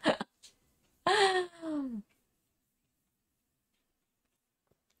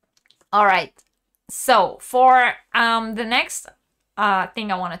 All right. So for the next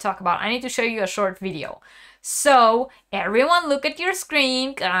thing I want to talk about, I need to show you a short video. So everyone look at your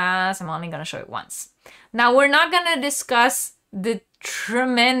screen because I'm only going to show it once. Now we're not going to discuss the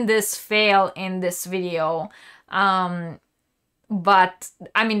tremendous fail in this video. But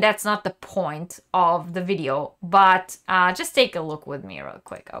I mean, that's not the point of the video, but just take a look with me real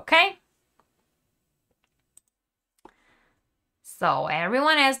quick, okay? So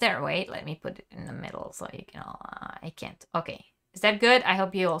everyone has their, wait, let me put it in the middle so you can all, I can't. Okay, is that good? I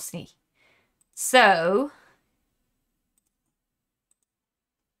hope you all see. So,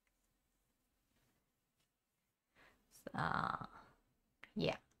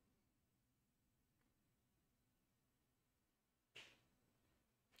 yeah.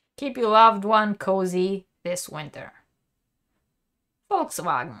 Keep your loved one cozy this winter.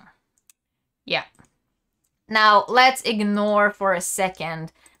 Volkswagen. Yeah. Now, let's ignore for a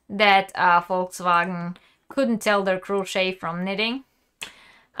second that Volkswagen couldn't tell their crochet from knitting.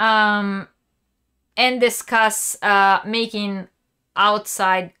 And discuss making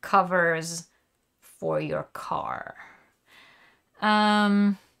outside covers for your car.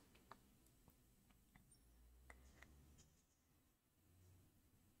 A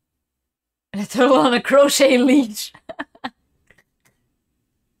turtle on a crochet leash.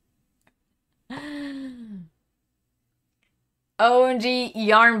 OMG,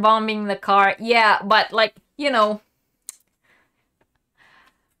 yarn bombing the car. Yeah, but like, you know,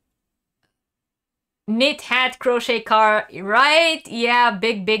 knit hat crochet car, right? Yeah,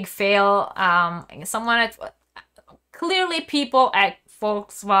 big fail. Someone at clearly people at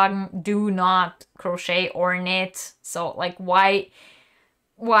Volkswagen do not crochet or knit. So like, why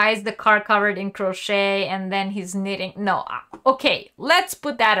is the car covered in crochet and then he's knitting? No, okay, let's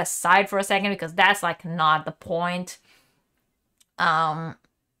put that aside for a second because that's like not the point.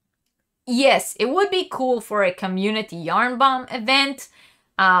 Yes, it would be cool for a community yarn bomb event,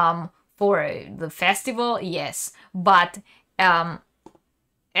 for the festival, yes, but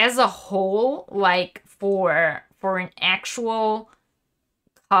as a whole, like for an actual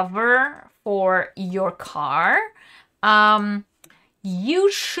cover for your car,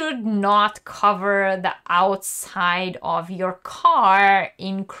 you should not cover the outside of your car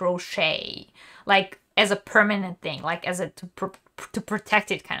in crochet, like as a permanent thing, like as a to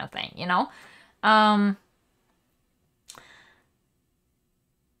protect it kind of thing, you know? Hi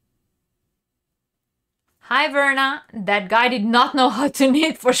Verna, that guy did not know how to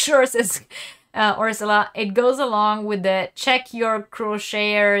knit for sure, says Ursula. It goes along with the check your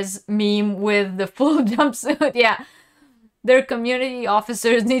crocheters meme with the full jumpsuit. Yeah, their community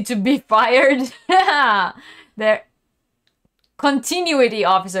officers need to be fired. Their continuity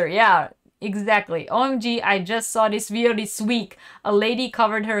officer, yeah. Exactly. OMG, I just saw this video this week. A lady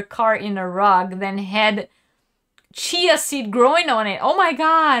covered her car in a rug, then had chia seed growing on it. Oh my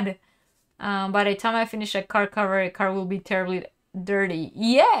god! By the time I finish a car cover, the car will be terribly dirty.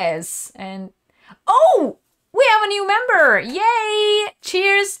 Yes! And... oh! We have a new member! Yay!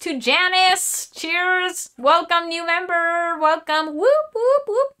 Cheers to Janice! Cheers! Welcome, new member! Welcome! Whoop, whoop,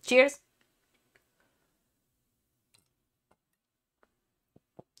 whoop! Cheers!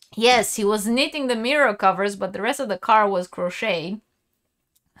 Yes, he was knitting the mirror covers, but the rest of the car was crocheted.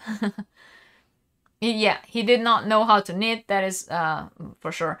 Yeah, he did not know how to knit, that is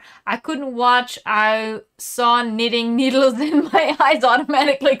for sure. I couldn't watch, I saw knitting needles and my eyes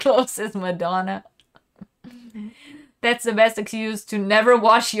automatically closed, says Madonna. That's the best excuse to never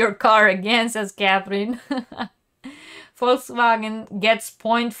wash your car again, says Catherine. Volkswagen gets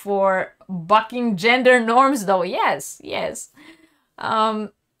point for bucking gender norms though, yes, yes.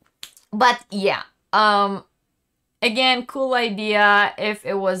 But yeah, again, cool idea if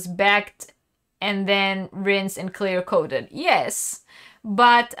it was backed and then rinsed and clear coated. Yes,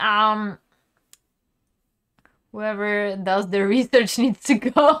 but whoever does the research needs to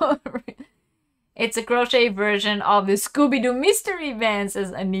go. It's a crochet version of the Scooby-Doo mystery van,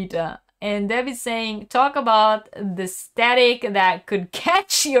 says Anita. And Debbie's saying, talk about the static that could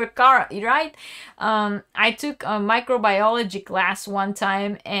catch your car, right? I took a microbiology class one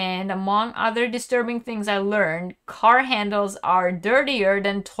time, and among other disturbing things I learned, car handles are dirtier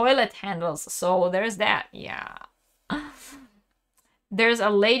than toilet handles. So there's that, yeah. There's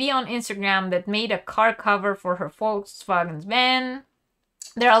a lady on Instagram that made a car cover for her Volkswagen van.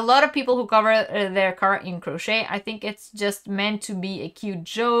 There are a lot of people who cover their car in crochet. I think it's just meant to be a cute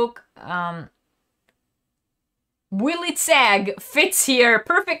joke. Will it sag? Fits here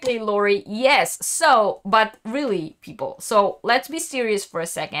perfectly, Lori. Yes. So, but really, people. So let's be serious for a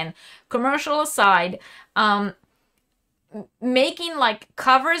second. Commercial aside, making like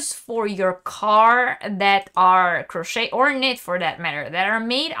covers for your car that are crochet or knit for that matter, that are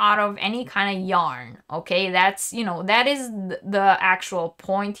made out of any kind of yarn. Okay, that's, you know, that is the actual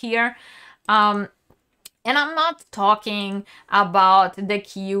point here. And I'm not talking about the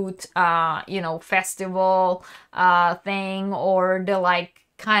cute, you know, festival thing, or the like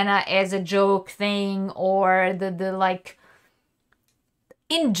kind of as a joke thing, or the like,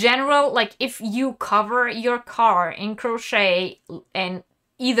 in general, like if you cover your car in crochet and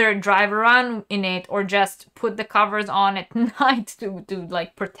either drive around in it or just put the covers on at night to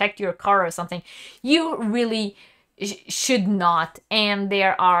like protect your car or something, you really should not. And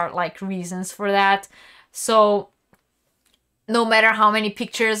there are like reasons for that. So no matter how many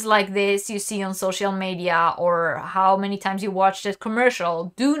pictures like this you see on social media or how many times you watch this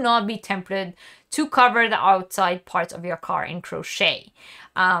commercial, do not be tempted to cover the outside parts of your car in crochet.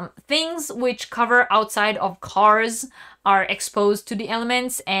 Things which cover outside of cars are exposed to the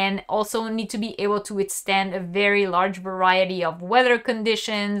elements and also need to be able to withstand a very large variety of weather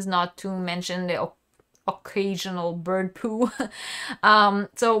conditions, not to mention the occasional bird poo.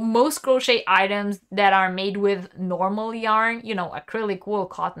 So most crochet items that are made with normal yarn, you know, acrylic, wool,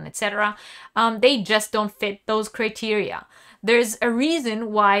 cotton, etc., they just don't fit those criteria. There's a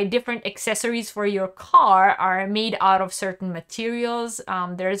reason why different accessories for your car are made out of certain materials.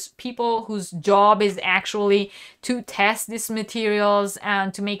 There's people whose job is actually to test these materials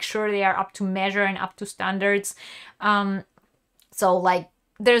and to make sure they are up to measure and up to standards. So like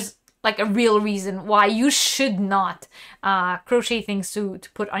there's like a real reason why you should not crochet things to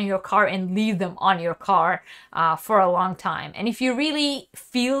put on your car and leave them on your car for a long time. And if you really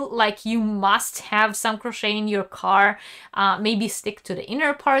feel like you must have some crochet in your car, maybe stick to the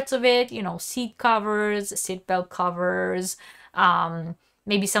inner parts of it, you know, seat covers, seat belt covers,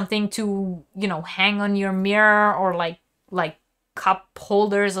 maybe something to, you know, hang on your mirror, or like cup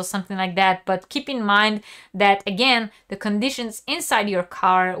holders or something like that. But keep in mind that, again, the conditions inside your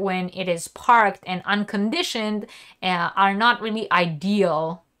car when it is parked and unconditioned are not really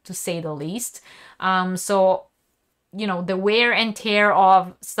ideal, to say the least. So, you know, the wear and tear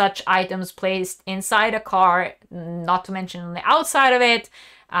of such items placed inside a car, not to mention on the outside of it,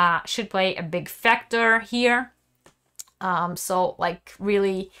 should play a big factor here. So like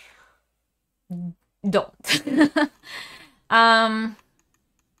really don't.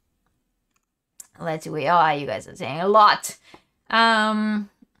 Let's see. Oh, you guys are saying a lot.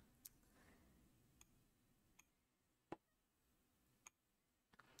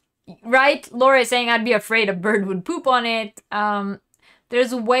 Right? Laura is saying I'd be afraid a bird would poop on it.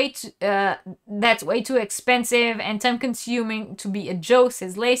 There's a way to, that's way too expensive and time consuming to be a joke,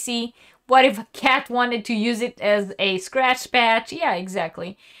 says Lacey. What if a cat wanted to use it as a scratch patch? Yeah,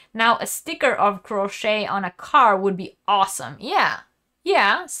 exactly. Now, a sticker of crochet on a car would be awesome. Yeah.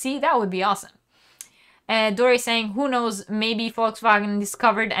 Yeah, see, that would be awesome. Dory saying, who knows, maybe Volkswagen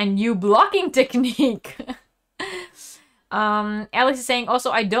discovered a new blocking technique. Alex is saying,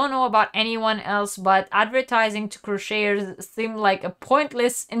 also, I don't know about anyone else, but advertising to crocheters seem like a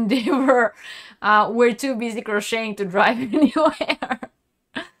pointless endeavor. We're too busy crocheting to drive anywhere.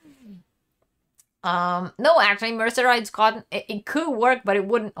 No, actually, mercerized cotton, it could work, but it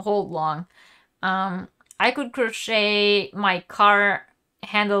wouldn't hold long. I could crochet my car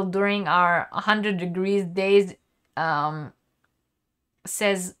handle during our 100 degrees days,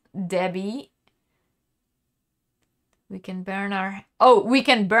 says Debbie. We can burn our... Oh, we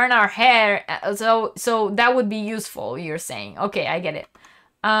can burn our hair. So that would be useful, you're saying. Okay, I get it.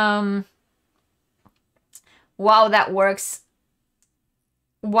 Wow, that works.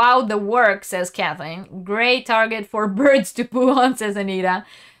 Wow, the work, says Kathleen. Great target for birds to poo on, says Anita.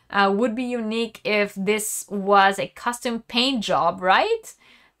 Would be unique if this was a custom paint job, right?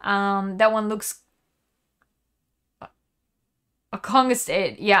 That one looks... A Conga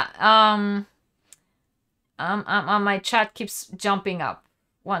State, yeah. My chat keeps jumping up.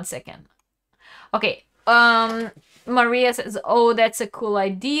 1 second. Okay. Maria says, oh, that's a cool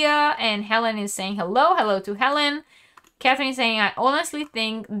idea. And Helen is saying hello. Hello to Helen. Catherine is saying, I honestly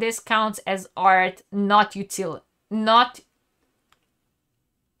think this counts as art, not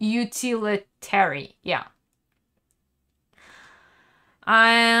utilitarian. Yeah.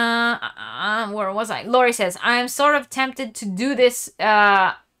 Where was I? Lori says, I'm sort of tempted to do this to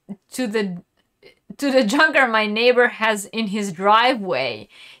to the junker my neighbor has in his driveway.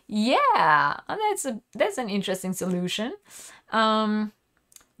 Yeah, that's an interesting solution.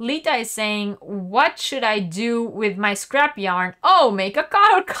 Lita is saying, what should I do with my scrap yarn? Oh, make a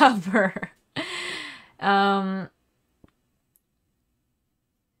car cover.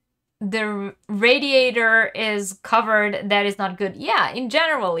 The radiator is covered. That is not good. Yeah, in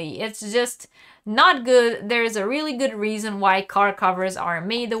generally, it's just not good. There's a really good reason why car covers are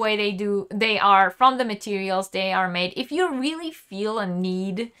made the way they do. They are from the materials they are made. If you really feel a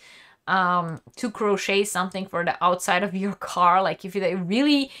need to crochet something for the outside of your car, like if you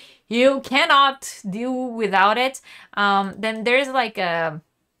cannot do without it, then there's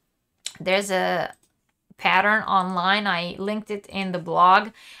a pattern online. I linked it in the blog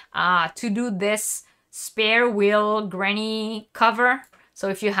to do this spare wheel granny cover. So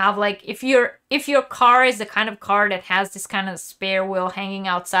if you have if your car is the kind of car that has this kind of spare wheel hanging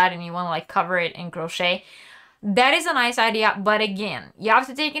outside and you want to cover it in crochet, that is a nice idea. But again, you have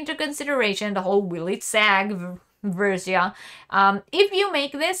to take into consideration the whole will it sag version. If you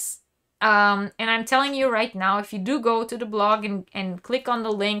make this, and I'm telling you right now, if you do go to the blog and click on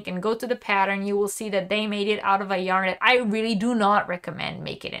the link and go to the pattern, you will see that they made it out of a yarn that I really do not recommend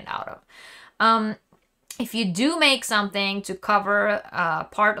making it out of. If you do make something to cover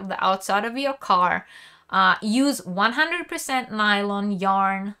part of the outside of your car, use 100% nylon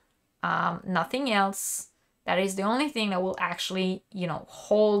yarn, nothing else. That is the only thing that will actually,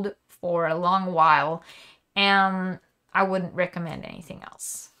 hold for a long while. And I wouldn't recommend anything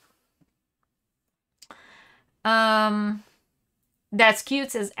else. That's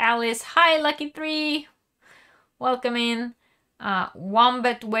cute, says Alice. Hi, Lucky3. Welcome in.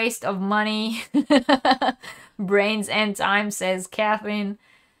 Wombat waste of money. Brains and time, says Catherine.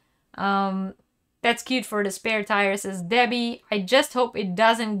 That's cute for the spare tire, says Debbie. I just hope it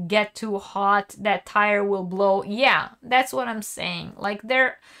doesn't get too hot. That tire will blow. Yeah, that's what I'm saying.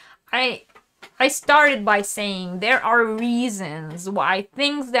 I started by saying there are reasons why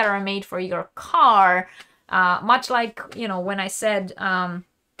things that are made for your car, much like, when I said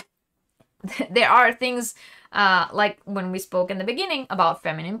there are things like when we spoke in the beginning about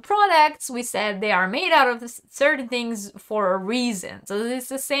feminine products, we said they are made out of certain things for a reason. So it's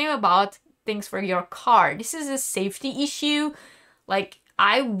the same about things for your car. This is a safety issue.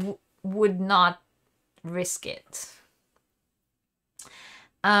 I would not risk it.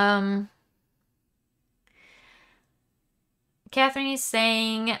 Catherine is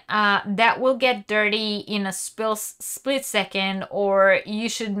saying that will get dirty in a split second, or you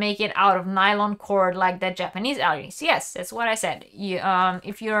should make it out of nylon cord like that Japanese allergies. Yes, that's what I said.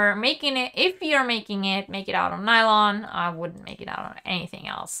 If you're making it, make it out of nylon. I wouldn't make it out of anything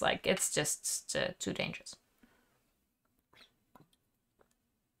else. It's just too dangerous.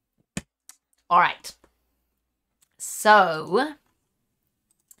 All right. So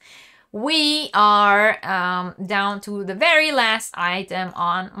we are down to the very last item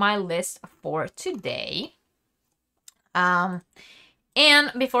on my list for today.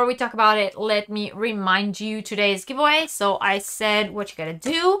 And before we talk about it, let me remind you today's giveaway. So I said what you gotta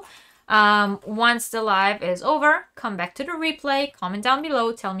do. Once the live is over, come back to the replay, comment down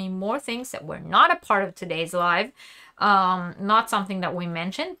below, tell me more things that were not a part of today's live. Not something that we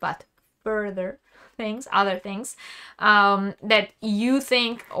mentioned, but further things, other things that you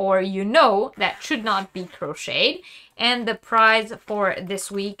think or that should not be crocheted. And the prize for this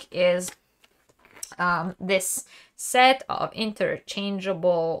week is this set of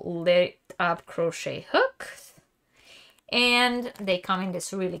interchangeable lit up crochet hooks, and they come in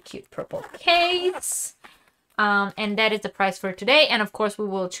this really cute purple case, and that is the prize for today. And of course we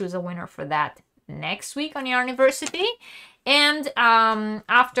will choose a winner for that next week on Yarniversity. And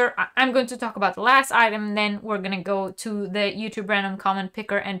after I'm going to talk about the last item, then we're gonna go to the YouTube random comment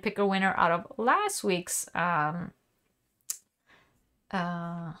picker and pick a winner out of last week's live.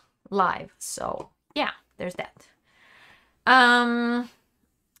 So yeah, there's that.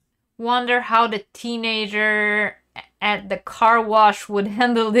 Wonder how the teenager at the car wash would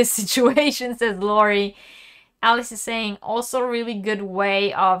handle this situation, says Lori. Alice is saying, also really good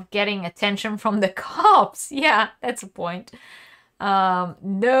way of getting attention from the cops. Yeah, that's a point. No,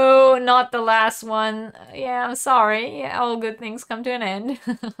 not the last one. Yeah, I'm sorry. Yeah, all good things come to an end.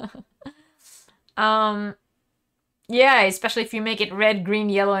 Yeah, especially if you make it red, green,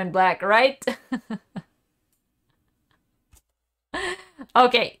 yellow, and black, right?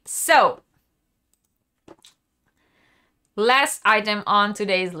 Okay, so last item on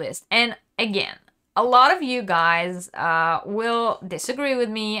today's list. And again, a lot of you guys will disagree with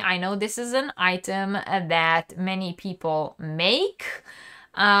me. I know this is an item that many people make.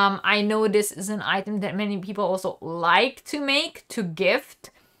 I know this is an item that many people also like to make to gift.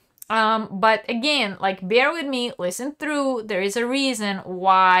 But again, like, bear with me, listen through. There is a reason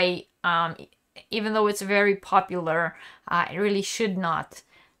why, even though it's very popular, it really should not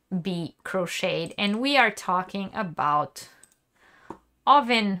be crocheted. And we are talking about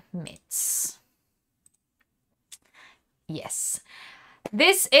oven mitts. Yes.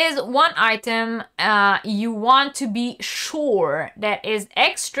 This is one item you want to be sure that is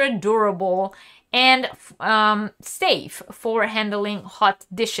extra durable and safe for handling hot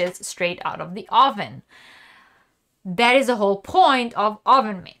dishes straight out of the oven. That is the whole point of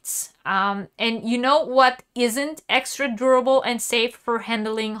oven mitts. And you know what isn't extra durable and safe for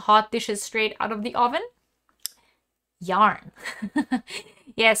handling hot dishes straight out of the oven? Yarn.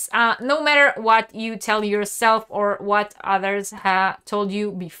 Yes, no matter what you tell yourself or what others have told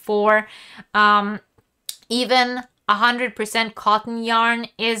you before, even 100% cotton yarn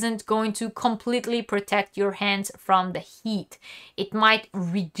isn't going to completely protect your hands from the heat. It might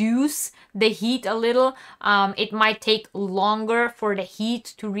reduce the heat a little. It might take longer for the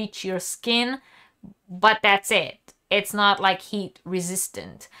heat to reach your skin, but that's it. It's not like heat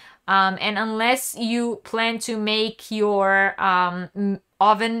resistant. And unless you plan to make your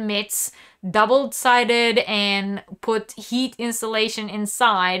oven mitts double-sided and put heat insulation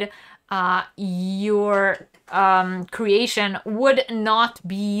inside, your creation would not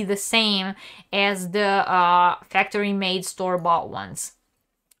be the same as the factory-made store-bought ones.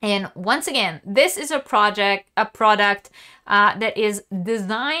 And once again, this is a product that is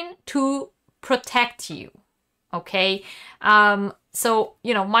designed to protect you. Okay, so,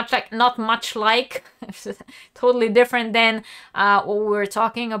 you know, not much like, totally different than what we were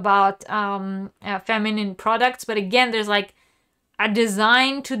talking about, feminine products. But again, there's like a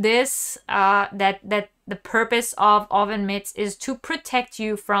design to this, that the purpose of oven mitts is to protect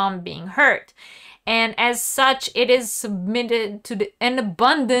you from being hurt. And as such, it is submitted to an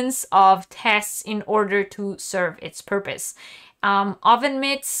abundance of tests in order to serve its purpose. Oven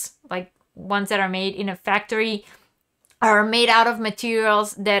mitts, like ones that are made in a factory, are made out of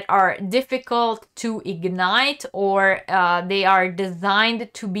materials that are difficult to ignite, or they are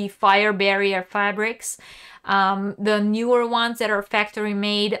designed to be fire barrier fabrics. The newer ones that are factory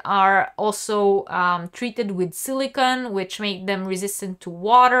made are also treated with silicone, which make them resistant to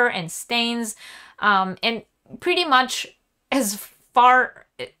water and stains. And pretty much, as far,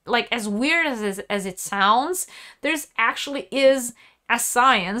 like, as weird as it sounds, there's actually is a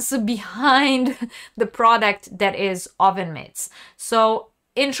science behind the product that is oven mitts. So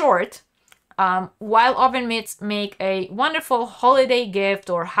in short, while oven mitts make a wonderful holiday gift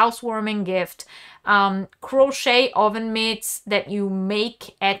or housewarming gift, crochet oven mitts that you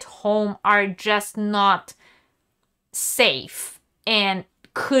make at home are just not safe and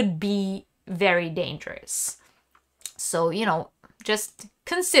could be very dangerous. So, you know, just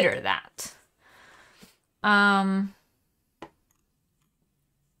consider that.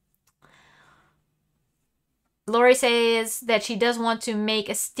 Lori says that she does want to make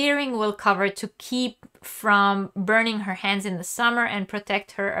a steering wheel cover to keep from burning her hands in the summer and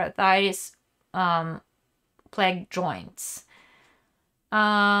protect her arthritis plagued joints.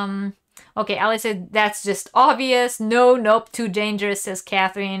 Okay, Alice said that's just obvious. No, nope, too dangerous, says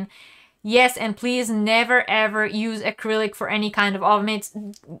Catherine. Yes, and please never ever use acrylic for any kind of oven mitts.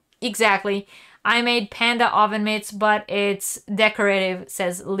 Exactly. I made panda oven mitts, but it's decorative,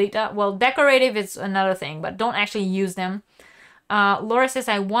 says Lita. Well, decorative is another thing, but don't actually use them. Laura says,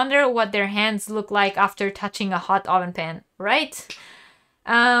 I wonder what their hands look like after touching a hot oven pan, right?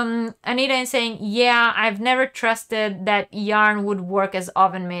 Anita is saying, yeah, I've never trusted that yarn would work as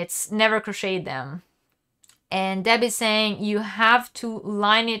oven mitts. Never crocheted them. And Debbie's saying, you have to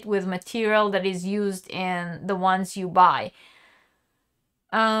line it with material that is used in the ones you buy.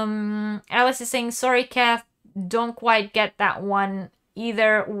 Alice is saying, sorry, Kath, don't quite get that one.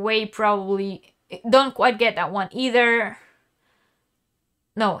 Either way, probably... Don't quite get that one either.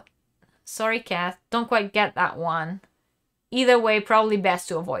 No. Sorry, Kath, don't quite get that one. Either way, probably best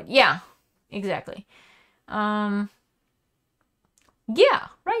to avoid. Yeah, exactly. Yeah,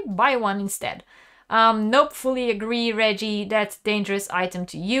 right, buy one instead. Nope, fully agree, Reggie. That's a dangerous item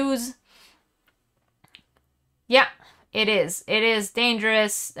to use. Yeah. It is. It is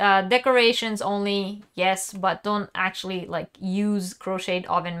dangerous. Decorations only, yes, but don't actually like use crocheted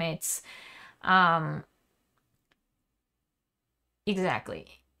oven mitts.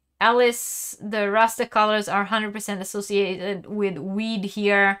 Exactly. Alice, the rustic colors are 100% associated with weed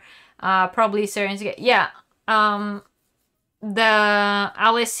here. Probably certain. Yeah.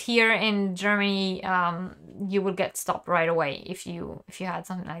 Alice here in Germany, you would get stopped right away if you had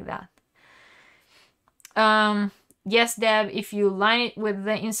something like that. Yes, Deb, if you line it with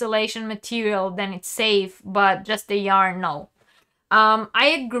the insulation material, then it's safe, but just the yarn, no.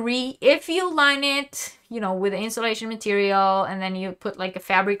 I agree. If you line it, you know, with the insulation material and then you put like a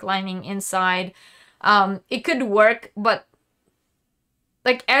fabric lining inside, it could work, but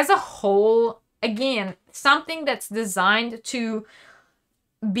like as a whole, again, something that's designed to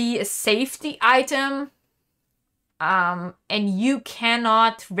be a safety item, and you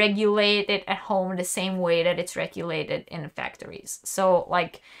cannot regulate it at home the same way that it's regulated in the factories. So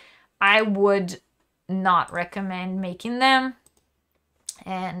like, I would not recommend making them.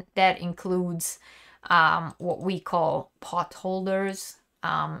 And that includes what we call pot holders.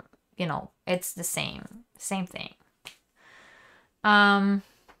 You know, it's the same thing.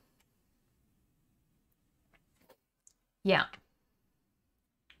 Yeah.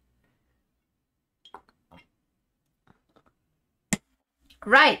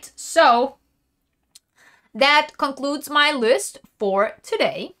 Right, so that concludes my list for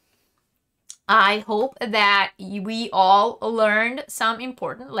today. I hope that we all learned some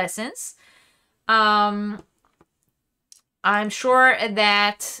important lessons. I'm sure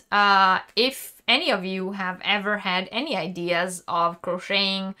that if any of you have ever had any ideas of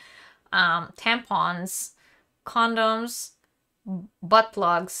crocheting tampons, condoms, butt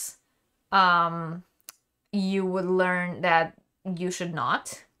plugs, you would learn that you should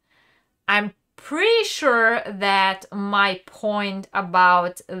not. I'm pretty sure that my point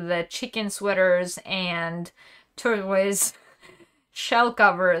about the chicken sweaters and turquoise shell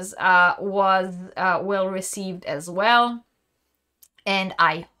covers was well received as well. And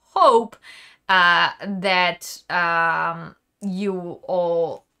I hope that you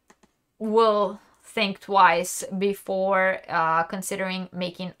all will think twice before considering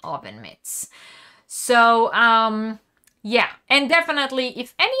making oven mitts. So, yeah, and definitely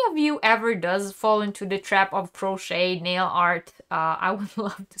if any of you ever does fall into the trap of crochet nail art, I would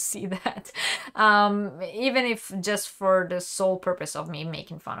love to see that. Even if just for the sole purpose of me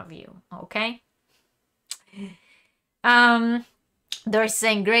making fun of you, okay? They're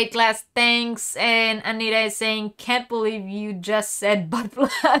saying great class, thanks, and Anita is saying can't believe you just said butt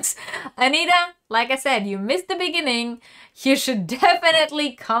plugs. Anita, like I said, you missed the beginning. You should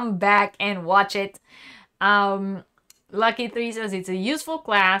definitely come back and watch it. Lucky3 says it's a useful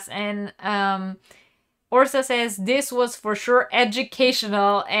class, and Orsa says this was for sure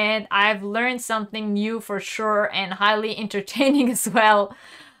educational and I've learned something new for sure and highly entertaining as well.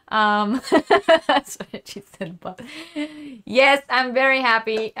 That's what she said, but yes, I'm very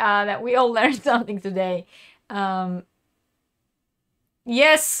happy that we all learned something today.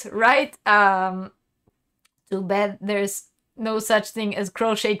 Yes, right. Too bad there's no such thing as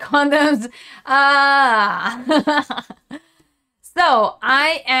crochet condoms. So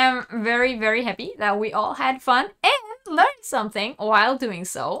I am very, very happy that we all had fun and learned something while doing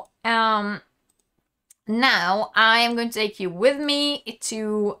so. Now I am going to take you with me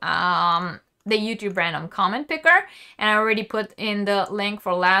to the YouTube random comment picker, and I already put in the link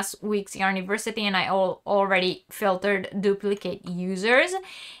for last week's Yarniversity, and I already filtered duplicate users.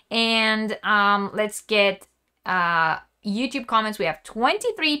 And let's get YouTube comments. We have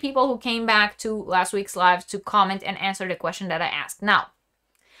 23 people who came back to last week's lives to comment and answer the question that I asked. Now,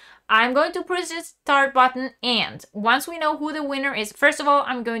 I'm going to push the start button, and once we know who the winner is, first of all,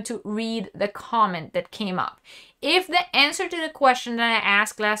 I'm going to read the comment that came up. If the answer to the question that I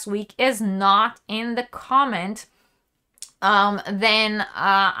asked last week is not in the comment, then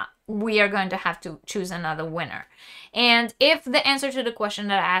we are going to have to choose another winner. And if the answer to the question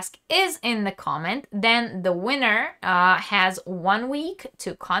that I asked is in the comment, then the winner has 1 week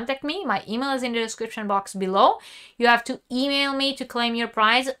to contact me. My email is in the description box below. You have to email me to claim your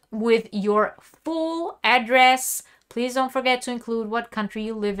prize with your full address. Please don't forget to include what country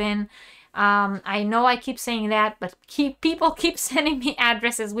you live in. I know I keep saying that, but people keep sending me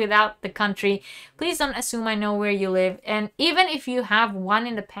addresses without the country. Please don't assume I know where you live. And even if you have won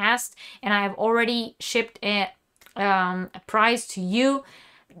in the past and I have already shipped a prize to you,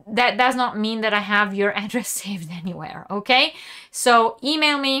 that does not mean that I have your address saved anywhere, okay? So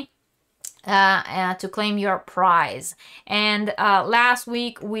email me to claim your prize. And last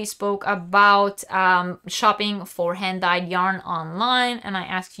week we spoke about shopping for hand-dyed yarn online, and I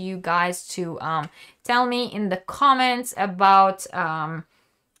asked you guys to tell me in the comments about a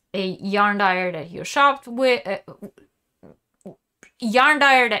yarn dyer that you shopped with,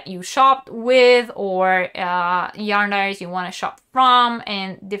 or yarn dyers you want to shop from,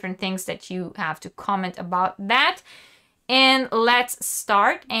 and different things that you have to comment about that. And let's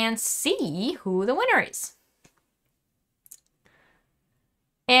start and see who the winner is.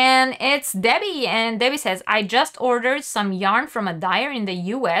 And it's Debbie, and Debbie says, I just ordered some yarn from a dyer in the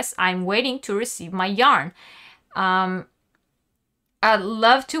US. I'm waiting to receive my yarn. I'd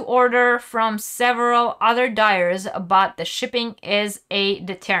love to order from several other dyers, but the shipping is a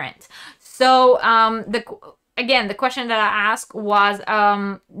deterrent. So again, the question that I asked was,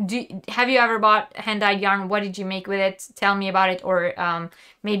 have you ever bought hand-dyed yarn? What did you make with it? Tell me about it, or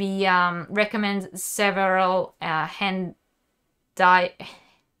maybe recommend several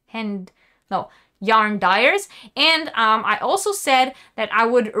yarn dyers. And I also said that I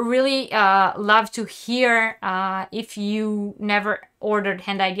would really love to hear if you never ordered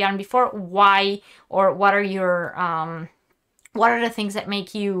hand-dyed yarn before, why, or what are your what are the things that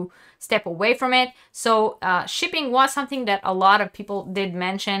make you step away from it. So shipping was something that a lot of people did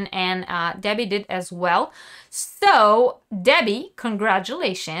mention, and Debbie did as well. So Debbie,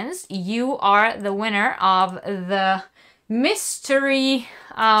 congratulations, you are the winner of the mystery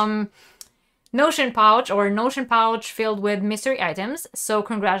Notion pouch, or Notion pouch filled with mystery items. So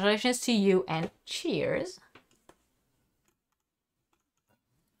congratulations to you, and cheers.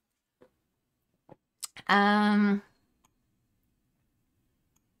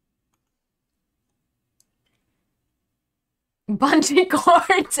 Bungee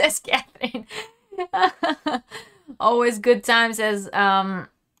cord, says Catherine. Always good times, says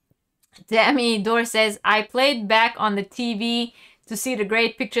Demi. Dor says, I played back on the TV to see the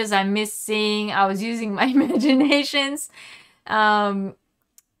great pictures I missed seeing. I was using my imaginations. And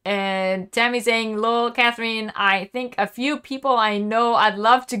Tammy saying, lol, Catherine, I think a few people I know I'd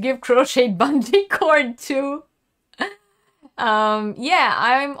love to give crochet bungee cord to. Yeah,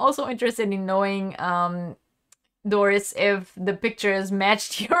 I'm also interested in knowing, Doris, if the pictures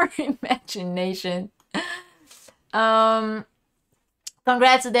matched your imagination.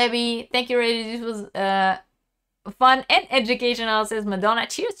 Congrats, Debbie. Thank you, Reggie. This was fun and educational, says Madonna.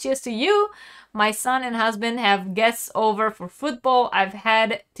 Cheers, cheers to you. My son and husband have guests over for football. I've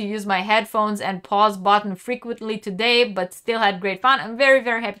had to use my headphones and pause button frequently today, but still had great fun. I'm very,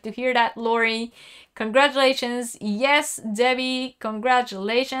 very happy to hear that, Lori. Congratulations. Yes, Debbie,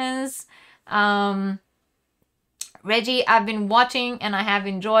 congratulations. Reggie, I've been watching and I have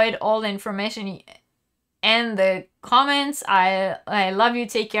enjoyed all the information and the comments. I love you.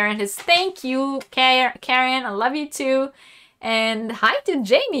 Take care. And his thank you, Karen. I love you too. And hi to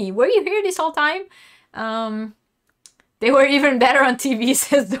Jamie. Were you here this whole time? They were even better on TV,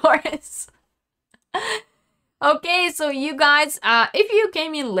 says Doris. Okay, so you guys, if you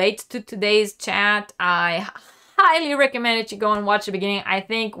came in late to today's chat, I highly recommend that you go and watch the beginning. I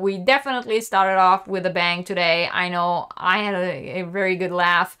think we definitely started off with a bang today. I know I had a very good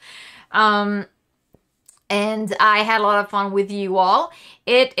laugh. And I had a lot of fun with you all.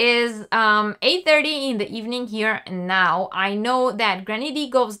 It is 8:30 in the evening here now. I know that Granny D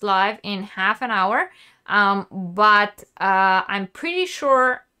goes live in half an hour, but I'm pretty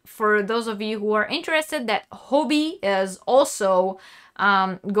sure for those of you who are interested that Hobie is also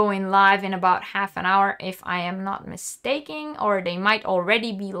going live in about half an hour, if I am not mistaken, or they might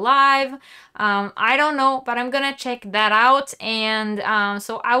already be live. I don't know, but I'm gonna check that out. And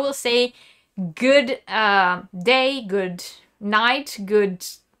so I will say good day, good night, good,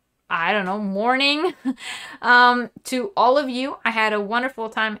 I don't know, morning to all of you. I had a wonderful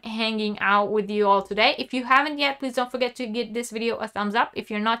time hanging out with you all today. If you haven't yet, please don't forget to give this video a thumbs up. If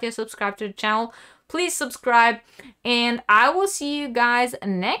you're not yet subscribed to the channel, please subscribe, and I will see you guys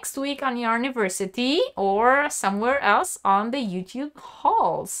next week on Yarniversity or somewhere else on the YouTube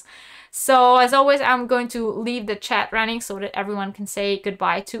hauls. So as always, I'm going to leave the chat running so that everyone can say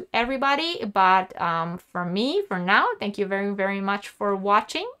goodbye to everybody. But for me, for now, thank you very, very much for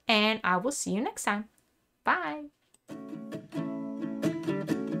watching, and I will see you next time. Bye.